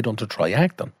 Why don't you try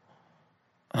acting?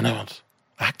 And I went,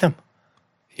 acting?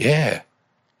 Yeah.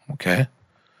 Okay.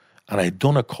 And I'd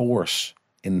done a course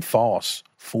in Foss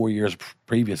 4 years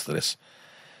previous to this.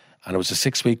 And it was a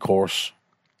 6-week course.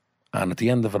 And at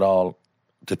the end of it all,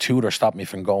 the tutor stopped me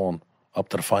from going up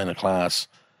to the final class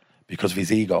because of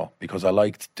his ego, because I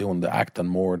liked doing the acting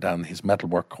more than his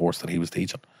metalwork course that he was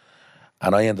teaching.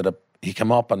 And I ended up, he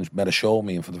came up and made a show of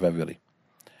me in front of everybody.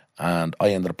 And I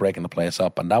ended up breaking the place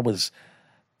up. And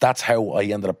that's how I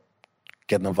ended up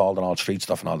getting involved in all street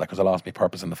stuff and all that, because I lost my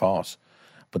purpose in the Foss.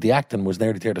 But the acting was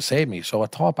nearly there to save me. So I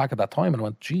thought back at that time and I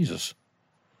went, Jesus.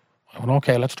 I went,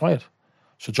 okay, let's try it.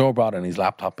 So Joe brought in his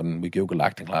laptop and we Googled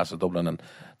acting classes in Dublin, and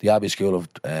the Abbey School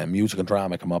of Music and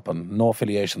Drama come up, and no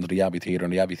affiliation to the Abbey Theatre,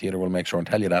 and the Abbey Theatre will make sure and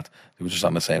tell you that. It was just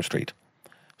on the same street.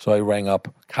 So I rang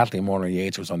up Kathleen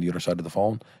Morner-Yates, who was on the other side of the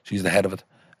phone. She's the head of it,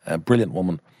 a brilliant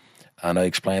woman. And I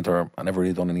explained to her, I never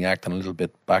really done any acting. A little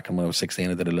bit back when I was 16,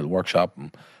 I did a little workshop.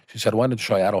 And she said, why don't you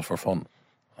try adult for fun?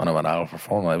 And I went, adult for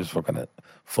fun? I was fucking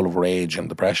full of rage and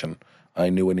depression. I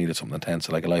knew I needed something intense,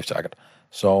 like a life jacket.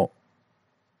 So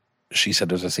she said,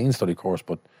 there's a scene study course,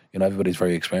 but you know, everybody's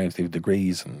very experienced, they have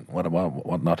degrees and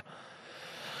whatnot.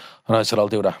 And I said, I'll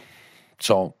do that.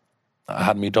 So I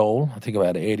had me dole. I think I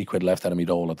had 80 quid left out of me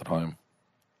dole at the time.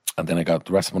 And then I got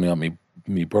the rest of the money on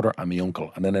me brother and my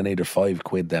uncle. And then I needed 5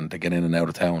 quid then to get in and out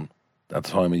of town. At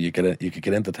the time, you could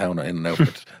get into town or in and out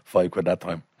with 5 quid that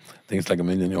time. I think it's like €1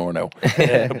 million now.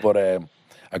 But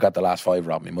I got the last 5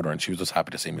 out of my mother, and she was just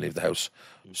happy to see me leave the house.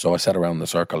 So I sat around in the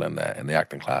circle in the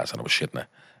acting class, and I was shitting it.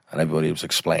 And everybody was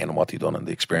explaining what he'd done and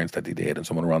the experience that he did. And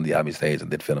someone around the Abbey stage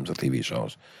and did films and TV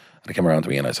shows. And they came around to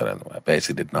me and I said, I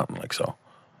basically did nothing, like so.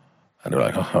 And they were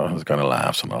like, oh, I was kind of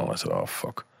laughs and all. I said, oh,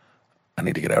 fuck. I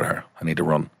need to get out of here. I need to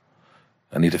run.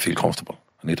 I need to feel comfortable.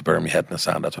 I need to bury my head in the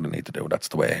sand. That's what I need to do. That's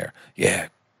the way here. Yeah,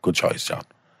 good choice, John.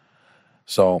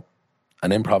 So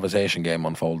an improvisation game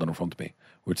unfolded in front of me,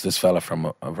 which this fella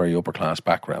from a very upper class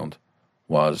background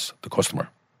was the customer.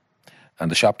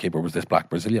 And the shopkeeper was this black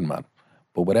Brazilian man.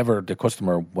 But whatever the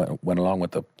customer went along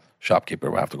with, the shopkeeper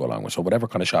would have to go along with. So whatever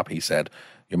kind of shop he said,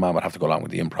 your man would have to go along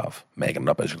with the improv, making it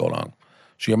up as you go along.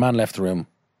 So your man left the room,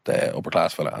 the upper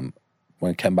class fella, and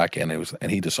when he came back in,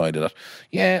 and he decided that,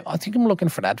 yeah, I think I'm looking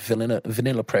for that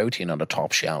vanilla protein on the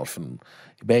top shelf. And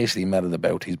he basically made it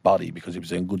about his body because he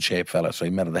was in good shape fella, so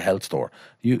he met at the health store.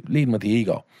 You leading with the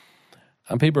ego.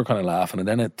 And people were kind of laughing, and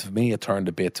then to me it turned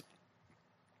a bit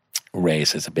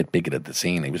racist, a bit bigoted, the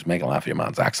scene. He was making laugh at your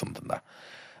man's accent and that.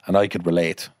 And I could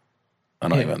relate.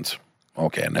 And I went,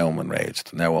 okay, now I'm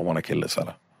enraged. Now I want to kill this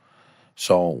fella.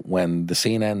 So when the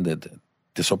scene ended,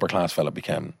 this upper class fella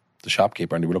became the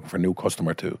shopkeeper, and they were looking for a new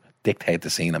customer to dictate the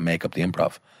scene and make up the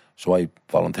improv. So I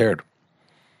volunteered.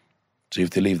 So you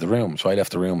have to leave the room. So I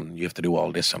left the room, and you have to do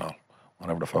all this and all,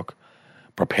 whatever the fuck.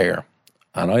 Prepare.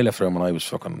 And I left the room, and I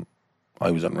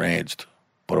was enraged,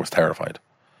 but I was terrified.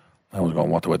 I was going,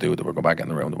 what do I do? Do we go back in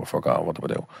the room? Do we fuck off? What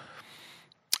do I do?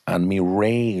 And me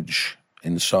rage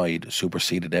inside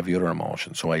superseded every other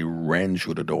emotion. So I ran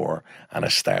through the door and I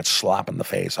started slapping the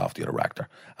face off the other actor.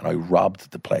 And I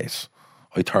robbed the place.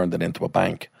 I turned it into a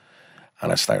bank.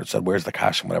 And I said, where's the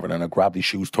cash and whatever. And I grabbed these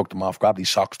shoes, took them off, grabbed these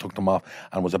socks, took them off,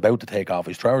 and was about to take off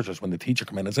his trousers when the teacher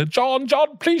came in and said, John,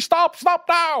 please stop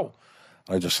now.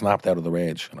 And I just snapped out of the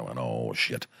rage. And I went, oh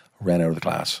shit. Ran out of the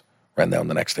class. Ran down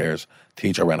the next stairs.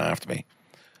 Teacher ran after me.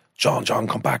 John,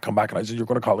 come back. And I said, you're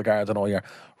going to call the guards. I know you're.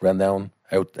 Ran down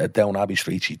Abbey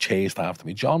Street. She chased after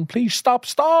me. John, please stop.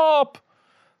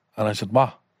 And I said,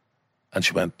 what? And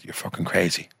she went, you're fucking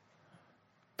crazy.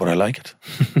 But I like it.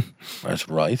 I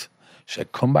said, right. She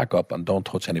said, come back up and don't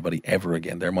touch anybody ever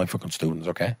again. They're my fucking students,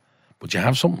 okay? But you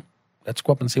have something. Let's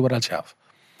go up and see what else you have.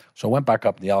 So I went back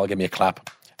up and they all gave me a clap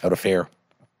out of fear.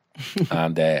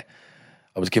 And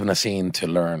I was given a scene to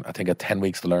learn. I think I had 10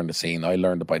 weeks to learn the scene. I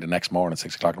learned it by the next morning,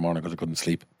 6 o'clock in the morning, because I couldn't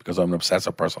sleep. Because I'm an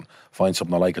obsessive person. Find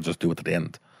something I like, I just do it at the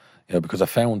end. You know, because I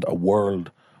found a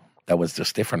world that was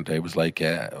just different. It was like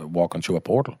walking through a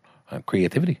portal.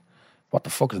 Creativity. What the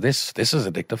fuck is this? This is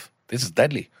addictive. This is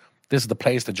deadly. This is the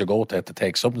place that you go to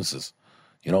take substances,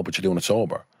 you know, but you're doing it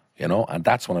sober, you know. And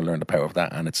that's when I learned the power of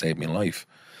that, and it saved me life.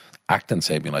 Acting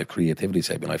saved me life. Creativity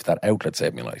saved me life. That outlet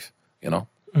saved me life, you know.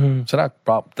 Mm-hmm. So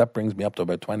that brings me up to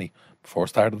about 20 before I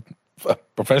started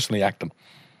professionally acting.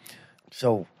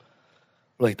 So,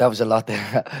 like, that was a lot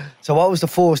there. So what was the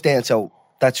first then? So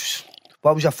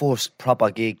what was your first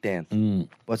proper gig then?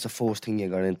 What's the first thing you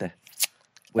got into?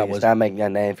 When you start making a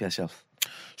name for yourself?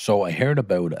 So I heard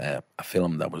about a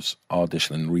film that was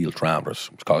auditioning Real Travellers.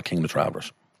 It was called King of the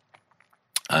Travellers.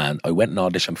 And I went and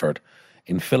auditioned for it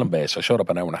in Film Base. I showed up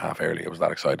an hour and a half early. I was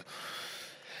that excited.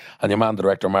 And your man, the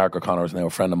director, Mark O'Connor, is now a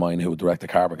friend of mine who directed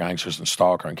Carver Gangsters and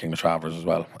Stalker and King of the Travellers as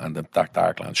well, and the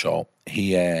Darkland show.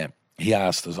 He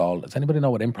asked us all, does anybody know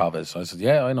what improv is? So I said,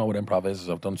 yeah, I know what improv is.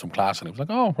 I've done some class. And he was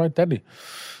like, oh, right, deadly.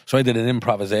 So I did an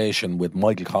improvisation with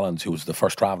Michael Collins, who was the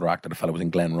first Traveller actor. The fellow was in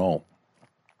Glen Roe.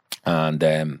 And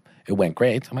it went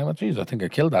great. And I went, geez, I think I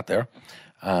killed that there.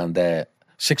 And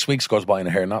 6 weeks goes by and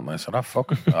I hear nothing. I said, oh,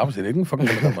 fuck. Obviously, they didn't fucking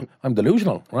kill me. I'm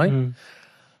delusional, right? Mm.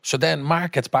 So then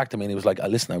Mark gets back to me and he was like,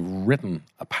 listen, I've written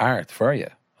a part for you.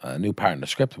 A new part in the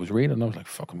script. I was reading and I was like,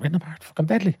 fucking written a part, fucking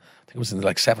deadly. I think it was in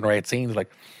like 7 or 8 scenes.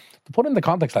 Like, to put in the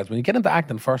context, lads, when you get into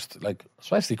acting first, like,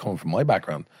 especially coming from my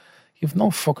background, you've no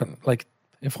fucking, like,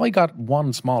 if I got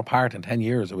one small part in 10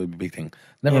 years, it would be a big thing.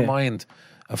 Never mind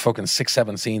a fucking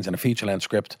 6-7 scenes in a feature-length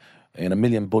script in a $1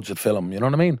 million budget film, you know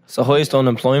what I mean? It's the highest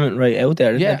unemployment rate out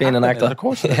there, isn't it, being an actor? Of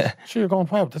course it is. So you're going,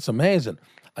 wow, that's amazing.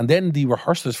 And then they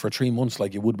rehearsed us for 3 months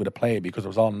like you would with a play, because it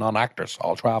was all non-actors,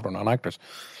 all Traveller non-actors.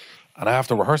 And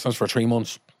after rehearsing us for 3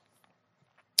 months,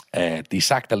 they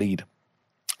sacked the lead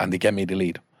and they gave me the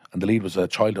lead. And the lead was a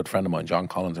childhood friend of mine, John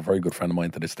Collins, a very good friend of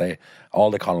mine to this day.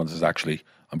 All the Collinses actually,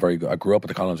 I'm very good. I grew up with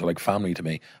the Collins, are like family to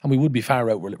me. And we would be far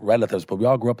out relatives, but we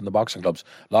all grew up in the boxing clubs,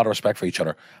 a lot of respect for each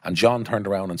other. And John turned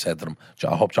around and said to them,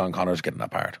 I hope John Connor's getting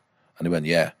that part. And he went,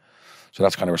 yeah. So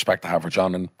that's kind of respect I have for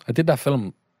John. And I did that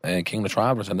film, King of the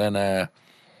Travellers, and then I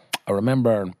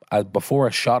remember before I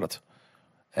shot it,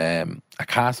 a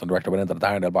casting director went into the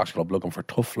Darndale Box Club looking for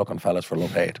tough looking fellas for low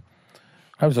paid.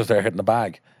 I was just there hitting the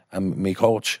bag, and my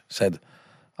coach said,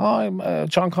 oh,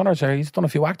 John Connor's here, he's done a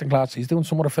few acting classes, he's doing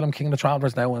some other film, King of the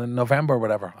Travellers, now in November or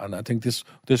whatever, and I think this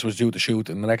was due to shoot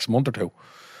in the next month or two.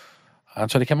 And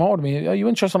so they came over to me, are you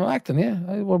interested in acting? Yeah,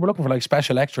 well, we're looking for like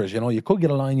special extras, you know, you could get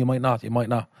a line, you might not.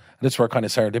 And this is where kind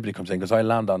of serendipity comes in, because I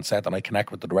land on set and I connect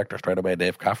with the director straight away,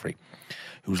 Dave Caffrey,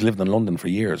 who's lived in London for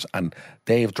years, and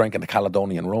Dave drank in the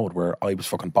Caledonian Road where I was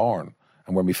fucking born. And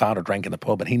and where my father drank in the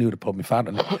pub, and he knew the pub, my father,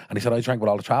 and he said, I drank with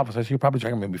all the travellers. I said, you probably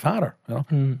drank with my father, you know?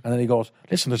 And then he goes,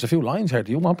 listen, there's a few lines here,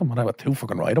 do you want them? And I went, too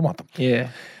fucking right, I don't want them. Yeah.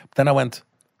 But then I went,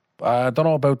 I don't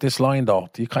know about this line though,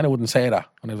 you kind of wouldn't say that.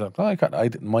 And he was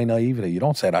like, my naivety, you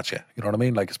don't say that shit, you know what I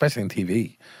mean? Like, especially in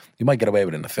TV, you might get away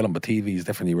with it in the film, but TV is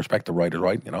different, you respect the right is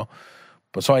right, you know?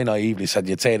 But so I naively said,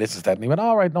 you'd say this instead, and he went,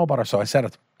 all right, no bother, so I said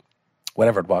it.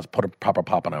 Whatever it was, put a proper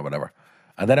pop on it or whatever.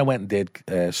 And then I went and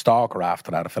did Stalker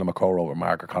after that, a film I co-wrote with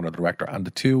Mark O'Connor, the director. And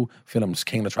the two films,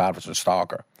 King of the Travelers and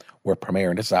Stalker, were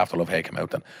premiering. This is after Love Hate came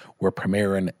out then. Were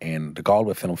premiering in the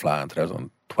Galway Film Fleadh in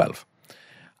 2012.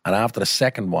 And after the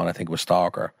second one, I think it was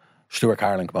Stalker, Stuart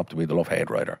Carlin came up to be the Love Hate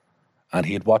writer. And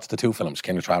he had watched the two films,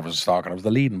 King of the Travelers and Stalker, and I was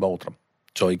the lead in both of them.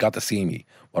 So he got to see me,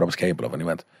 what I was capable of. And he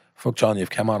went, fuck John, you've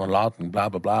come on a lot and blah,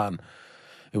 blah, blah. And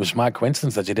it was a mad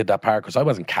coincidence that you did that part because I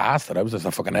wasn't casted. I was just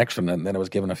a fucking extra, and then I was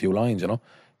given a few lines, you know.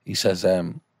 He says,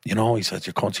 you know, he says,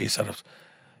 you're country. He said,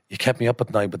 you kept me up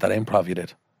at night with that improv you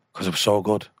did because it was so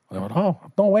good. And I went, oh,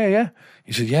 no way, yeah.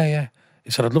 He said, yeah.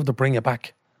 He said, I'd love to bring you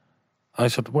back. I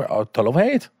said, where? To Love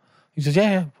Hate? He said,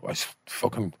 yeah. I said,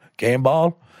 fucking game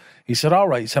ball. He said, all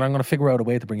right. He said, I'm going to figure out a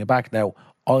way to bring you back. Now,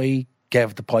 I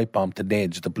gave the pipe bomb to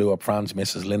Nidge that blew up Franz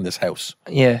Mrs. Linda's house.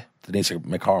 Yeah. Denise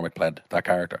McCormick played that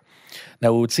character.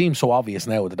 Now, it would seem so obvious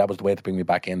now that was the way to bring me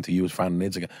back in to use Fran and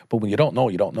Nids again. But when you don't know,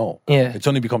 you don't know. Yeah. It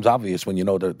only becomes obvious when you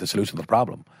know the solution to the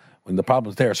problem. When the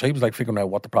problem's there. So he was like figuring out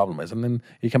what the problem is. And then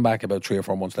he came back about 3 or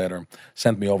 4 months later and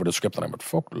sent me over the script. And I went,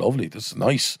 fuck, lovely. This is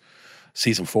nice.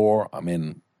 Season 4, I'm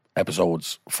in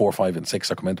episodes 4, 5, and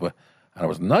 6 I come into it. And it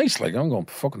was nice. Like, I'm going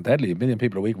fucking deadly. 1 million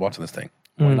people a week watching this thing.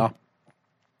 Why not?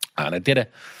 And I did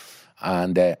it.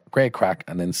 And great crack.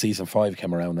 And then season 5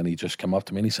 came around and he just came up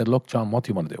to me and he said, look, John, what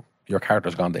do you want to do? Your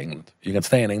character's gone to England. You can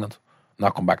stay in England,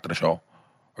 not come back to the show.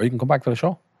 Or you can come back to the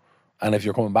show. And if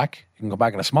you're coming back, you can come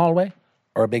back in a small way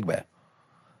or a big way.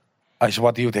 I said,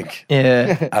 what do you think?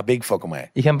 Yeah. A big fucking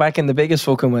way. You came back in the biggest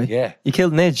fucking way. Yeah. You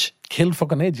killed Nidge. Killed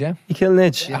fucking Nidge, yeah. You killed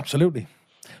Nidge. Absolutely.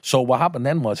 So what happened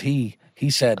then was he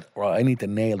said, well, I need to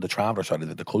nail the traveller side of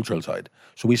it, the cultural side.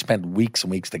 So we spent weeks and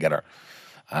weeks together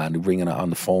and ringing it on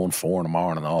the phone 4 in the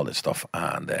morning and all this stuff.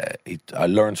 And I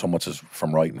learned so much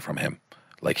from writing from him.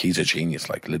 Like, he's a genius,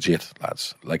 like, legit,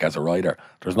 lads. Like, as a writer,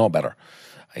 there's no better.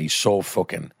 He's so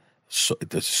fucking,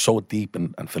 it's so deep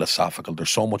and philosophical.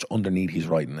 There's so much underneath he's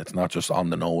writing. It's not just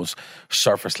on the nose,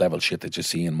 surface level shit that you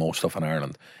see in most stuff in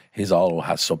Ireland. His all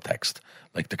has subtext.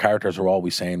 Like, the characters are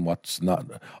always saying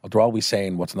they're always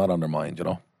saying what's not on their mind, you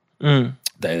know?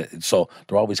 So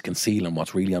they're always concealing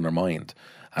what's really on their mind.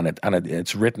 And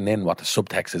it's written in what the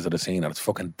subtext is of the scene, and it's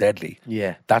fucking deadly.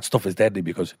 Yeah. That stuff is deadly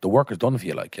because the work is done for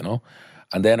you, like, you know?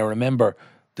 And then I remember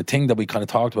the thing that we kind of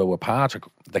talked about with Patrick,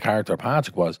 the character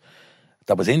Patrick,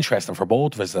 that was interesting for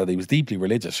both of us, that he was deeply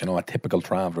religious, you know, a typical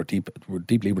traveller,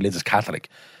 deeply religious Catholic.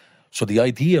 So the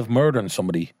idea of murdering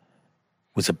somebody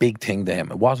was a big thing to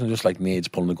him. It wasn't just like Nades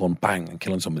pulling a gun, bang, and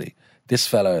killing somebody. This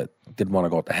fella didn't want to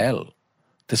go to hell.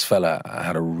 This fella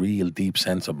had a real deep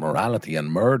sense of morality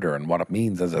and murder and what it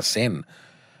means as a sin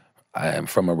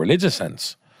from a religious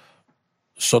sense.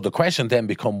 So the question then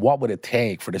become, what would it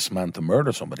take for this man to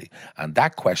murder somebody? And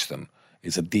that question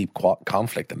is a deep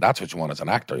conflict, and that's what you want as an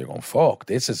actor. You're going, fuck,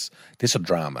 this is a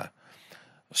drama.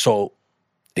 So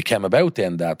it came about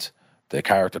then that the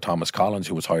character Thomas Collins,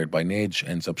 who was hired by Nidge,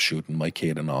 ends up shooting my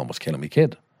kid and almost killing my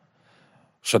kid.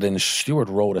 So then Stuart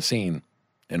wrote a scene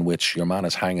in which your man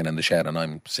is hanging in the shed and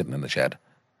I'm sitting in the shed.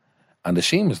 And the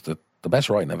scene was the best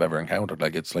writing I've ever encountered.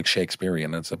 Like, it's like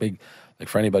Shakespearean. It's a big, like,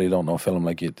 for anybody who don't know film,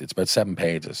 like, it's about 7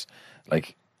 pages.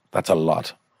 Like, that's a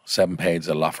lot. 7 pages,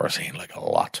 a lot for a scene, like, a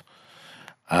lot.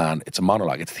 And it's a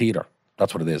monologue. It's theatre.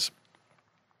 That's what it is.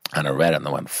 And I read it and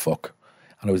I went, fuck.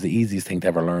 And it was the easiest thing to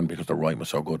ever learn because the writing was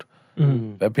so good.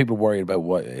 Mm-hmm. People worried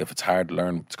about if it's hard to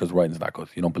learn, it's because the writing's not good.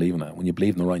 You don't believe in it. When you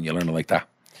believe in the writing, you learn it like that.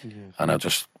 Yeah. And I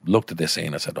just looked at this scene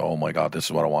and I said, oh my God, this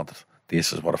is what I wanted.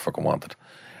 This is what I fucking wanted.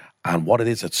 And what it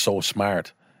is, it's so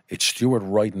smart. It's Stuart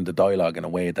writing the dialogue in a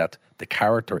way that the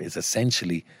character is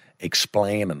essentially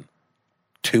explaining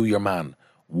to your man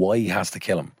why he has to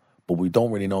kill him. But we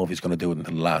don't really know if he's going to do it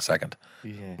until the last second.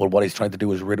 Yeah. But what he's trying to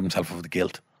do is rid himself of the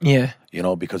guilt. Yeah. You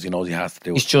know, because he knows he has to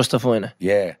do it. He's justifying it.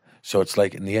 Yeah. So it's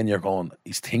like, in the end, you're going,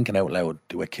 he's thinking out loud,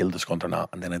 do I kill this cunt or not?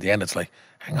 And then at the end, it's like,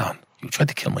 hang on, you tried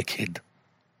to kill my kid.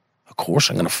 Of course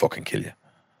I'm going to fucking kill you.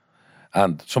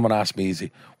 And someone asked me,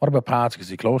 what about Patrick? Is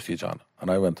he close to you, John? And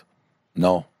I went,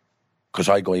 no, because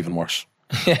I go even worse.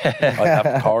 I have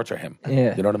to torture him.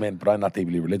 Yeah. You know what I mean? But I'm not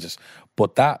deeply religious.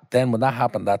 But then when that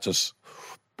happened, that just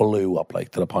blew up,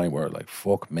 like, to the point where, like,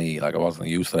 fuck me, like, I wasn't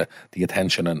used to the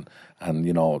attention and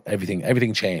you know,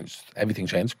 everything changed. Everything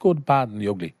changed. Good, bad, and the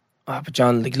ugly. Oh, but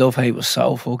John, like Love Hate was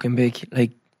so fucking big.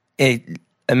 Like,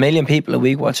 a million people a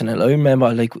week watching it. I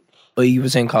remember, like, I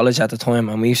was in college at the time,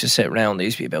 and we used to sit around. There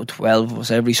used to be about 12 of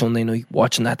us every Sunday night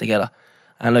watching that together.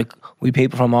 And like, we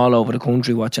people from all over the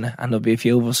country watching it, and there'd be a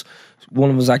few of us.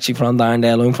 One of us actually from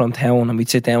Darndale, I'm from town, and we'd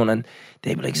sit down and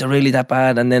they'd be like, is it really that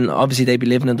bad? And then obviously they'd be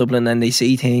living in Dublin and they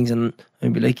see things, and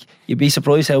I'd be like, you'd be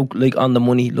surprised how like on the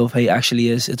money Love Hate actually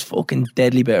is. It's fucking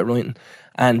deadly bit of writing.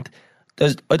 And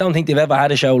I don't think they've ever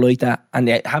had a show like that, and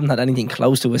they haven't had anything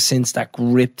close to it since that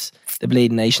gripped the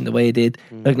Bleeding Nation the way it did.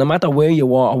 Like, no matter where you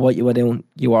were or what you were doing,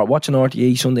 you were watching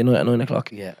RTE Sunday night at 9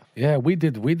 o'clock. Yeah, we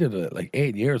did it like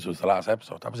 8 years was the last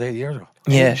episode. That was 8 years ago.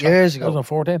 Yeah. 8 years ago.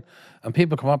 2014. And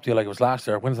people come up to you like it was last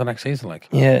year. When's the next season like?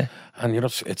 Yeah. And you know,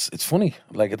 it's funny.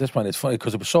 Like at this point, it's funny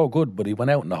because it was so good, but he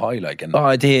went out in the high. Like, and Oh,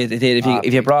 it did.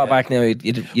 If you brought it back now,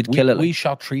 you'd kill it. we Like.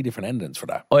 shot 3 different endings for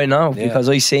that. I know, Yeah. because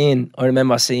I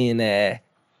remember seeing a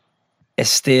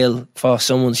still for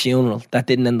someone's funeral that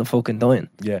didn't end up fucking dying.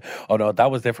 Yeah. Oh no, that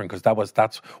was different because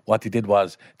that's what they did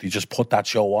was they just put that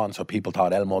show on so people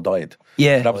thought Elmo died.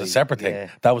 Yeah. That was a separate thing. Yeah.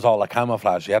 That was all like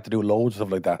camouflage. You had to do loads of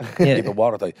stuff like that to Yeah. keep it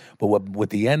watertight. But with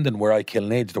the ending where I kill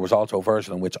Nidge, there was also a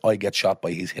version in which I get shot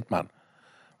by his hitman.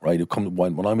 Right,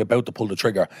 when I'm about to pull the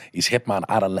trigger, his hitman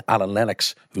Alan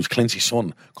Lennox, who's Clancy's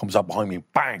son, comes up behind me,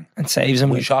 bang, And saves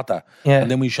him. we shot that. Yeah. And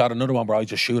then we shot another one where I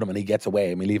just shoot him and he gets away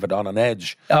and we leave it on an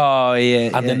edge. Oh, yeah.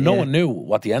 And then no one knew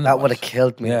what the ending That was. would have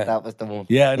killed me Yeah. if that was the one.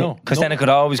 Yeah, I know. Because then it could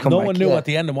always come No back. one knew yeah. what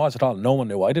the ending was at all. No one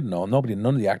knew. I didn't know. None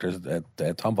of the actors.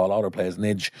 Tom Vaughan plays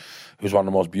Nidge, who's one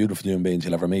of the most beautiful human beings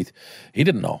you'll ever meet. He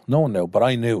didn't know. No one knew. But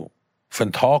I knew.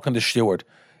 From talking to Stuart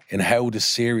in how the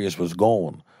series was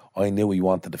going, I knew he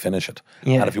wanted to finish it.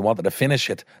 Yeah. And if he wanted to finish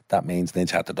it, that means Nidge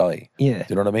had to die. Yeah. Do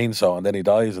you know what I mean? So, and then he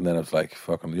dies, and then it's like,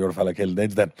 fucking, you're the fella killed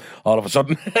Nidge then, all of a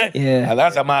sudden. Yeah. And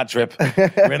that's a mad trip.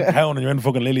 You're in town and you're in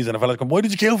fucking Lily's, and a fella's going, why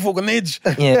did you kill fucking Nidge?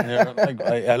 Yeah. And you're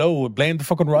like, hello, blame the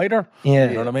fucking writer. Yeah.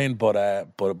 You know what I mean? But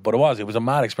it was a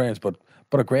mad experience, but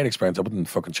a great experience. I wouldn't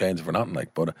fucking change it for nothing.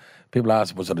 Like, but people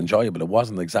ask, was it enjoyable? It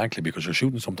wasn't exactly, because you're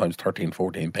shooting sometimes 13,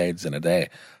 14 pages in a day.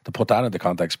 To put that into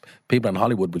context, people in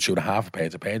Hollywood would shoot a half a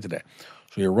page a day.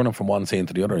 So you're running from one scene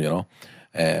to the other, you know.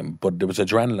 But there was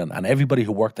adrenaline, and everybody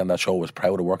who worked on that show was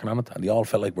proud of working on it, and they all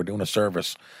felt like we're doing a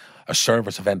service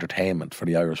of entertainment for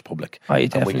the Irish public. Oh, you and we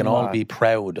definitely can all are. be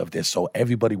proud of this. So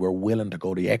everybody were willing to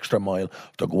go the extra mile,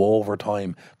 to go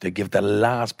overtime, to give the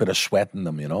last bit of sweat in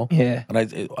them, you know. Yeah.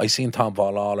 And I seen Tom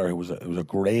Vaughan, who was a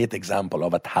great example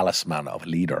of a talisman, of a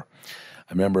leader.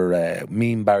 I remember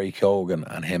me and Barry Keoghan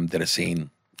and him did a scene.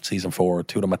 Season 4,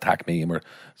 2 of them attacked me, and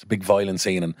it's a big violent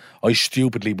scene, and I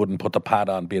stupidly wouldn't put the pad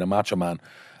on, being a macho man,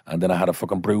 and then I had a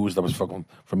fucking bruise that was fucking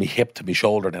from me hip to me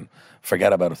shoulder. Then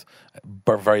forget about it,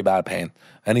 very bad pain.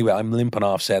 Anyway, I'm limping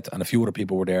off set, and a few other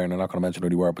people were there, and I'm not going to mention who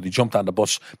they were, but they jumped on the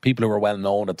bus. People who were well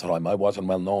known at the time. I wasn't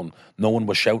well known. No one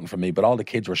was shouting for me, but all the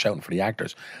kids were shouting for the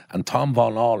actors. And Tom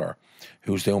Vaughan,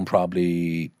 who's doing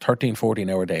probably 13,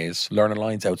 14-hour days, learning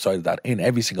lines outside of that in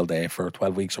every single day for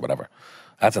 12 weeks or whatever.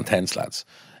 That's intense, lads.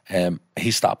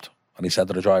 He stopped and he said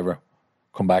to the driver,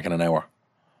 come back in an hour.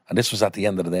 And this was at the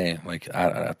end of the day, like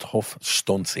a tough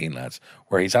stunt scene, lads,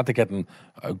 where he's had to getting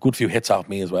a good few hits off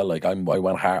me as well. Like I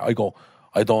went hard.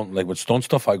 I don't like with stunt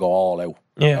stuff, I go all out.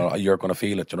 Yeah. You're going to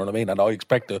feel it, you know what I mean? And I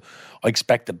expect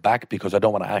it back because I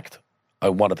don't want to act. I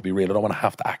want it to be real. I don't want to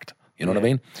have to act. You know what I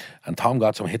mean? And Tom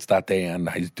got some hits that day, and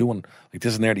he's doing, like,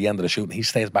 this is near the end of the shoot, and he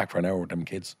stays back for an hour with them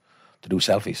kids to do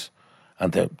selfies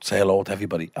and to say hello to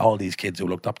everybody. All these kids who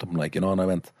looked up to him, like, you know, and I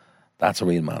went, that's a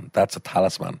real man. That's a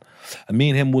talisman. And me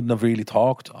and him wouldn't have really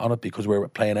talked on it because we were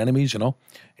playing enemies, you know,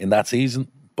 in that season.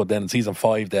 But then in season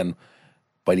 5, then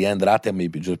by the end of that, then we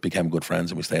just became good friends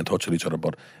and we stay in touch with each other.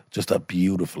 But just a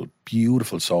beautiful,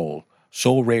 beautiful soul.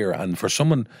 So rare. And for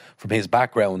someone from his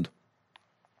background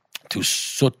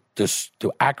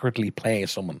to accurately play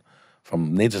someone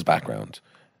from Nidge's background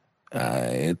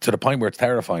to the point where it's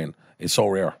terrifying is so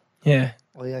rare. Yeah.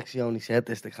 I actually only said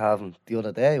this to Calvin the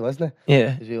other day, wasn't it?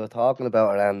 Yeah. Because we were talking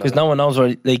about it. Because no one knows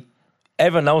where, like,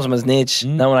 everyone knows him as Nidge.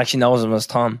 No one actually knows him as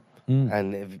Tom.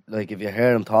 And if you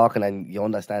hear him talking and you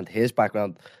understand his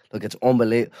background, look, it's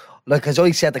unbelievable. Like, as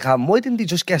I said to Calvin, why didn't he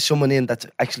just get someone in that's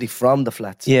actually from the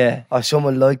flats? Yeah. Or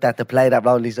someone like that to play that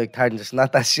role. And he's like, Tartan, it's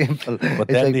not that simple. But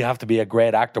It's then like, you have to be a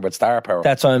great actor with star power.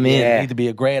 That's what I mean. Yeah. You need to be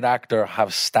a great actor,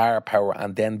 have star power,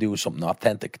 and then do something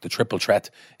authentic. The triple threat,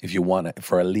 if you want it,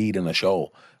 for a lead in a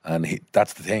show. And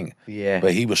that's the thing. Yeah.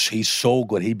 But he's so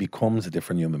good, he becomes a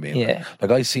different human being. Yeah.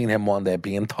 Like, I seen him one day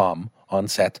being Tom on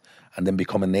set and then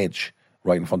becoming Nidge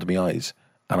right in front of my eyes.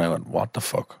 And I went, what the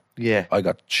fuck? Yeah. I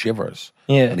got shivers.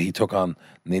 Yeah. And he took on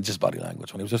Nidge's body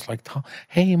language when he was just like, Tom,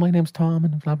 hey, my name's Tom,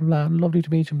 and blah, blah, blah, and lovely to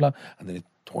meet you, and blah. And then he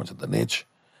turns into Nidge.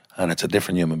 And it's a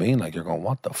different human being. Like, you're going,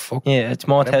 what the fuck? Yeah, it's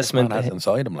more Whatever this testament man to has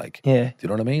inside him, like. Yeah. Do you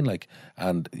know what I mean? Like,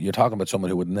 and you're talking about someone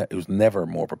who's never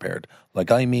more prepared.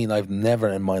 Like, I mean, I've never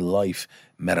in my life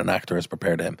met an actor as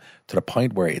prepared to him, to the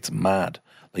point where it's mad.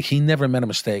 Like, he never made a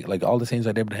mistake. Like, all the things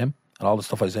I did with him and all the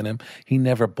stuff I was in him, he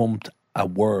never bumped a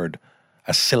word,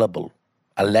 a syllable,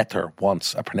 a letter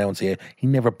once, a pronunciation. He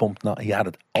never bumped. He had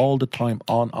it all the time,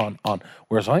 on.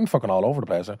 Whereas I'm fucking all over the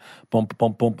place.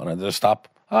 Bump, and I just stop.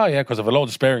 Oh yeah, because if a load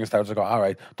of sparing starts, I go, all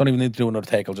right, don't even need to do another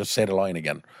take. I'll just say the line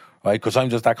again, right? Because I'm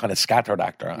just that kind of scattered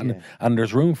actor, and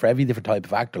there's room for every different type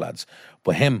of actor, lads.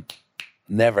 But him,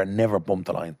 never bumped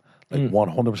a line. Like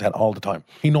 100% all the time.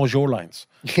 He knows your lines.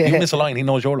 You miss a line, he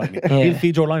knows your line. He'll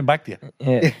feed your line back to you.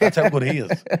 Yeah. That's how good he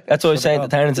is. That's what I was saying to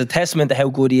Terence. It's a testament to how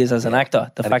good he is as an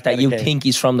actor. The fact that you dedicated. think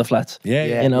he's from the flats.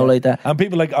 Yeah. You know, like that. And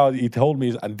people like, oh, he told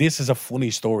me, and this is a funny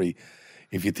story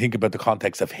if you think about the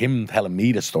context of him telling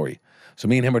me the story. So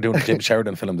me and him are doing the Jim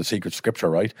Sheridan film, The Secret Scripture,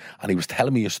 right? And he was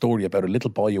telling me a story about a little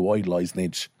boy who idolised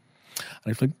Nidge.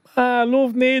 And he's like, I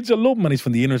love Nidge, I love him. And he's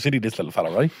from the inner city, this little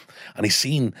fella, right? And he's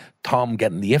seen Tom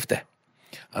getting the IFTA.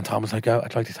 And Tom was like, oh,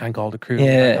 I'd like to thank all the crew.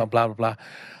 Yeah. Blah, blah, blah.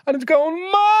 And it's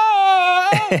going,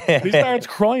 Mom! He starts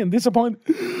crying, disappointed.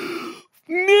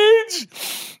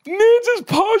 Nidge is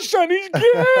posh and he's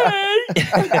gay.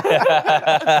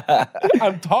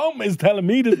 And Tom is telling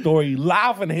me the story,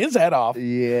 laughing his head off.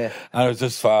 Yeah. And it was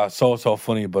just so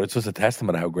funny, but it's just a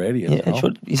testament of how great he is. Yeah, you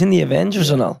know? he's in the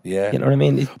Avengers and all. Yeah. You know what I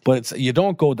mean? But you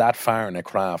don't go that far in a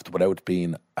craft without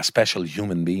being a special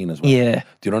human being as well. Yeah.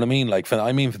 Do you know what I mean? Like, for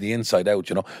the inside out,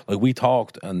 you know? Like, we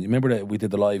talked, and you remember that we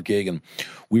did the live gig, and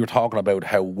we were talking about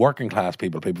how working class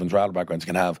people from tribal backgrounds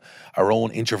can have our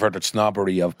own introverted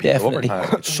snobbery of people Definitely. upper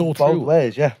class. It's so Both true.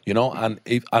 ways, yeah. You know, and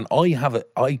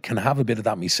I can have a bit of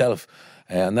that myself,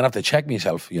 and then I have to check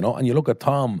myself, you know. And you look at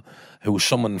Tom, who's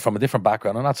someone from a different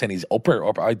background. I'm not saying he's upper.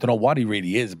 I don't know what he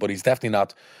really is, but he's definitely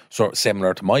not sort of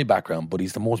similar to my background. But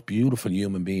he's the most beautiful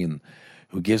human being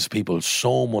who gives people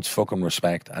so much fucking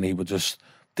respect, and he would just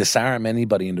disarm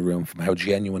anybody in the room from how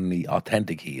genuinely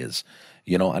authentic he is.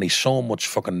 You know, and he's so much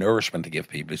fucking nourishment to give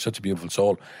people. He's such a beautiful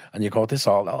soul. And you go,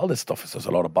 all this stuff is just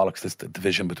a lot of bollocks, this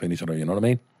division between each other, you know what I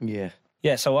mean? Yeah.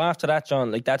 Yeah, so after that,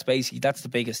 John, like that's the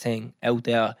biggest thing out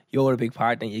there. You're a big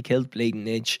partner. You killed Bleeding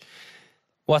Nidge.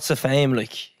 What's the fame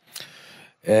like?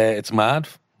 It's mad.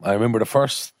 I remember the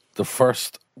first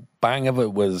bang of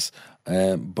it was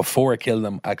before I killed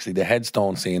him. Actually, the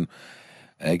headstone scene.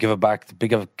 Take it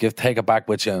back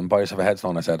with you and buy yourself a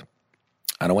headstone. I said,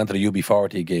 and I went to the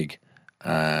UB40 gig,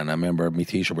 and I remember my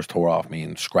t-shirt was tore off me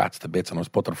and scratched to bits, and I was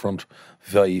put to the front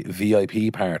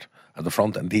VIP part at the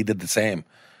front, and he did the same.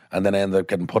 And then I ended up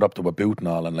getting put up to a boot and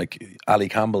all, and like Ali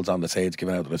Campbell's on the stage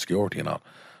giving out to the security and all.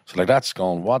 So like that's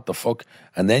going, what the fuck?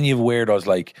 And then you've weirdos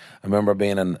like, I remember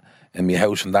being in my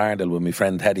house in Darndale with my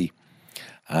friend Teddy,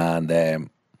 and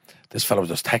this fellow was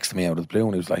just texting me out of the blue,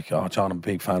 and he was like, oh John, I'm a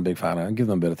big fan, and give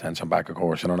them a bit of attention back, of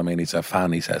course, you know what I mean? He's a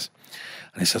fan, he says.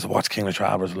 And he says, watch King of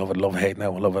Travellers, love hate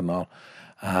now, I love it and all.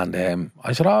 And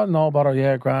I said, oh no bother,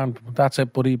 yeah, grand, that's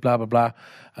it buddy, blah blah blah.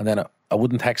 And then I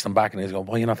wouldn't text him back, and he's going,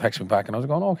 why you not texting me back? And I was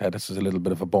going, okay, this is a little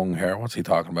bit of a bung here, what's he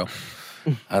talking about?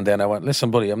 And then I went,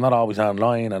 listen buddy, I'm not always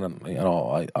online, and you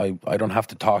know, I don't have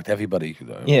to talk to everybody.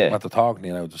 Yeah. I don't have to talk,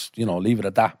 you know, just, you know, leave it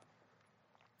at that.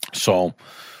 So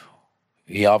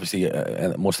he obviously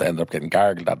must have ended up getting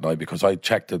gargled that night, because I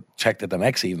checked it the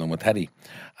next evening with Teddy,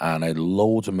 and I had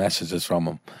loads of messages from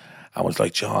him. I was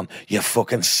like, John, you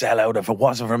fucking sellout. If it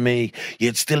wasn't for me,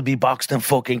 you'd still be boxed in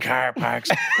fucking car parks.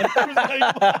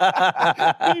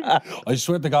 I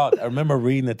swear to God, I remember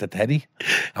reading it to Teddy,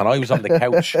 and I was on the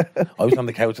couch. I was on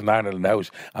the couch in the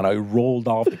house, and I rolled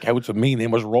off the couch, and me and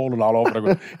him was rolling all over the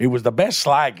ground. It was the best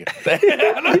slag.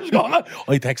 And I was going, I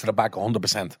texted it back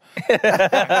 100%.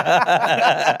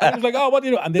 I was like, oh, what do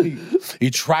you do? And then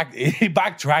he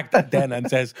backtracked then and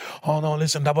says, oh no,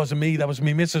 listen, that wasn't me, that was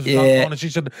me missus. Yeah. And she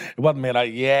said, it wasn't me.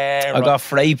 Like, yeah, I got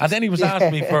fraped. And then he was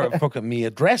asking me for fucking me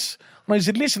address. And I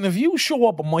said, listen, if you show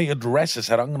up at my address, I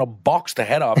said, I'm going to box the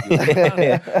head off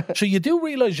you. So you do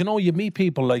realise, you know, you meet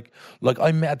people like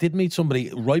I did meet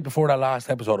somebody right before that last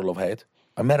episode of Love Hate.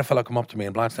 I met a fella come up to me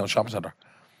in Blanchetown Shopping Centre,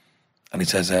 and he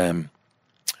says,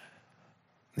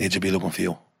 need to be looking for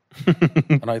you.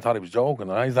 And I thought he was joking.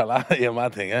 And I was like, yeah,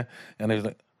 mad thing, yeah. And he was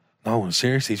like, no,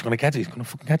 seriously, he's going to catch you. He's going to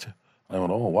fucking catch you. I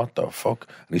went, oh, what the fuck?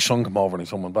 And his son come over and his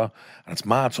son went back. And it's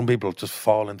mad. Some people just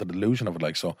fall into the delusion of it.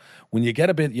 Like, so when you get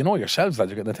a bit, you know yourselves that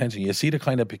you're getting attention, you see the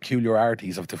kind of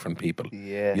peculiarities of different people.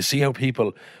 Yeah. You see how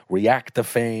people react to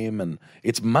fame, and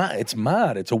it's mad. It's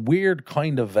mad. It's a weird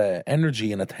kind of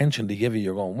energy and attention they give you.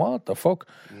 You're going, what the fuck?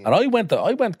 Yeah. And I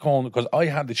went going, because I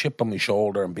had the chip on my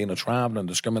shoulder and being a tramp and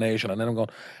discrimination. And then I'm going,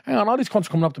 hang on, all these cunts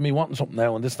coming up to me wanting something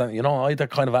now and this, that. You know, I had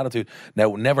that kind of attitude.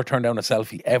 Now, never turned down a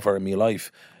selfie ever in my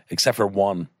life, except for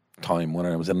one time when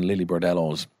I was in Lily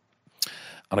Bordello's.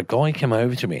 And a guy came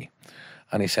over to me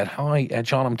and he said, hi,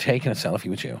 John, I'm taking a selfie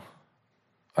with you.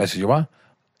 I said, you what?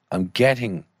 I'm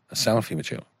getting a selfie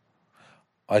with you.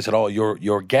 I said, oh,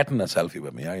 you're getting a selfie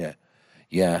with me, are you?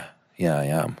 Yeah, I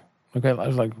am. Okay, I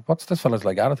was like, what's this fella's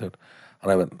like attitude?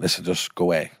 And I went, listen, just go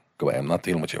away, I'm not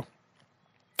dealing with you.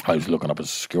 I was looking up his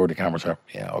security cameras there.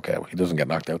 Yeah, okay, well, he doesn't get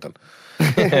knocked out then.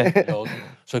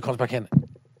 So he comes back in.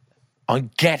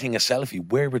 I'm getting a selfie.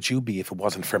 Where would you be if it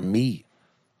wasn't for me?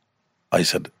 I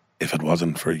said, if it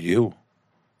wasn't for you.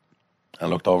 I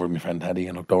looked over at my friend Teddy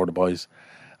and looked over the boys.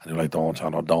 And they were like, don't,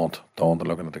 John, no, don't. They're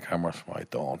looking at the cameras. Right,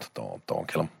 don't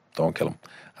kill him. Don't kill him.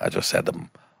 I just said to them,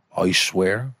 I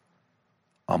swear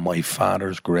on my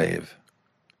father's grave,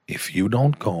 if you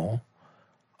don't go,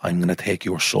 I'm going to take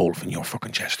your soul from your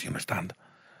fucking chest, do you understand?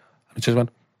 And he just went,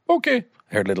 okay.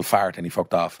 Heard a little fart and he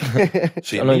fucked off.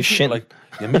 So you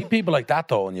meet people like that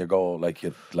though, and you go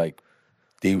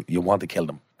you want to kill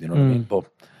them. You know what I mean? But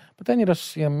then you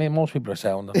just most people are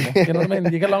sound. You know what I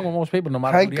mean? You get along with most people no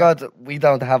matter. Thank God we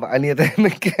don't have any of them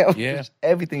encounters. Yeah,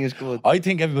 everything is good. I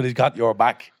think everybody's got your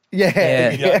back.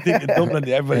 Yeah. I think in Dublin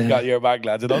everybody's got your back,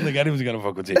 lads. I don't think anyone's gonna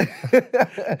fuck with you.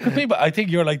 People, I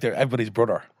think you're like everybody's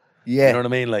brother. Yeah, you know what I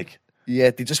mean? Like.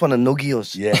 Yeah, they just want to nuggy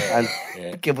us. Yeah.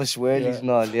 And give us swirlies and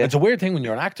all. Yeah. It's a weird thing when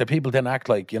you're an actor. People then act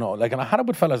like, and I had it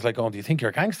with fellas like, oh, do you think you're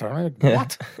a gangster? And I'm like,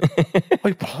 what?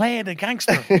 I played a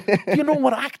gangster. Do you know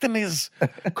what acting is?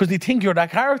 Because they think you're that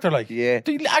character. Like, do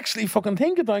you actually fucking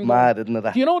think it? Mad, isn't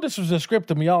it? Do you know this was a script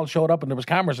and we all showed up and there was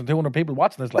cameras and 200 people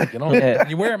watching this? Like, And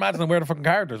you were imagining we're the fucking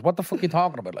characters. What the fuck are you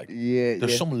talking about? Like,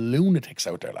 there's some lunatics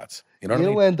out there, lads. You know what I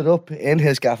mean? ended up in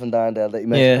his gaff and Darndale that you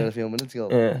mentioned a few minutes ago.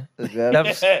 Yeah.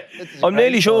 I'm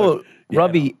nearly sure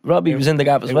Robbie was in the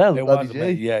gap as well.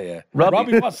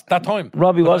 Robbie was that time.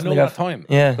 Robbie was in the gap that time.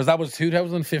 Yeah. Because that was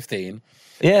 2015.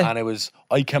 Yeah. And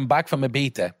I came back from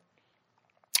Ibiza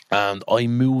and I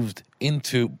moved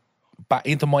back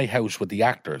into my house with the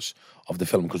actors of the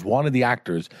film, because one of the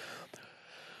actors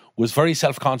was very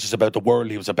self-conscious about the world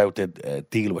he was about to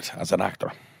deal with as an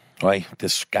actor. Right,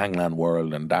 this gangland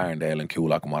world and Darndale and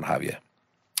Coolock and what have you,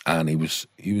 and he was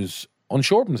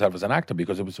unsure of himself as an actor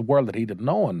because it was a world that he didn't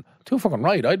know. And too fucking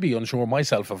right, I'd be unsure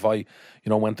myself if I,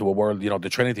 went to a world, the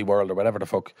Trinity world or whatever the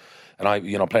fuck, and I,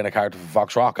 playing a character for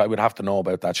Fox Rock, I would have to know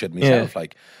about that shit myself.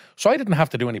 Like, so I didn't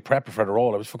have to do any prep for the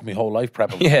role. I was fucking my whole life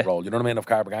prepping for the role. You know what I mean? Of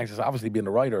Carver Gangsters, obviously being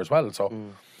a writer as well. So,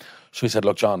 so he said,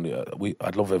 "Look, John,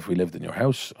 I'd love it if we lived in your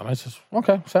house." And I said,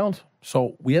 "Okay, sound."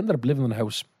 So we ended up living in the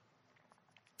house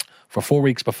for 4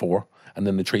 weeks before, and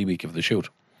then the 3 week of the shoot.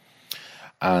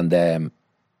 And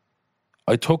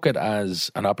I took it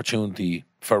as an opportunity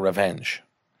for revenge,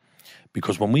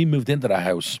 because when we moved into that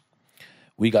house,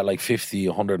 we got like 50,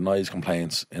 100 noise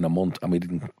complaints in a month, and we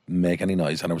didn't make any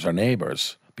noise. And it was our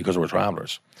neighbours, because we were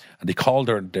travellers, and they called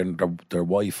their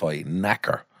Wi-Fi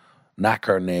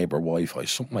Knacker neighbour Wi-Fi,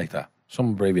 something like that,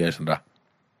 some abbreviation of that,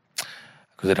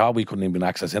 because they thought we couldn't even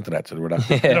access internet, so they were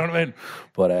that. You know what I mean?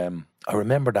 But I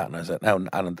remember that, and I said, now,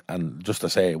 and just to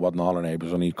say, it wasn't all our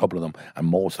neighbours, only a couple of them, and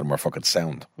most of them were fucking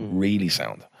sound, really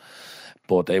sound.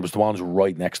 But it was the ones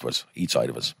right next to us, each side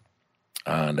of us.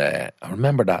 And I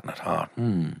remember that, and I thought,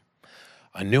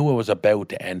 I knew I was about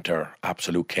to enter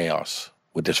absolute chaos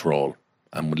with this role,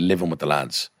 and with living with the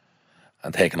lads,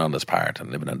 and taking on this part,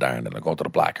 and living in Darndale, and go to the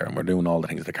Blacker, and we're doing all the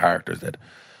things the characters did.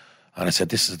 And I said,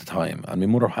 this is the time. And my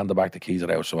mother handed back the keys of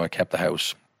the house, so I kept the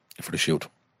house for the shoot.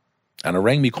 And I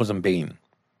rang me cousin Bean.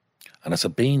 And I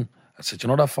said, Bean, I said, you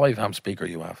know that 5-amp speaker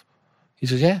you have? He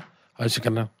says, yeah. I said,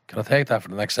 can I take that for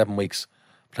the next 7 weeks?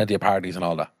 Plenty of parties and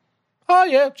all that. Oh,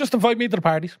 yeah, just invite me to the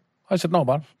parties. I said, no,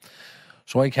 man.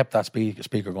 So I kept that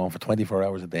speaker going for 24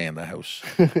 hours a day in the house.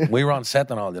 We were on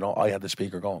set and all, I had the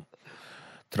speaker going.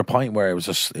 To the point where it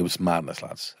was madness,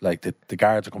 lads. Like, the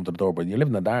guards would come to the door, but you're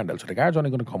living in Darndale, so the guards are only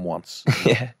going to come once.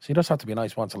 Yeah. So you just have to be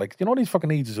nice once. Like, these fucking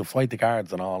idiots who fight the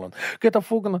guards and all, and get the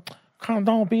fucking,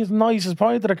 don't be as nice as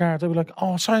probably to the guards. I'd be like,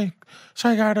 oh, sorry,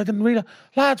 guard, I didn't realize.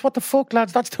 Lads, what the fuck,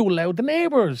 lads, that's too loud, the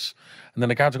neighbours. And then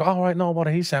the guards would go, all right, no, what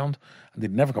did he sound? And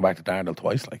they'd never come back to Darndale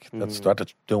twice. Like, they're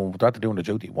doing the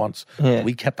duty once. Yeah.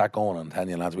 We kept that going, and telling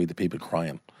you, lads, we had the people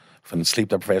crying from sleep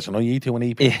deprivation. No, you two and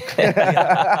EP. we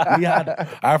had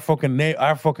our fucking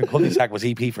cul-de-sac was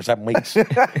EP for 7 weeks,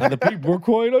 and the people were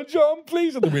crying, "Oh, John,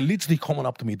 please!" And they were literally coming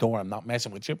up to me door. I'm not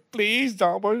messing with you, please,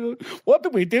 John. What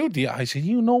did we do to you? I said,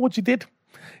 "You know what you did.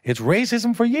 It's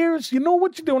racism for years. You know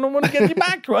what you're doing. I want to get you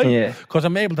back, right? Yeah. Because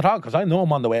I'm able to talk. Because I know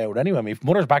I'm on the way out anyway. My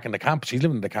mother's back in the camp. She's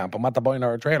living in the camp. I'm at the buying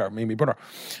her a trailer. Me and my brother.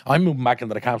 I'm moving back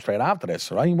into the camp straight after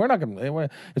this. Right? We're not going.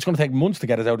 It's going to take months to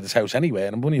get us out of this house anyway.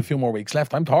 And I'm only a few more weeks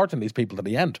left. I'm torturing these people to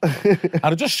the end.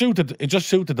 And it just suited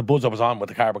the buzz I was on with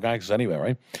the Carbon Gangsters anyway.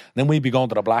 Right? Then we'd be going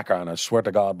to the Blacker, and I swear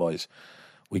to God, boys,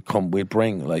 we'd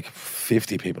bring like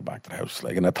 50 people back to the house,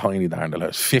 like in a tiny Darndale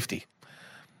house. 50.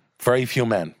 Very few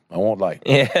men, I won't lie.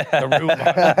 Yeah.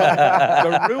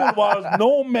 The rule was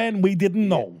no men we didn't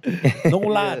know. No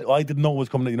lad I didn't know was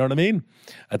coming, you know what I mean?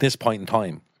 At this point in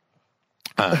time.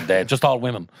 And just all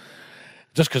women.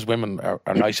 Just because women are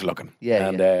nicer looking. Yeah.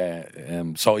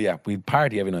 And so, yeah, we'd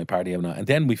party every night. And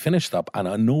then we finished up, and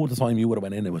I know the time you would have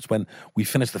went in, it was when we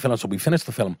finished the film. So we finished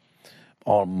the film.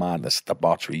 Oh, madness,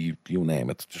 debauchery, you name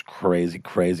it. Just crazy,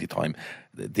 crazy time.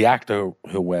 The actor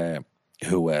who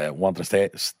wanted to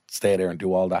stay there and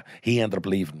do all that, he ended up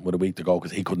leaving with a week to go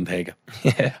because he couldn't take it.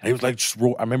 Yeah. And he was like,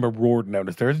 I remember roaring down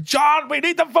the stairs, "John, we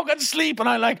need to fucking sleep." And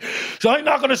I'm like, "So I'm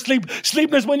not going to sleep.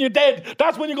 Sleeping is when you're dead.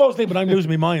 That's when you go to sleep." And I'm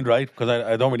losing my mind, right? Because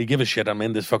I don't really give a shit. I'm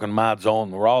in this fucking mad zone.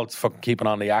 We're all fucking keeping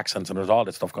on the accents, and there's all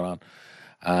this stuff going on.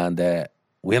 And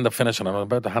we ended up finishing, and I was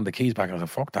about to hand the keys back, and I said,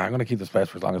 "Fuck that, I'm going to keep this place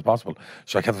for as long as possible."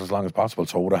 So I kept it as long as possible.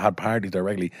 So I would have had parties there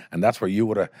regularly, and that's where you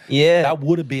would have. Yeah. That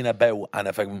would have been about, and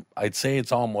if I'd say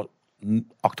it's almost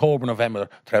October, November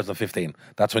 2015.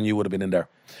 That's when you would have been in there,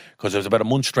 because it was about a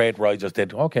month straight where I just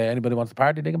did, okay, anybody wants to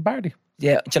party, they can party.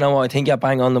 Yeah, do you know what? I think you're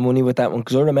bang on the money with that one,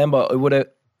 because I remember I would have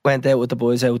went out with the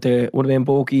boys out there. Would have been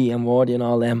Bokey and Wardy and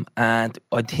all them, and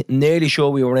I'm nearly sure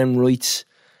we were in Wrights,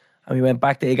 and we went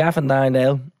back to a gaff in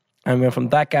Darndale, and we went from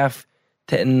that gaff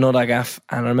to another gaff,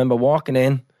 and I remember walking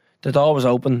in, the door was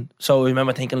open, so I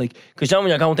remember thinking, like, because you know when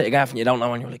you're going to a gaff and you don't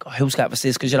know, and you're like, "Oh, whose gaff is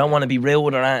this?" Because you don't want to be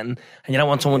rude or anything, and you don't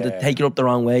want someone to take you up the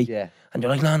wrong way. Yeah. And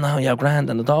you're like, no, you're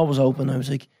grand. And the door was open. I was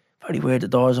like, very weird, the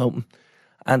door's open.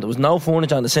 And there was no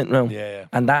furniture in the sitting room. Yeah.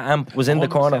 And that amp was in the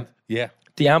 100%. corner. Yeah.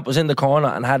 The amp was in the corner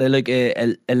and had a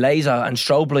laser and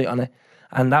strobe light on it.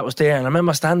 And that was there. And I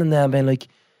remember standing there and being like,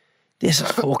 "This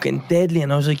is fucking deadly."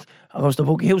 And I goes to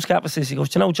Bookie, "Whose gaff is this?" He goes,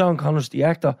 "Do you know John Connors, the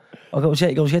actor?" I goes, "Yeah."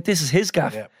 He goes, "Yeah, this is his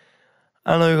gaff." Yeah.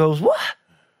 And I goes, "What?"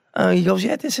 And he goes,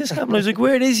 "Yeah, this is his gaff." And I was like,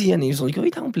 "Where is he?" And he was like, "I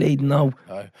don't bleed know."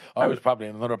 I was probably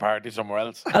in another party somewhere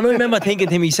else. And I remember thinking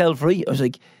to myself, right, I was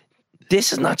like,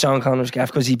 "This is not John Connors' gaff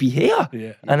because he'd be here."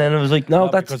 Yeah. And then I was like, "No,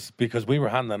 that's..." because we were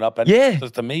handing up. And Yeah.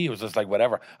 just to me, it was just like,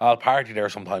 whatever. I'll party there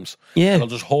sometimes. Yeah. And I'll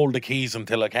just hold the keys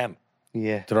until I can.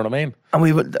 Yeah. Do you know what I mean?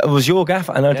 And it was your gaff,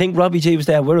 and I think Robbie G was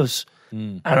there with us.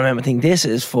 And I remember thinking, this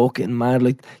is fucking mad.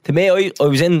 Like, to me, I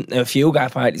was in a few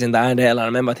gaff parties in Darndale, and I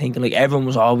remember thinking, like, everyone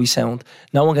was always sound.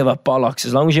 No one gave a bollocks.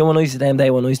 As long as you were nice to them,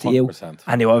 they were nice to you. 100%.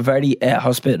 And they were very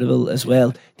hospitable as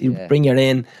well. They'd bring you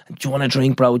in, "Do you want a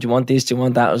drink, bro? Do you want this? Do you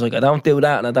want that?" I was like, "I don't do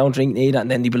that, and I don't drink neither."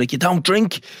 And then they'd be like, "You don't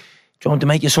drink? Do you want to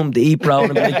make you something to eat, bro?"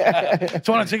 And I'd be like,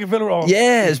 Do you want to take a filler off?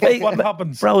 "Yeah, it's What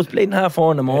happens? bro, it's bleeding 4:30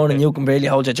 in the morning. You can barely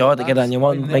hold your jaw together, and you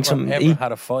want to make something I've to never eat."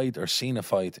 had a fight or seen a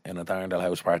fight in a Darndale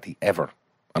house party ever.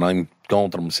 And I'm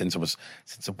going to them since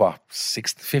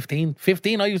 15?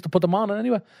 15 I used to put them on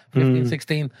anyway. 15,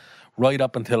 16, right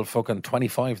up until fucking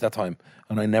 25 that time.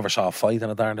 And I never saw a fight in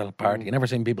a Darndale party. You never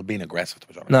seen people being aggressive to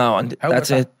each other. No, and How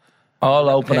that's about it. All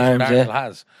open Reputation arms, Darndale yeah.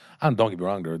 has. And don't get me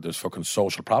wrong, there's fucking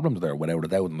social problems there without a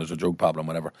doubt, and there's a drug problem,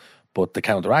 whatever. But to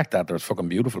counteract that, there's fucking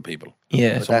beautiful people.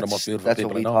 Yeah. Some of the most beautiful That's people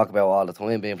what we I know. talk about all the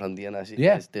time, being from the NSC.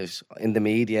 Yeah. There's in the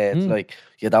media, it's like,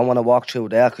 you don't want to walk through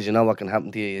there because you know what can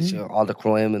happen to you. It's all the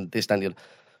crime and this and the other.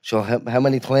 So how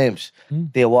many times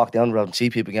do you walk down the road and see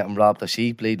people getting robbed or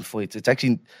see bleeding fights? It's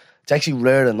actually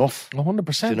rare enough.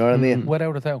 100%. Do you know what I mean?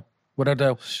 Without a doubt. Without a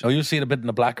doubt. Now, you see it a bit in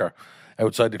the Blacker,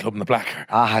 outside the club in the Blacker.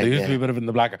 There used to be a bit of it in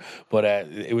the Blacker. But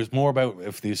it was more about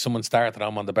if someone started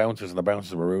on the bouncers, and the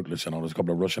bouncers were ruthless, you know, there's a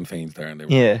couple of Russian fiends there,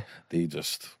 and they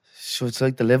just... So it's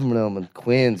like the living room in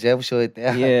Queens. You ever saw it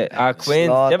there? Yeah, Queens.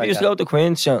 You ever used to go to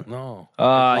Queens, Sean? No.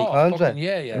 Contra. Fucking,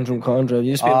 yeah. In Drumcondra.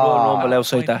 Used to be a Royal Rumble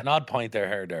outside that. An odd point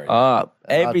there.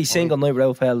 Every single night we're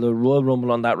out fell the Royal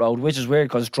Rumble on that road, which is weird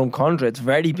because Drumcondra, it's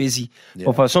very busy.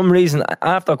 But for some reason,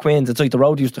 after Queens, it's like the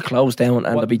road used to close down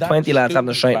and there'd be 20 lads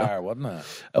having a straight bar, wasn't it?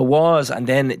 It was, and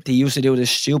then they used to do this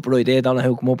stupid idea. I don't know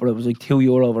who come up with it. It was like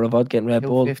 €2 for a vodka and Red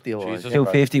Bull. $2.50 was. Jesus.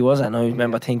 $2.50 was it? And I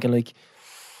remember thinking, like,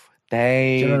 Do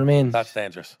you know what I mean? That's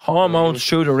dangerous. Hormones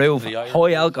through the roof, The iron.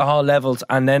 high alcohol levels,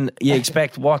 and then you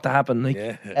expect what to happen? Like,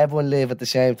 Yeah. Everyone live at the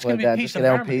same time. gonna be Then peace just and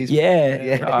get out harmony. peace. yeah,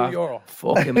 Yeah. ah, €2.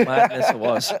 fucking madness it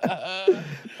was.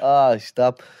 Oh,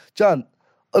 stop. John,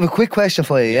 I have a quick question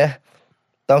for you, yeah?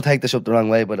 Don't take this up the wrong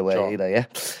way, by the way, Sure. either, yeah?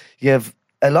 You have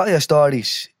a lot of your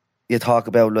stories you talk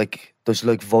about, like, there's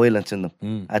like violence in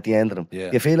them at the end of them.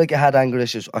 Yeah. You feel like you had anger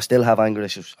issues or still have anger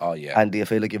issues? Oh, yeah. And do you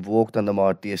feel like you've worked on them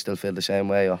or do you still feel the same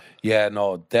way? Or? Yeah,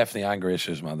 no, definitely anger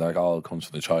issues, man. That all comes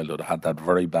from the childhood. I had that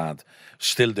very bad.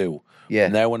 Still do. Yeah.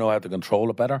 Now I know how to control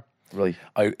it better. Right.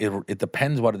 It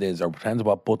depends what it is, or it depends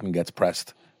what button gets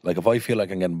pressed. Like if I feel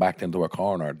like I'm getting backed into a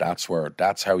corner,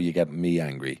 that's how you get me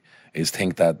angry. Is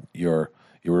think that you're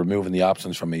removing the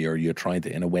options from me, or you're trying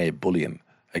to, in a way, bullying.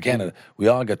 Again, we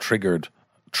all get triggered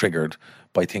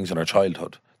by things in our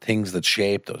childhood, things that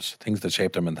shaped us, things that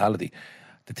shaped our mentality.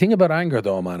 The thing about anger,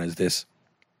 though, man, is this,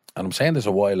 and I'm saying this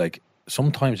a while. Like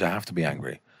sometimes you have to be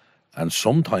angry, and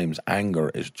sometimes anger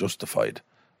is justified.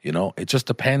 You know, it just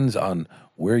depends on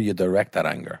where you direct that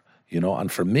anger. You know,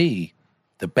 and for me,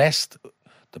 the best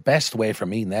way for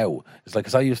me now is like,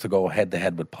 because I used to go head to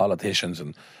head with politicians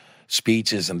and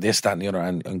speeches and this, that, and the other,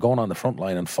 and going on the front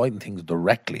line and fighting things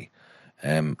directly.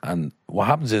 And what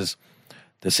happens is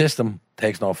the system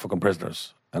takes no fucking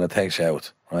prisoners and it takes you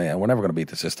out, right? And we're never going to beat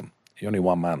the system. You're only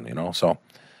one man, you know. So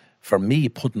for me,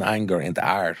 putting anger into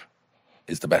art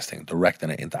is the best thing, directing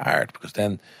it into art, because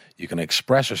then you can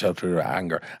express yourself through your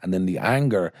anger, and then the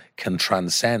anger can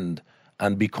transcend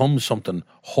and become something,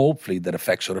 hopefully, that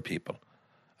affects other people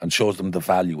and shows them the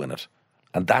value in it.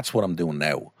 And that's what I'm doing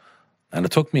now. And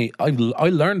it took me, I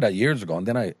learned that years ago, and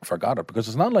then I forgot it, because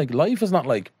it's not like, life is not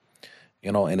like,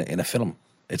 you know, in a film.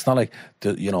 It's not like,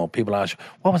 you know, people ask you,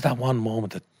 what was that one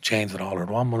moment that changed it all, or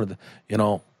one moment, you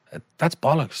know, that's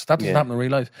bollocks. That doesn't happen in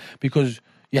real life, because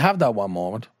you have that one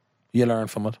moment, you learn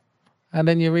from it, and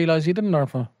then you realise you didn't learn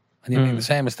from it, and you make the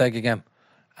same mistake again,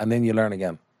 and then you learn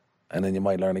again, and then you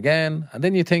might learn again, and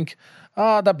then you think,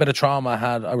 oh, that bit of trauma I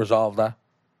had, I resolved that.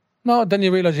 No, then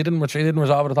you realise you didn't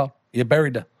resolve it at all. You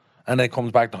buried it, and then it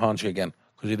comes back to haunt you again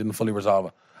because you didn't fully resolve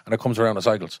it, and it comes around in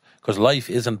cycles. Because life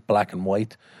isn't black and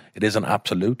white, it isn't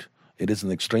absolute, it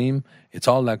isn't extreme. It's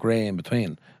all that grey in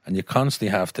between, and you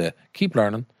constantly have to keep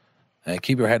learning,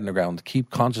 keep your head in the ground, keep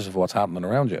conscious of what's happening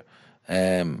around you,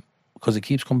 because it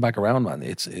keeps coming back around, man.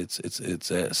 It's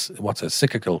what's a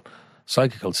cyclical.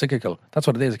 That's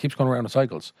what it is. It keeps going around in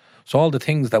cycles. So all the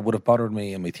things that would have bothered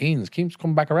me in my teens keeps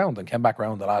coming back around, and came back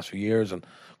around the last few years, and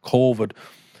COVID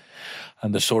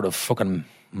and the sort of fucking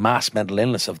mass mental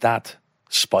illness of that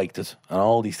spiked it, and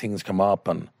all these things come up,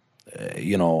 and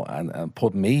you know, and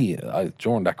put me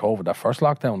during that COVID, that first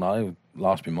lockdown, I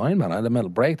lost my mind, man. I had a mental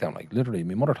breakdown. Like literally,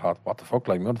 my mother thought, "What the fuck?"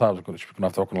 Like my mother thought she was going to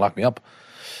have to fucking lock me up.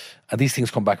 And these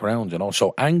things come back around, you know.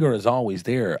 So anger is always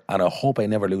there, and I hope I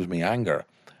never lose my anger,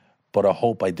 but I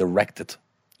hope I direct it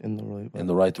In the right way. in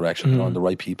the right direction, you know, on the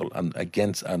right people, and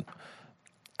against and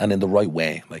in the right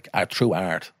way, like through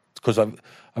art. Because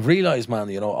I've realised, man,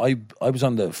 you know, I was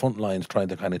on the front lines trying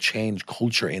to kind of change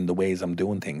culture in the ways I'm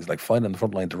doing things, like fighting on the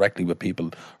front line directly with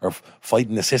people, or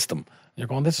fighting the system. You're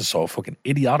going, this is so fucking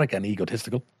idiotic and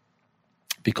egotistical.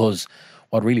 Because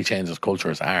what really changes culture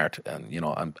is art, and you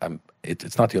know,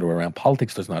 it's not the other way around.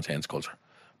 Politics does not change culture.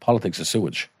 Politics is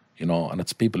sewage, you know, and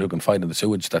it's people who can fight in the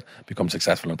sewage that become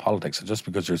successful in politics. And just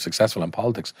because you're successful in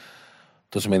politics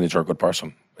doesn't mean that you're a good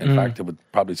person. In fact, it would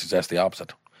probably suggest the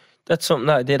opposite. That's something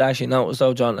that I did actually notice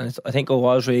though, John, and I think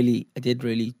I did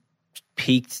really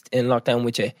peaked in lockdown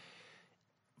with you.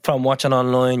 From watching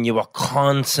online, you were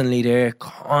constantly there,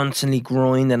 constantly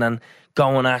grinding and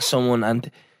going at someone, and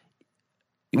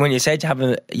when you said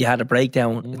you had a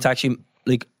breakdown, it's actually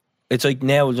like, it's like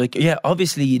now, it's like, yeah,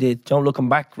 obviously you did. Don't looking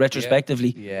back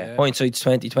retrospectively, hindsight's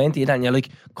 2020, and you're like,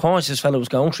 of course this fella was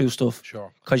going through stuff,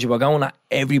 Sure, because you were going at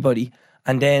everybody.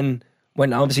 And then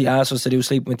when obviously you asked us to do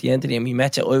Sleeping with the Entity and we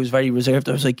met you, I was very reserved.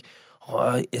 I was like,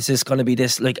 oh, is this going to be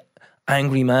this like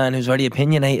angry man who's very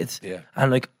opinionated? Yeah. And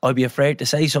like, I'd be afraid to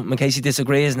say something in case he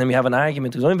disagrees, and then we have an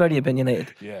argument because I'm very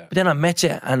opinionated. Yeah. But then I met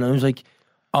you and I was like,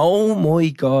 oh my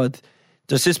God,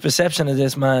 there's this perception of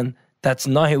this man that's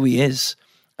not who he is.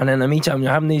 And then I meet you and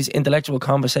you're having these intellectual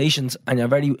conversations and you're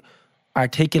very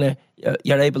articulate.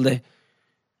 You're able to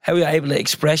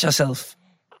express yourself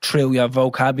through your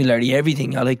vocabulary,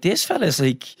 everything. You're like, this fella's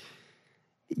like,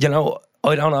 you know,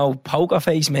 I don't know, poker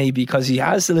face maybe, because he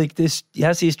has like this, he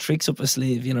has these tricks up his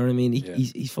sleeve, you know what I mean?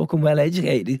 He's fucking well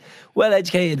educated,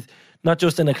 not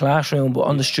just in a classroom, but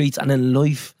on the streets and in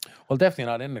life. Well, definitely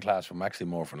not in the classroom, actually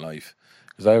more from life.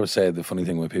 Because I always say the funny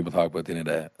thing when people talk about they need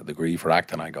a degree for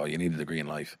acting, I go, you need a degree in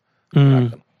life for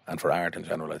acting. and for art in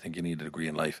general. I think you need a degree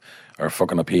in life, or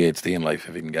fucking a PhD in life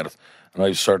if you can get it. And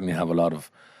I certainly have a lot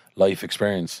of life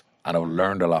experience, and I've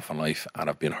learned a lot from life, and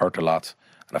I've been hurt a lot,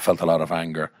 and I've felt a lot of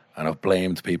anger, and I've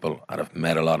blamed people, and I've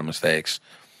made a lot of mistakes.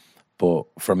 But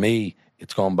for me,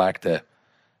 it's gone back to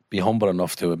be humble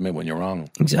enough to admit when you're wrong.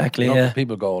 Exactly, You know, yeah.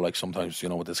 people go like sometimes,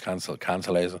 with this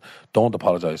cancellation, don't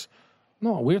apologise.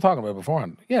 No, we were talking about it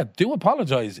beforehand. Yeah, do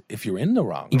apologise if you're in the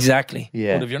wrong. Exactly.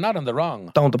 Yeah. But if you're not in the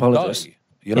wrong, Don't apologise. die.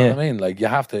 You know Yeah. what I mean? Like you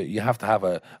have to have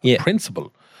a Yeah.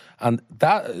 principle. And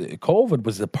that COVID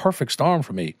was the perfect storm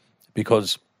for me,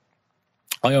 because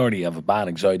I already have a bad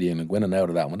anxiety and winning out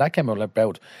of that. When that came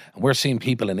about, and we're seeing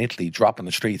people in Italy drop in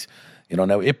the street.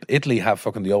 Now Italy have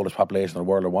fucking the oldest population in the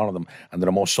world, or one of them, and they're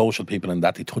the most social people in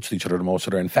that they touched each other the most,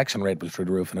 so their infection rate was through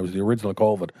the roof, and it was the original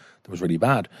COVID that was really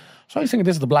bad. So I was thinking,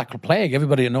 this is the Black Plague.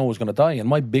 Everybody I know is going to die, and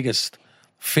my biggest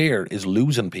fear is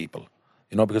losing people.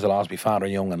 Because I lost my father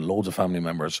young, and loads of family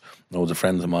members, loads of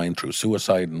friends of mine through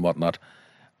suicide and whatnot.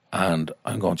 And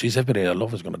I'm going, geez, everybody I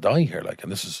love is going to die here. Like, and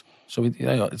this is, so,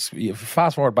 if you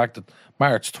fast forward back to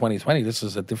March 2020, this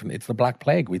is it's the Black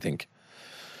Plague, we think.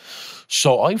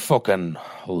 So I fucking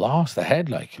lost the head,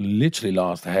 like, literally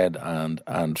lost the head,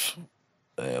 and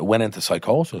went into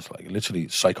psychosis, like, literally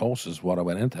psychosis is what I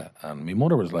went into. And my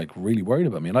mother was, like, really worried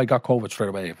about me. And I got COVID straight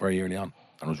away, very early on.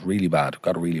 And it was really bad,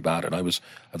 got it really bad. And I was,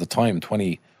 at the time,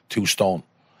 22 stone,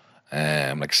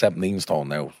 like 17 stone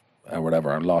now, or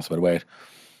whatever, and lost a bit of weight.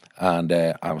 And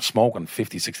I was smoking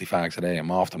 50, 60 fags a day.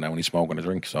 I'm off them now when he's smoking a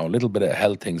drink. So a little bit of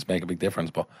health things make a big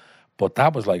difference. But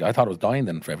that was like, I thought I was dying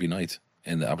then for every night.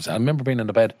 I remember being in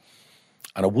the bed,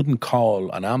 and I wouldn't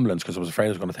call an ambulance because I was afraid I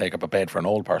was going to take up a bed for an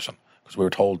old person, because we were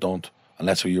told don't,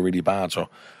 unless you're really bad. So,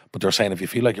 but they're saying if you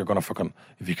feel like you're going to fucking,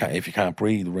 if you can't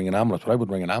breathe, ring an ambulance. But I would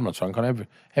ring an ambulance. So I'm kind of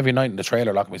every night in the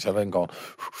trailer, locking myself in, going,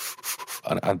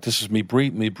 and this is me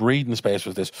breathing space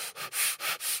was this.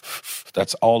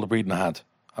 That's all the breathing I had.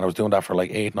 And I was doing that for like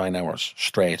 8-9 hours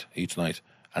straight each night.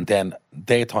 And then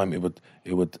daytime it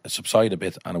would subside a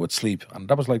bit, and I would sleep. And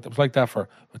it was like that for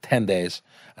 10 days.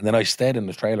 And then I stayed in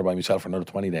the trailer by myself for another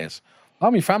 20 days.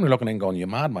 All my family looking in going, you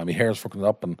mad man, my hair's fucking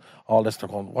up and all this. They're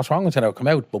going, what's wrong with you now? Come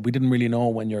out. But we didn't really know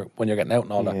when you're getting out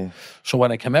and all that. So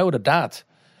when I came out of that,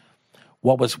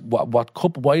 why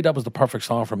that was the perfect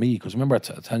storm for me, because remember I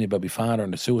telling you about my father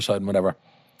and the suicide and whatever.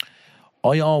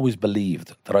 I always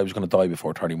believed that I was going to die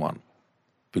before 31.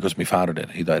 Because my father did.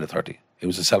 He died at 30. It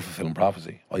was a self-fulfilling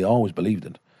prophecy. I always believed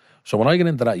it. So when I get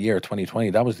into that year, 2020,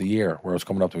 that was the year where I was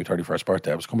coming up to my 31st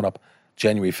birthday. I was coming up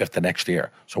January 5th the next year.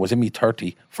 So I was in my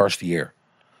 31st year.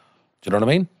 Do you know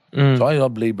what I mean? So I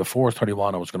believed before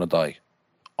 31 I was going to die.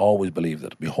 Always believed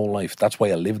it. My whole life. That's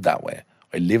why I lived that way.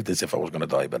 I lived as if I was going to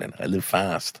die by then. I lived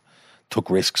fast. Took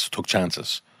risks. Took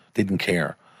chances. Didn't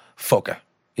care. Fuck it.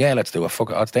 Yeah, let's do it.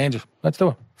 Fuck it. Oh, it's dangerous. Let's do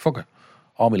it. Fuck it.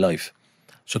 All my life.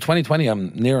 So 2020,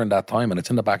 I'm nearing that time, and it's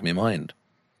in the back of my mind.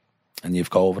 And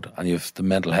you've COVID, and you've the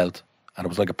mental health, and it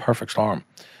was like a perfect storm.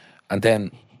 And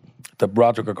then the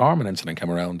Roderick O'Gorman incident came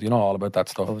around. You know all about that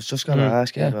stuff. I was just going to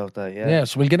ask you about that, yeah. Yeah,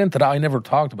 so we'll get into that. I never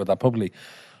talked about that publicly.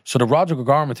 So the Roderick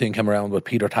O'Gorman thing came around with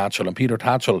Peter Tatchell, and Peter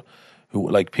Tatchell, who,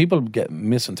 like, people get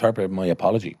misinterpreted my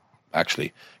apology,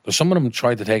 actually. Because some of them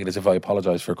tried to take it as if I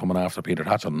apologised for coming after Peter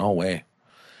Tatchell. No way.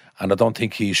 And I don't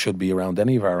think he should be around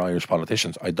any of our Irish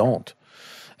politicians. I don't.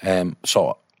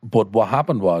 But what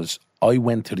happened was I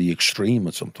went to the extreme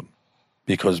with something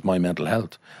because my mental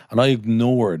health, and I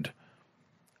ignored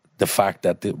the fact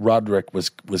that Roderick was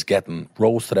getting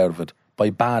roasted out of it by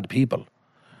bad people,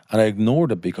 and I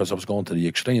ignored it because I was going to the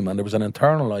extreme, and there was an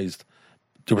internalized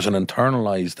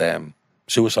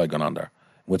suicide going on there,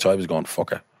 which I was going,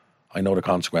 fuck it, I know the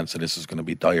consequence of this is going to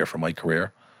be dire for my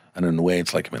career, and in a way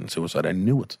it's like committing suicide. I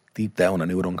knew it deep down, I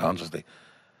knew it unconsciously.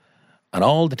 And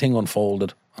all the thing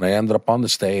unfolded, and I ended up on the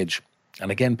stage.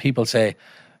 And again, there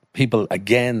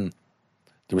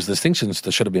was distinctions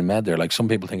that should have been made there. Like some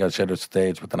people think I shared a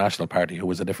stage with the National Party, who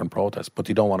was a different protest, but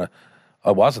you don't want to. I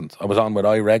wasn't. I was on with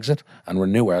Irexit and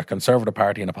Renew, a Conservative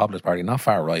Party and a Populist Party, not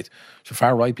far right. So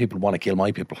far right people want to kill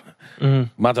my people.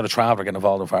 Imagine a traveller getting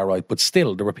involved in far right, but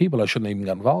still there were people I shouldn't even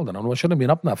get involved in. I shouldn't have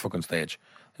been up on that fucking stage.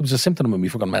 It was a symptom of my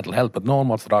fucking mental health, but no one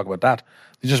wants to talk about that.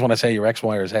 They just want to say you're X,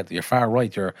 Y, or Z. You're far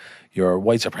right. You're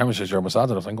white supremacist. You're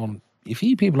misogynist. I'm going, if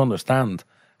you people understand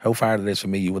how far it is for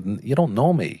me, you don't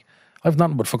know me. I've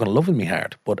nothing but fucking love in me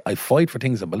heart, but I fight for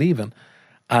things I believe in,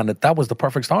 and that was the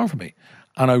perfect storm for me.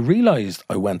 And I realised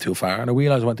I went too far, and I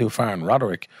realised I went too far in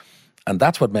Roderick, and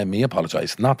that's what made me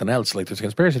apologise, nothing else. Like there's a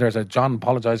conspiracy there that John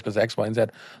apologised because X, Y, and Z.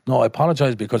 No, I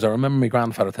apologise because I remember my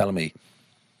grandfather telling me,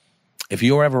 if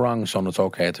you're ever wrong, son, it's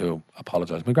okay to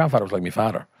apologise. My grandfather was like my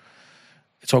father.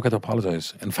 It's okay to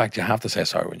apologise. In fact, you have to say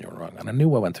sorry when you're wrong. And I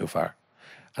knew I went too far.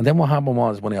 And then what happened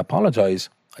was, when I apologised,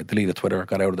 I deleted Twitter,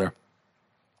 got out of there.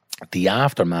 The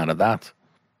aftermath of that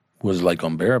was like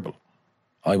unbearable.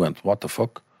 I went, what the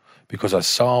fuck? Because I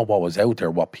saw what was out there,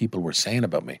 what people were saying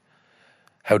about me,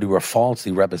 how they were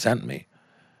falsely representing me,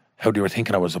 how they were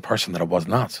thinking I was a person that I was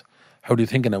not, how they were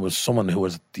thinking I was someone who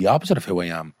was the opposite of who I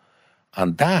am.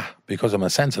 And that, because I'm a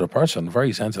sensitive person,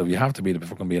 very sensitive, you have to be to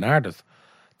fucking be an artist,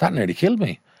 that nearly killed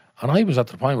me. And I was at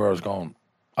the point where I was going,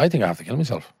 I think I have to kill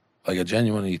myself. Like, I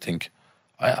genuinely think,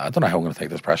 I don't know how I'm going to take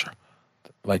this pressure.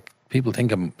 Like, people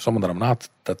think I'm someone that I'm not.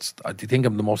 They think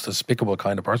I'm the most despicable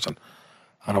kind of person.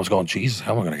 And I was going, Jesus,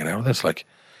 how am I going to get out of this? Like,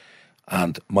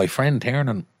 and my friend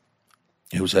Tiernan,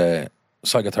 who's a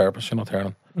psychotherapist, you know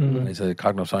Tiernan, and he's a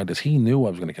cognitive scientist, he knew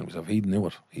I was going to kill myself. He knew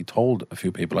it. He told a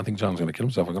few people, I think John's going to kill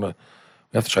himself. We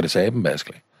have to try to save him,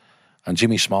 basically. And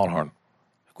Jimmy Smallhorn,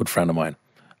 a good friend of mine,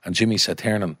 and Jimmy said,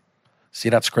 Tiernan, see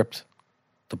that script,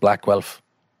 The Black Guelph,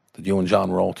 that you and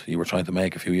John wrote, you were trying to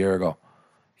make a few years ago?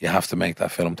 You have to make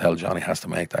that film. Tell John he has to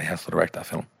make that. He has to direct that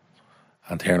film.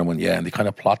 And Tiernan went, yeah. And they kind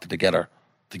of plotted together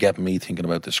to get me thinking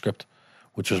about the script,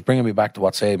 which was bringing me back to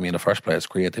what saved me in the first place,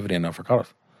 creativity, and I forgot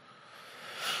it.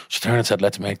 So Tiernan said,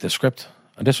 let's make this script.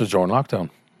 And this was during lockdown.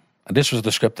 And this was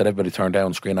the script that everybody turned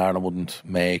down. Screen Ireland wouldn't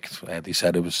make. They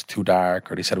said it was too dark,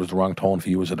 or they said it was the wrong tone for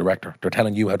you as a director. They're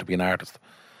telling you how to be an artist.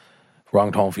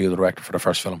 Wrong tone for you, the director, for the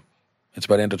first film. It's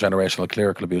about intergenerational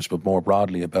clerical abuse, but more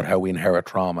broadly about how we inherit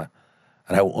trauma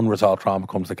and how unresolved trauma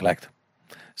comes to collect.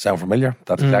 Sound familiar?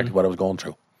 That's exactly what I was going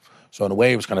through. So in a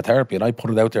way, it was kind of therapy, and I put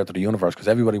it out there to the universe because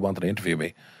everybody wanted to interview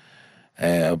me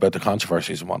about the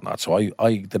controversies and whatnot. So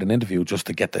I did an interview just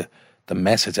to get the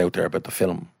message out there about the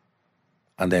film.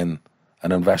 And then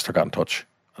an investor got in touch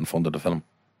and funded the film.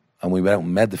 And we went out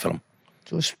and made the film.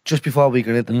 Just before we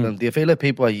get into the film, do you feel like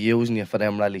people are using you for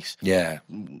them rallies? Yeah.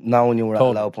 Now when you were at a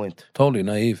low point? Totally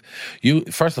naive. You,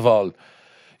 first of all,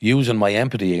 using my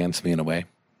empathy against me in a way,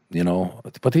 you know.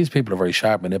 But these people are very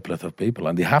sharp, manipulative people,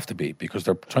 and they have to be, because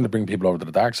they're trying to bring people over to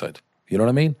the dark side. You know what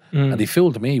I mean? And they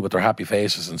fooled me with their happy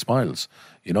faces and smiles,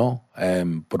 you know.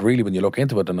 But really, when you look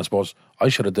into it, and I suppose I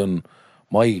should have done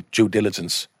my due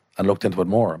diligence and looked into it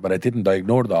more, but I didn't. I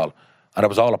ignored it all. And it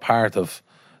was all a part of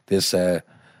this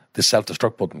this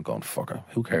self-destruct button going, fuck it,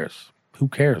 who cares? Who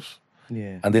cares?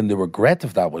 Yeah. And then the regret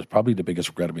of that was probably the biggest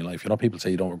regret of my life. You know, people say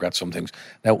you don't regret some things.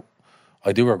 Now,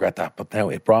 I do regret that, but now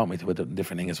it brought me to a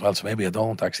different thing as well. So maybe I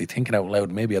don't actually, thinking out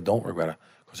loud, maybe I don't regret it,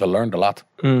 because I learned a lot.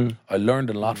 I learned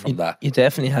a lot from that. You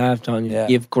definitely have, John.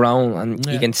 You've grown, and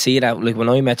you can see that. Like, when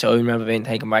I met you, I remember being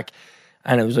taken back,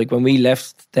 and it was like when we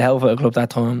left the Hellfire Club that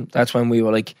time, that's when we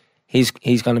were like, he's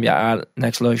going to be at our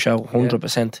next live show,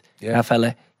 100%. That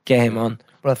fella, get him on.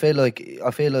 But I feel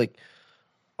like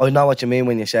I know what you mean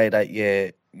when you say that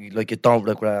you don't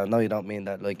regret it. I know you don't mean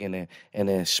that like in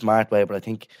a smart way, but I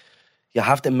think you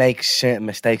have to make certain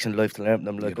mistakes in life to learn from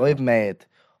them. Like, I've made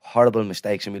horrible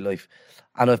mistakes in my life,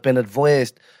 and I've been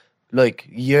advised, like,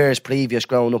 years previous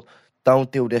growing up,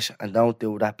 don't do this and don't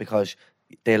do that, because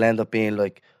they'll end up being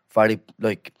like very,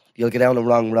 like, you'll get down the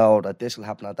wrong road, that this will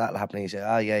happen, that will happen, and you say,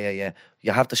 yeah.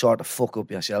 You have to sort of fuck up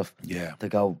yourself to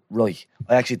go, right,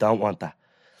 I actually don't want that.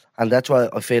 And that's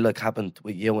what I feel like happened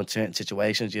with you in certain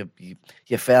situations.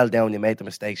 You fell down, you made the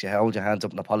mistakes, you held your hands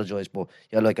up and apologised, but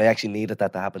you're like, I actually needed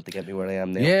that to happen to get me where I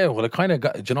am now. Yeah, well, it kind of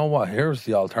got, do you know what? Here's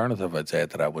the alternative, I'd say,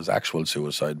 to that was actual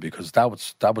suicide, because that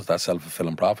was that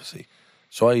self-fulfilling prophecy.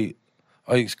 So I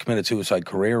committed suicide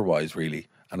career-wise, really,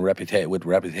 and with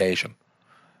reputation.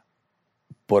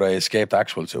 But I escaped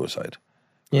actual suicide.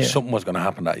 Yeah. Something was going to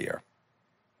happen that year.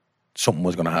 Something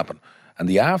was going to happen. And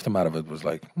the aftermath of it was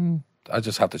like, I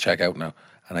just have to check out now.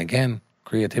 And again,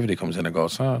 creativity comes in and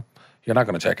goes, you're not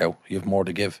going to check out. You have more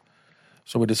to give.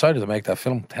 So we decided to make that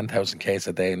film, 10,000 Ks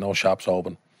a day, no shops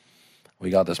open.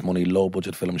 We got this money, low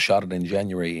budget film, shot it in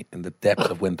January in the depths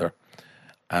of winter.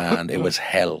 And it was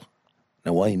hell.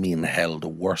 Now, I mean hell, the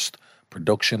worst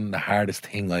production, the hardest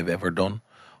thing I've ever done.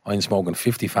 I'm smoking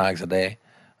 50 fags a day.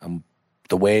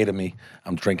 The weight of me,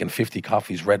 I'm drinking 50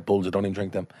 coffees, Red Bulls, I don't even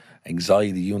drink them.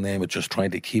 Anxiety, you name it, just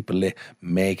trying to keep it lit,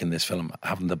 making this film,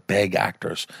 having to beg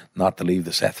actors not to leave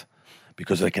the set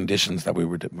because of the conditions that we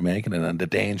were making it and the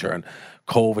danger, and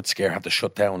COVID scare, have to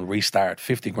shut down, restart,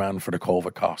 50 grand for the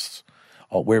COVID costs.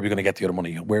 Oh, where are we going to get the other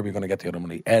money? Where are we going to get the other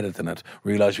money? Editing it,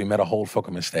 realise we made a whole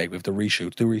fucking mistake. We have to do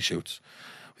reshoots.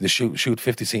 We have to shoot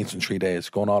 50 scenes in 3 days,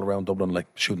 going all around Dublin, like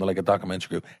shooting like a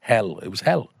documentary crew. Hell, it was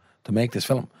hell to make this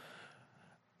film.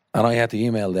 And I had to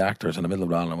email the actors in the middle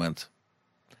of it all, and I went,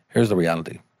 here's the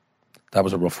reality. That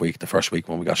was a rough week, the first week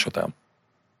when we got shut down.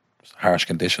 Harsh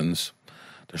conditions.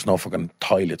 There's no fucking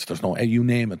toilets. There's no, you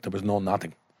name it. There was no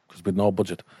nothing because we had no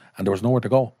budget. And there was nowhere to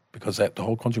go because the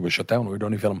whole country was shut down. We were the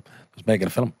only film that was making a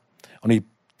film. Only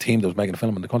team that was making a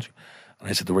film in the country. And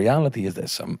I said, the reality is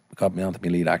this. Got me onto my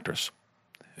lead actors.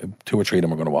 2 or 3 of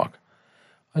them were going to walk.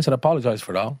 I said, I apologise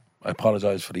for it all. I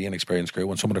apologise for the inexperienced crew.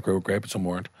 And some of the crew were great, but some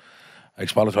weren't. I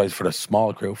apologise for the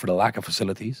small crew, for the lack of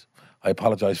facilities. I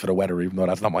apologise for the weather, even though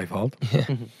that's not my fault.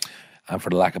 And for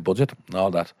the lack of budget and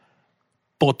all that.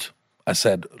 But I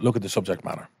said, look at the subject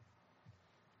matter.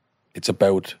 It's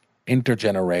about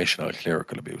intergenerational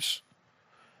clerical abuse.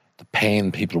 The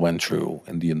pain people went through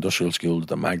in the industrial schools,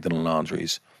 the Magdalen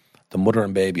laundries, the mother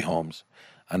and baby homes,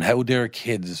 and how their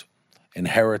kids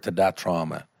inherited that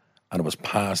trauma and it was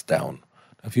passed down.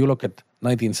 If you look at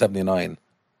 1979,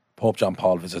 Pope John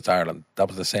Paul visits Ireland. That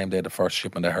was the same day the first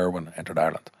shipment of heroin entered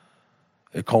Ireland.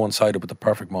 It coincided with the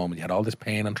perfect moment. You had all this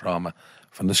pain and trauma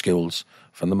from the schools,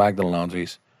 from the Magdalen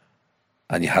laundries,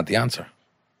 and you had the answer.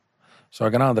 So I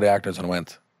got on to the actors and I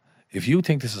went, if you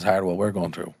think this is hard, what we're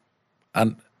going through,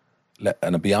 and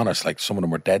to be honest, like some of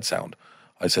them were dead sound.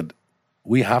 I said,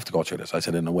 we have to go through this. I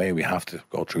said, in a way, we have to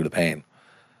go through the pain.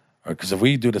 Because if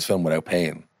we do this film without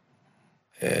pain,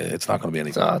 it's not going to be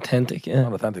anything. It's not authentic, yeah.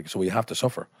 Not authentic, so we have to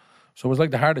suffer. So it was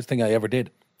like the hardest thing I ever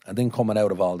did. And then coming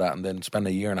out of all that and then spend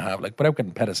a year and a half, like without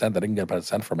getting paid a cent, I didn't get paid a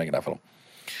cent for making that film.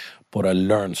 But I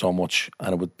learned so much.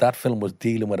 And that film was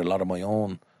dealing with a lot of my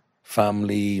own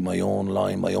family, my own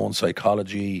line, my own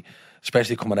psychology,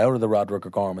 especially coming out of the Roderick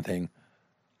O'Gorman thing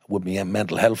with my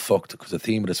mental health fucked, because the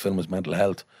theme of this film was mental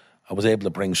health. I was able to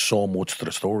bring so much to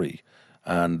the story.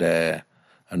 And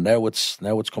now it's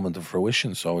coming to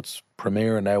fruition. So it's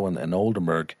premiering now in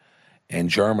Oldenburg in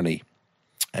Germany.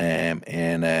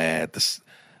 This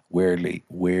weirdly,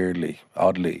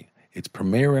 oddly, it's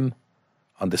premiering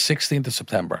on the 16th of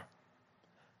September.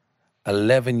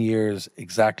 11 years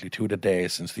exactly to the day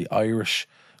since the Irish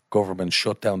government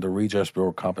shut down the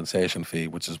Regis-Burg compensation fee,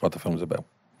 which is what the film's about.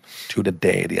 To the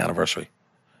day, the anniversary.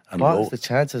 And What's the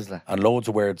chances, like? And loads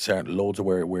of weird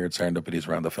serendipities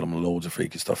around the film and loads of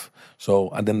freaky stuff. So,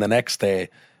 and then the next day,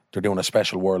 they're doing a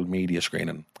special world media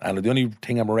screening. And the only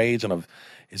thing I'm raging of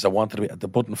is I wanted to be at the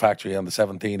Button Factory on the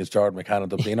 17th. Is Jordan McCann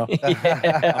and Dubdino.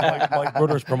 my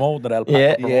brother's promoting it.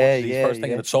 His first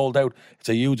thing, and it's sold out. It's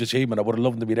a huge achievement. I would have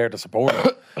loved him to be there to support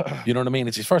him. You know what I mean?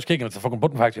 It's his first gig and it's the fucking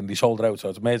Button Factory and they sold it out, so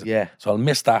it's amazing. Yeah. So I'll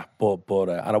miss that, but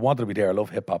and I wanted to be there. I love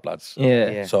hip hop, lads.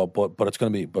 Yeah. So, but it's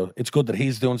going to be, but it's good that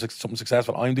he's doing something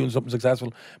successful. I'm doing something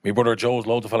successful. My brother Joe's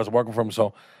loads of fellas working for him,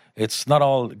 so it's not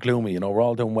all gloomy, you know. We're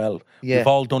all doing well. Yeah. We've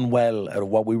all done well out of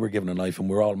what we were given in life, and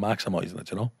we're all maximising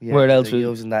it, you know. Yeah, Where else they're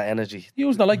will- using that energy?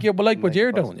 Using it like what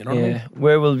you're doing, you know what I mean? Yeah.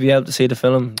 Where will we be able to see the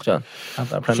film, John?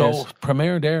 After that premiere? So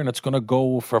premiere there, and it's going to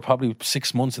go for probably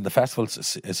 6 months in the festival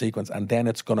sequence, and then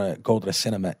it's going to go to the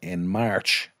cinema in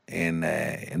March in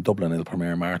Dublin. It'll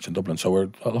premiere in March in Dublin. So we're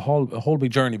a whole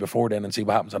big journey before then, and see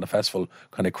what happens on the festival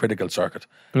kind of critical circuit.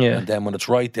 Yeah. And then when it's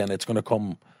right, then it's going to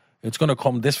come. It's going to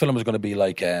come. This film is going to be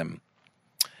like a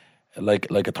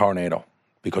tornado,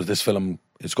 because this film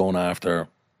is going after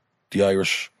the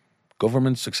Irish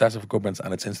government, successive governments,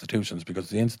 and its institutions, because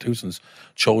the institutions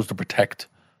chose to protect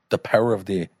the power of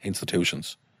the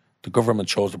institutions. The government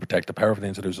chose to protect the power of the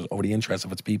institutions over the interests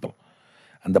of its people.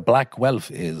 And the Black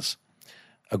Wealth is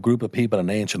a group of people in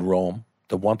ancient Rome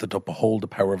that wanted to uphold the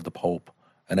power of the Pope.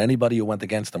 And anybody who went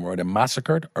against them were either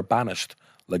massacred or banished,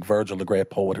 like Virgil, the great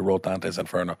poet who wrote Dante's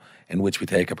Inferno, in which we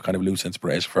take a kind of loose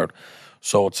inspiration for it.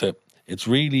 So it's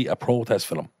really a protest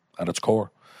film at its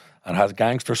core, and has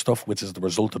gangster stuff, which is the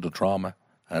result of the trauma,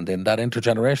 and then that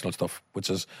intergenerational stuff, which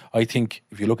is, I think,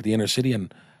 if you look at the inner city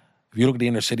and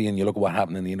you look at what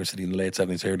happened in the inner city in the late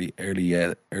 70s, early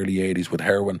 80s with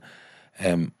heroin,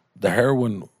 the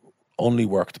heroin only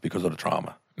worked because of the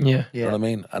trauma. Yeah. You know what I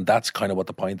mean? And that's kind of what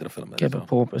the point of the film is. Give a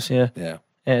purpose, yeah. Yeah.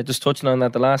 Just touching on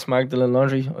that, the last Magdalen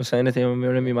Laundry, I was saying it to him when we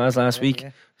were in my ma's last week.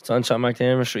 It's on Shot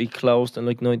McDermott Street, closed in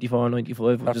like 94,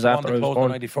 95, which is the one after that I was closed in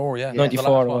born. 94, yeah. 94 The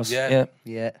last it one, was, yeah.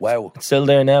 Yeah. Wow. It's still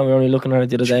there now. We were only looking at it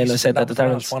the other day and I Jesus, said that to was the last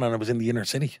Terence. one, and it was in the inner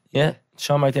city. Yeah,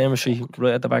 Shot McDermott Street,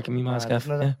 right at the back of my ma's gaff.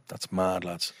 isn't it? Yeah. That's mad,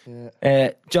 lads.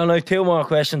 John, I have 2 more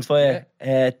questions for you.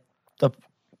 They're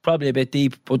probably a bit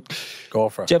deep, but Go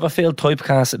for it. do you ever feel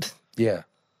typecasted? Yeah,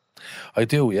 I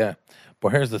do, yeah. But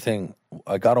here's the thing.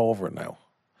 I got over it now,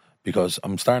 because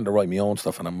I'm starting to write my own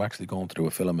stuff, and I'm actually going to do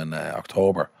a film in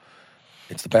October.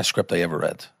 It's the best script I ever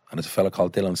read, and it's a fella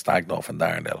called Dylan Stagnoff in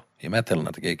Darndale. You met Dylan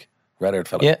at the gig. Red-haired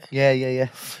fella. Yeah. Yeah.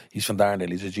 He's from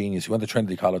Darndale. He's a genius. He went to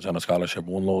Trinity College on a scholarship,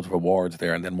 won loads of awards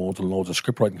there, and then loads and loads of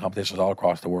script writing competitions all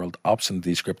across the world,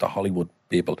 obscenity script to Hollywood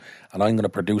people. And I'm going to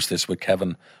produce this with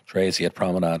Kevin Tracy at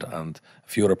Promenade and a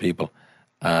few other people.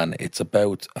 and it's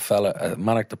about a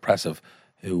manic depressive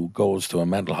who goes to a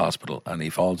mental hospital and he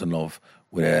falls in love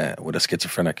with a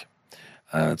schizophrenic.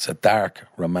 And it's a dark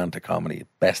romantic comedy,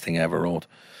 best thing I ever wrote.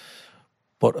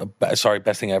 But best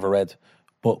thing I ever read.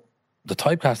 But the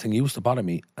typecasting used to bother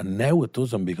me, and now it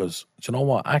doesn't, because do you know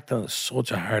what? Acting is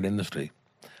such a hard industry.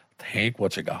 Take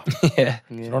what you got. Yeah.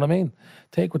 Do you know what I mean?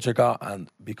 Take what you got, and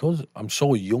because I'm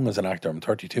so young as an actor, I'm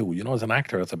 32. You know, as an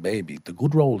actor, as a baby, the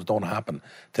good roles don't happen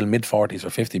till mid-40s or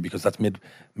 50, because that's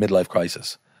midlife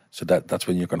crisis. So that's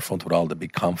when you're confronted with all the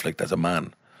big conflict as a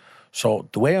man. So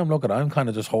the way I'm looking, I'm kind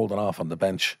of just holding off on the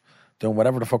bench, doing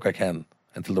whatever the fuck I can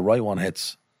until the right one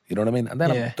hits. You know what I mean? And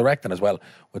then I'm directing as well,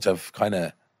 which I've kind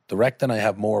of directing. I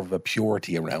have more of a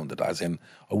purity around it, as in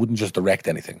I wouldn't just direct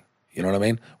anything. You know what I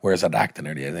mean? Whereas I'd act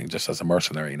nearly, I think, just as a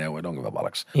mercenary now, I don't give a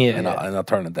bollocks. Yeah. And I'll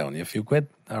turn it down. If you quit,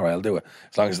 all right, I'll do it.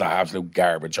 As long as it's not absolute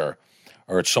garbage or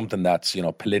it's something that's, you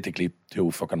know, politically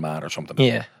too fucking mad or something.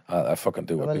 Yeah. I fucking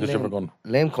do it, because you're going.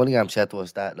 Liam Cunningham said to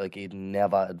us that like he'd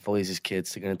never advise his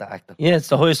kids to get into acting. Yeah, it's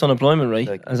the highest unemployment rate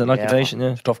Like, as an occupation,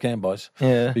 yeah. It's a tough game, boys.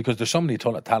 Yeah. Because there's so many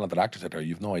talented actors out there,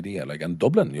 you've no idea. Like in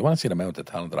Dublin, you want to see the amount of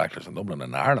talented actors in Dublin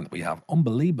and Ireland we have.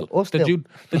 Unbelievable. Us that too.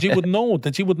 you would know,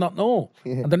 that you would not know.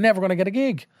 And they're never going to get a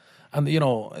gig. And, you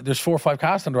know, there's 4 or 5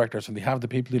 casting directors and they have the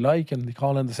people they like and they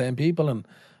call in the same people. And,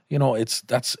 you know, it's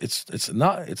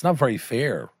not very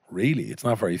fair, really. It's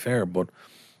not very fair, but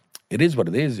it is what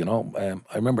it is, you know.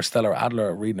 I remember Stella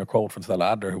Adler, reading a quote from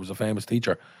Stella Adler, who was a famous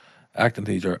teacher, acting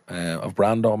teacher of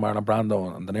Brando, Marlon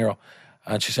Brando and De Niro.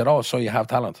 And she said, oh, so you have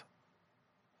talent.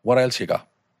 What else you got?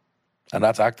 And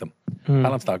that's acting.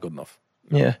 Talent's not good enough.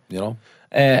 Yeah. You know?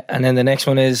 And then the next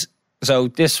one is, so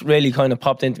this really kind of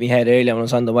popped into my head earlier when I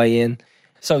was on the way in.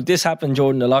 So this happened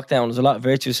during the lockdown. There's a lot of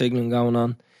virtue signaling going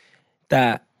on.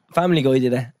 That Family Guy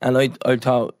did it. And I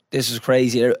thought this was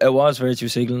crazy. It was virtue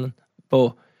signaling.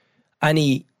 But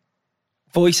any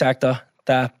voice actor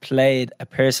that played a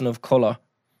person of colour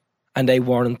and they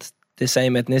weren't the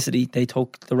same ethnicity, they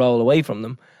took the role away from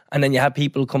them. And then you had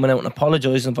people coming out and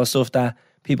apologising for stuff that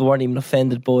people weren't even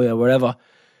offended by or whatever.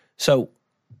 So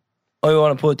I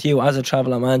want to put to you, as a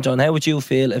traveller man, John, how would you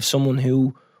feel if someone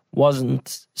who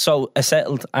wasn't a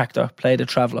settled actor played a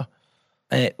traveller?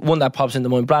 One that pops into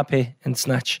mind, Brad Pitt in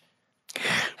Snatch.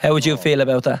 How would you feel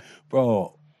about that?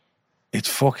 Bro, it's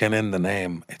fucking in the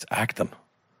name. It's acting.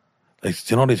 Like,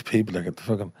 do you know these people that get the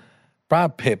fucking...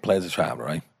 Brad Pitt plays a traveller,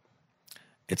 right?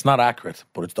 It's not accurate,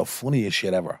 but it's the funniest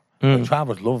shit ever. Like,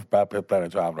 travellers love Brad Pitt playing a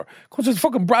traveller because it's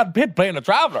fucking Brad Pitt playing a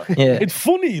traveller. Yeah. It's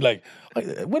funny. Like,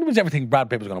 when was everything Brad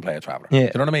Pitt was going to play a traveller? Yeah. Do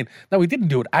you know what I mean? Now, he didn't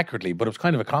do it accurately, but it was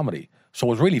kind of a comedy. So it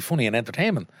was really funny and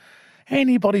entertainment.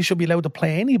 Anybody should be allowed to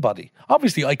play anybody.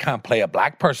 Obviously, I can't play a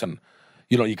black person.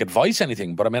 You know, you could voice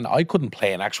anything, but I mean, I couldn't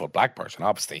play an actual black person,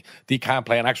 obviously. They can't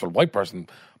play an actual white person.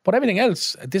 But everything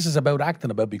else, this is about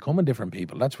acting, about becoming different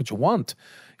people. That's what you want.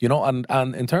 You know,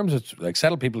 and in terms of like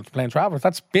settled people playing travellers,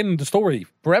 that's been the story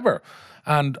forever.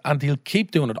 And he'll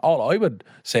keep doing it. All I would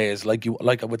say is, like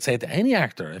I would say to any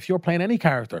actor, if you're playing any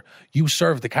character, you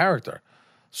serve the character.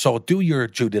 So do your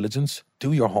due diligence,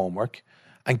 do your homework,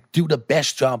 and do the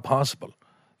best job possible.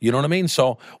 You know what I mean?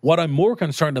 So what I'm more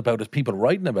concerned about is people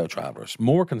writing about travellers.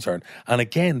 More concerned. And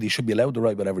again, they should be allowed to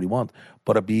write whatever they want.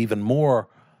 But I'd be even more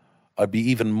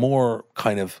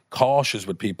kind of cautious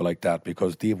with people like that,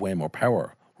 because they have way more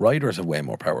power. Writers have way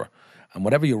more power. And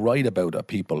whatever you write about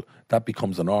people, that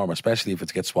becomes the norm, especially if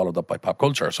it gets swallowed up by pop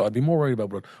culture. So I'd be more worried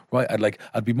about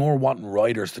I'd be more wanting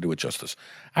writers to do it justice.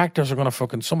 Actors are going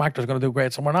to some actors are going to do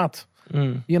great, some are not.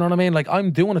 You know what I mean? Like,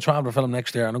 I'm doing a traveller film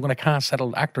next year and I'm going to cast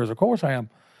settled actors. Of course I am.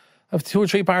 I have 2 or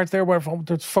 3 parts there where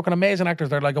there's fucking amazing actors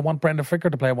there. Like, I want Brenda Fricker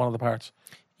to play one of the parts.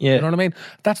 Yeah. You know what I mean?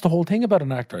 That's the whole thing about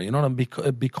an actor, you know, and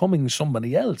becoming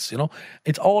somebody else, you know.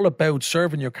 It's all about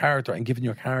serving your character and giving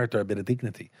your character a bit of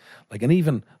dignity. Like, and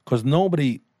even, because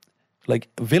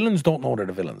villains don't know they're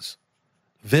the villains.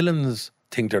 Villains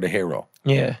think they're the hero.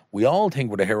 Yeah. We all think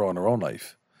we're the hero in our own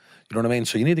life. You know what I mean?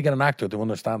 So you need to get an actor to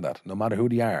understand that, no matter who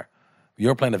they are.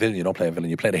 You're playing a villain, you don't play a villain,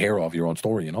 you play the hero of your own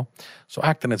story, you know? So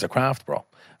acting is a craft, bro.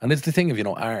 And it's the thing of, you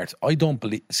know, art. I don't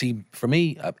believe, see, for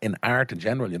me, in art in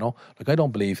general, you know, like, I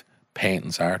don't believe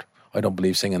painting's art. I don't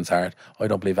believe singing's art. I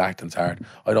don't believe acting's art.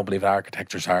 I don't believe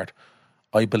architecture's art.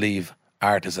 I believe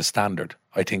art is a standard.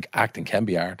 I think acting can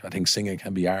be art. I think singing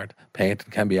can be art. Painting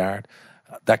can be art.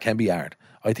 That can be art.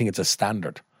 I think it's a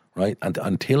standard, right? And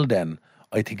until then,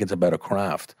 I think it's about a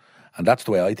craft. And that's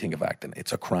the way I think of acting.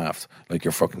 It's a craft, like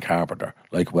your fucking carpenter,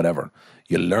 like whatever.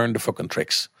 You learn the fucking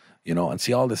tricks, you know, and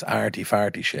see all this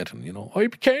arty-farty shit and, you know, I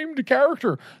became the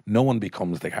character. No one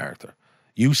becomes the character.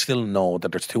 You still know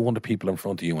that there's 200 people in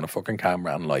front of you and a fucking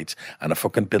camera and lights and a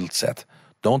fucking build set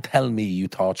Don't tell me you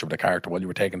thought you were the character while you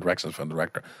were taking directions from the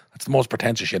director. That's the most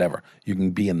pretentious shit ever. You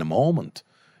can be in the moment.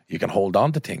 You can hold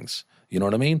on to things. You know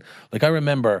what I mean? Like I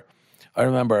remember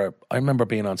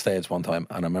being on stage one time,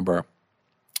 and I remember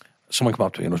someone come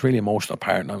up to me and it was really emotional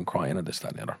part, and I'm crying and this,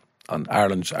 that, and the other. On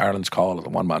Ireland's Call at the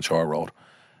One Man Show I wrote,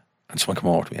 and someone came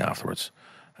over to me afterwards,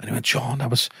 and he went, "John, that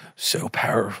was so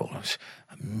powerful. It was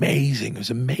amazing. It was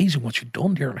amazing what you'd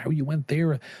done there and how you went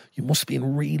there. You must have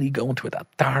been really going to that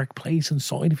dark place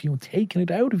inside of you and taking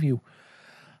it out of you."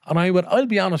 And I went, "I'll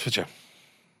be honest with you.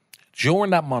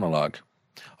 During that monologue,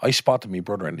 I spotted my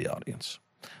brother in the audience.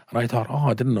 And I thought,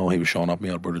 I didn't know he was showing up, my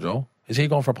old brother Joe. Is he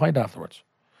going for a pint afterwards?"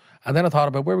 And then I thought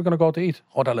about where we're going to go to eat.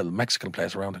 Oh, that little Mexican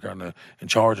place around the corner in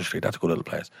Georgia Street. That's a good little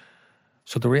place.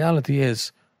 So the reality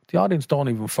is, the audience don't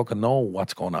even fucking know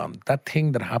what's going on. That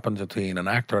thing that happens between an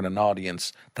actor and an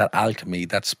audience, that alchemy,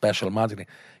 that special magic,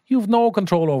 you've no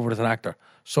control over it as an actor.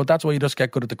 So that's why you just get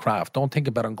good at the craft. Don't think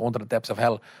about it and go into the depths of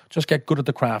hell. Just get good at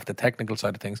the craft, the technical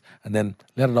side of things, and then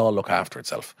let it all look after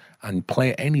itself. And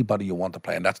play anybody you want to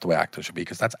play. And that's the way actors should be,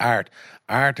 because that's art.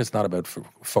 Art is not about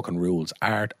fucking rules.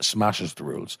 Art smashes the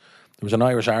rules. There was an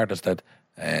Irish artist that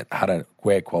had a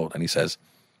great quote, and he says,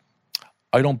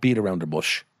 "I don't beat around the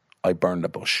bush, I burn the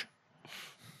bush."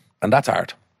 And that's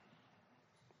art.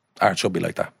 Art should be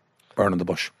like that. Burning the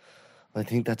bush. I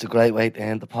think that's a great way to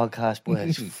end the podcast,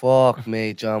 boys. Fuck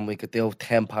me, John. We could do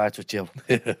 10 parts with you.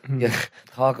 Yeah,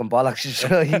 talking bollocks.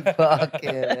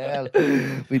 Fucking hell.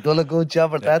 We've done a good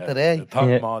job of that today.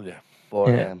 Talking all, yeah.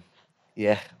 But,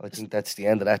 yeah, I think that's the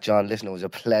end of that, John. Listen, it was a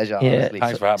pleasure, honestly.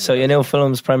 Thanks for having me. So your new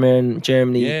film's premiere in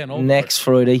Germany next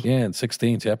Friday. Yeah, on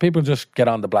 16th. Yeah, people just get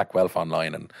on the Black Welf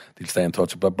online and they'll stay in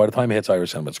touch. But by the time it hits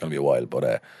Irish cinema, it's going to be a while.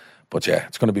 But yeah,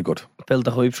 it's going to be good. Build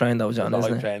the hype train though, John,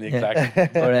 isn't it? Train, exactly.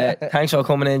 But, thanks for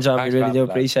coming in, John. Thanks we really do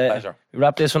for appreciate it. Pleasure. We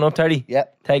wrap this one up, Terry.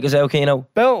 Yep. Take us out, Keno.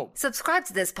 Boom. Subscribe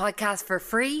to this podcast for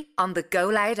free on the Go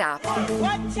Loud app.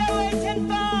 What you waiting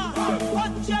for?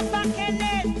 Put your back in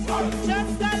it.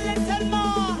 Just a little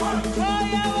more. Throw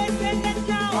your weight in it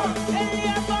now. Tell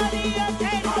your body you're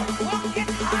dead. Walk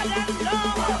it hard and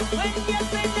long. When you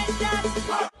finish that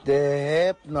The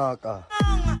hip knocker.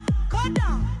 song, go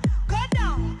down.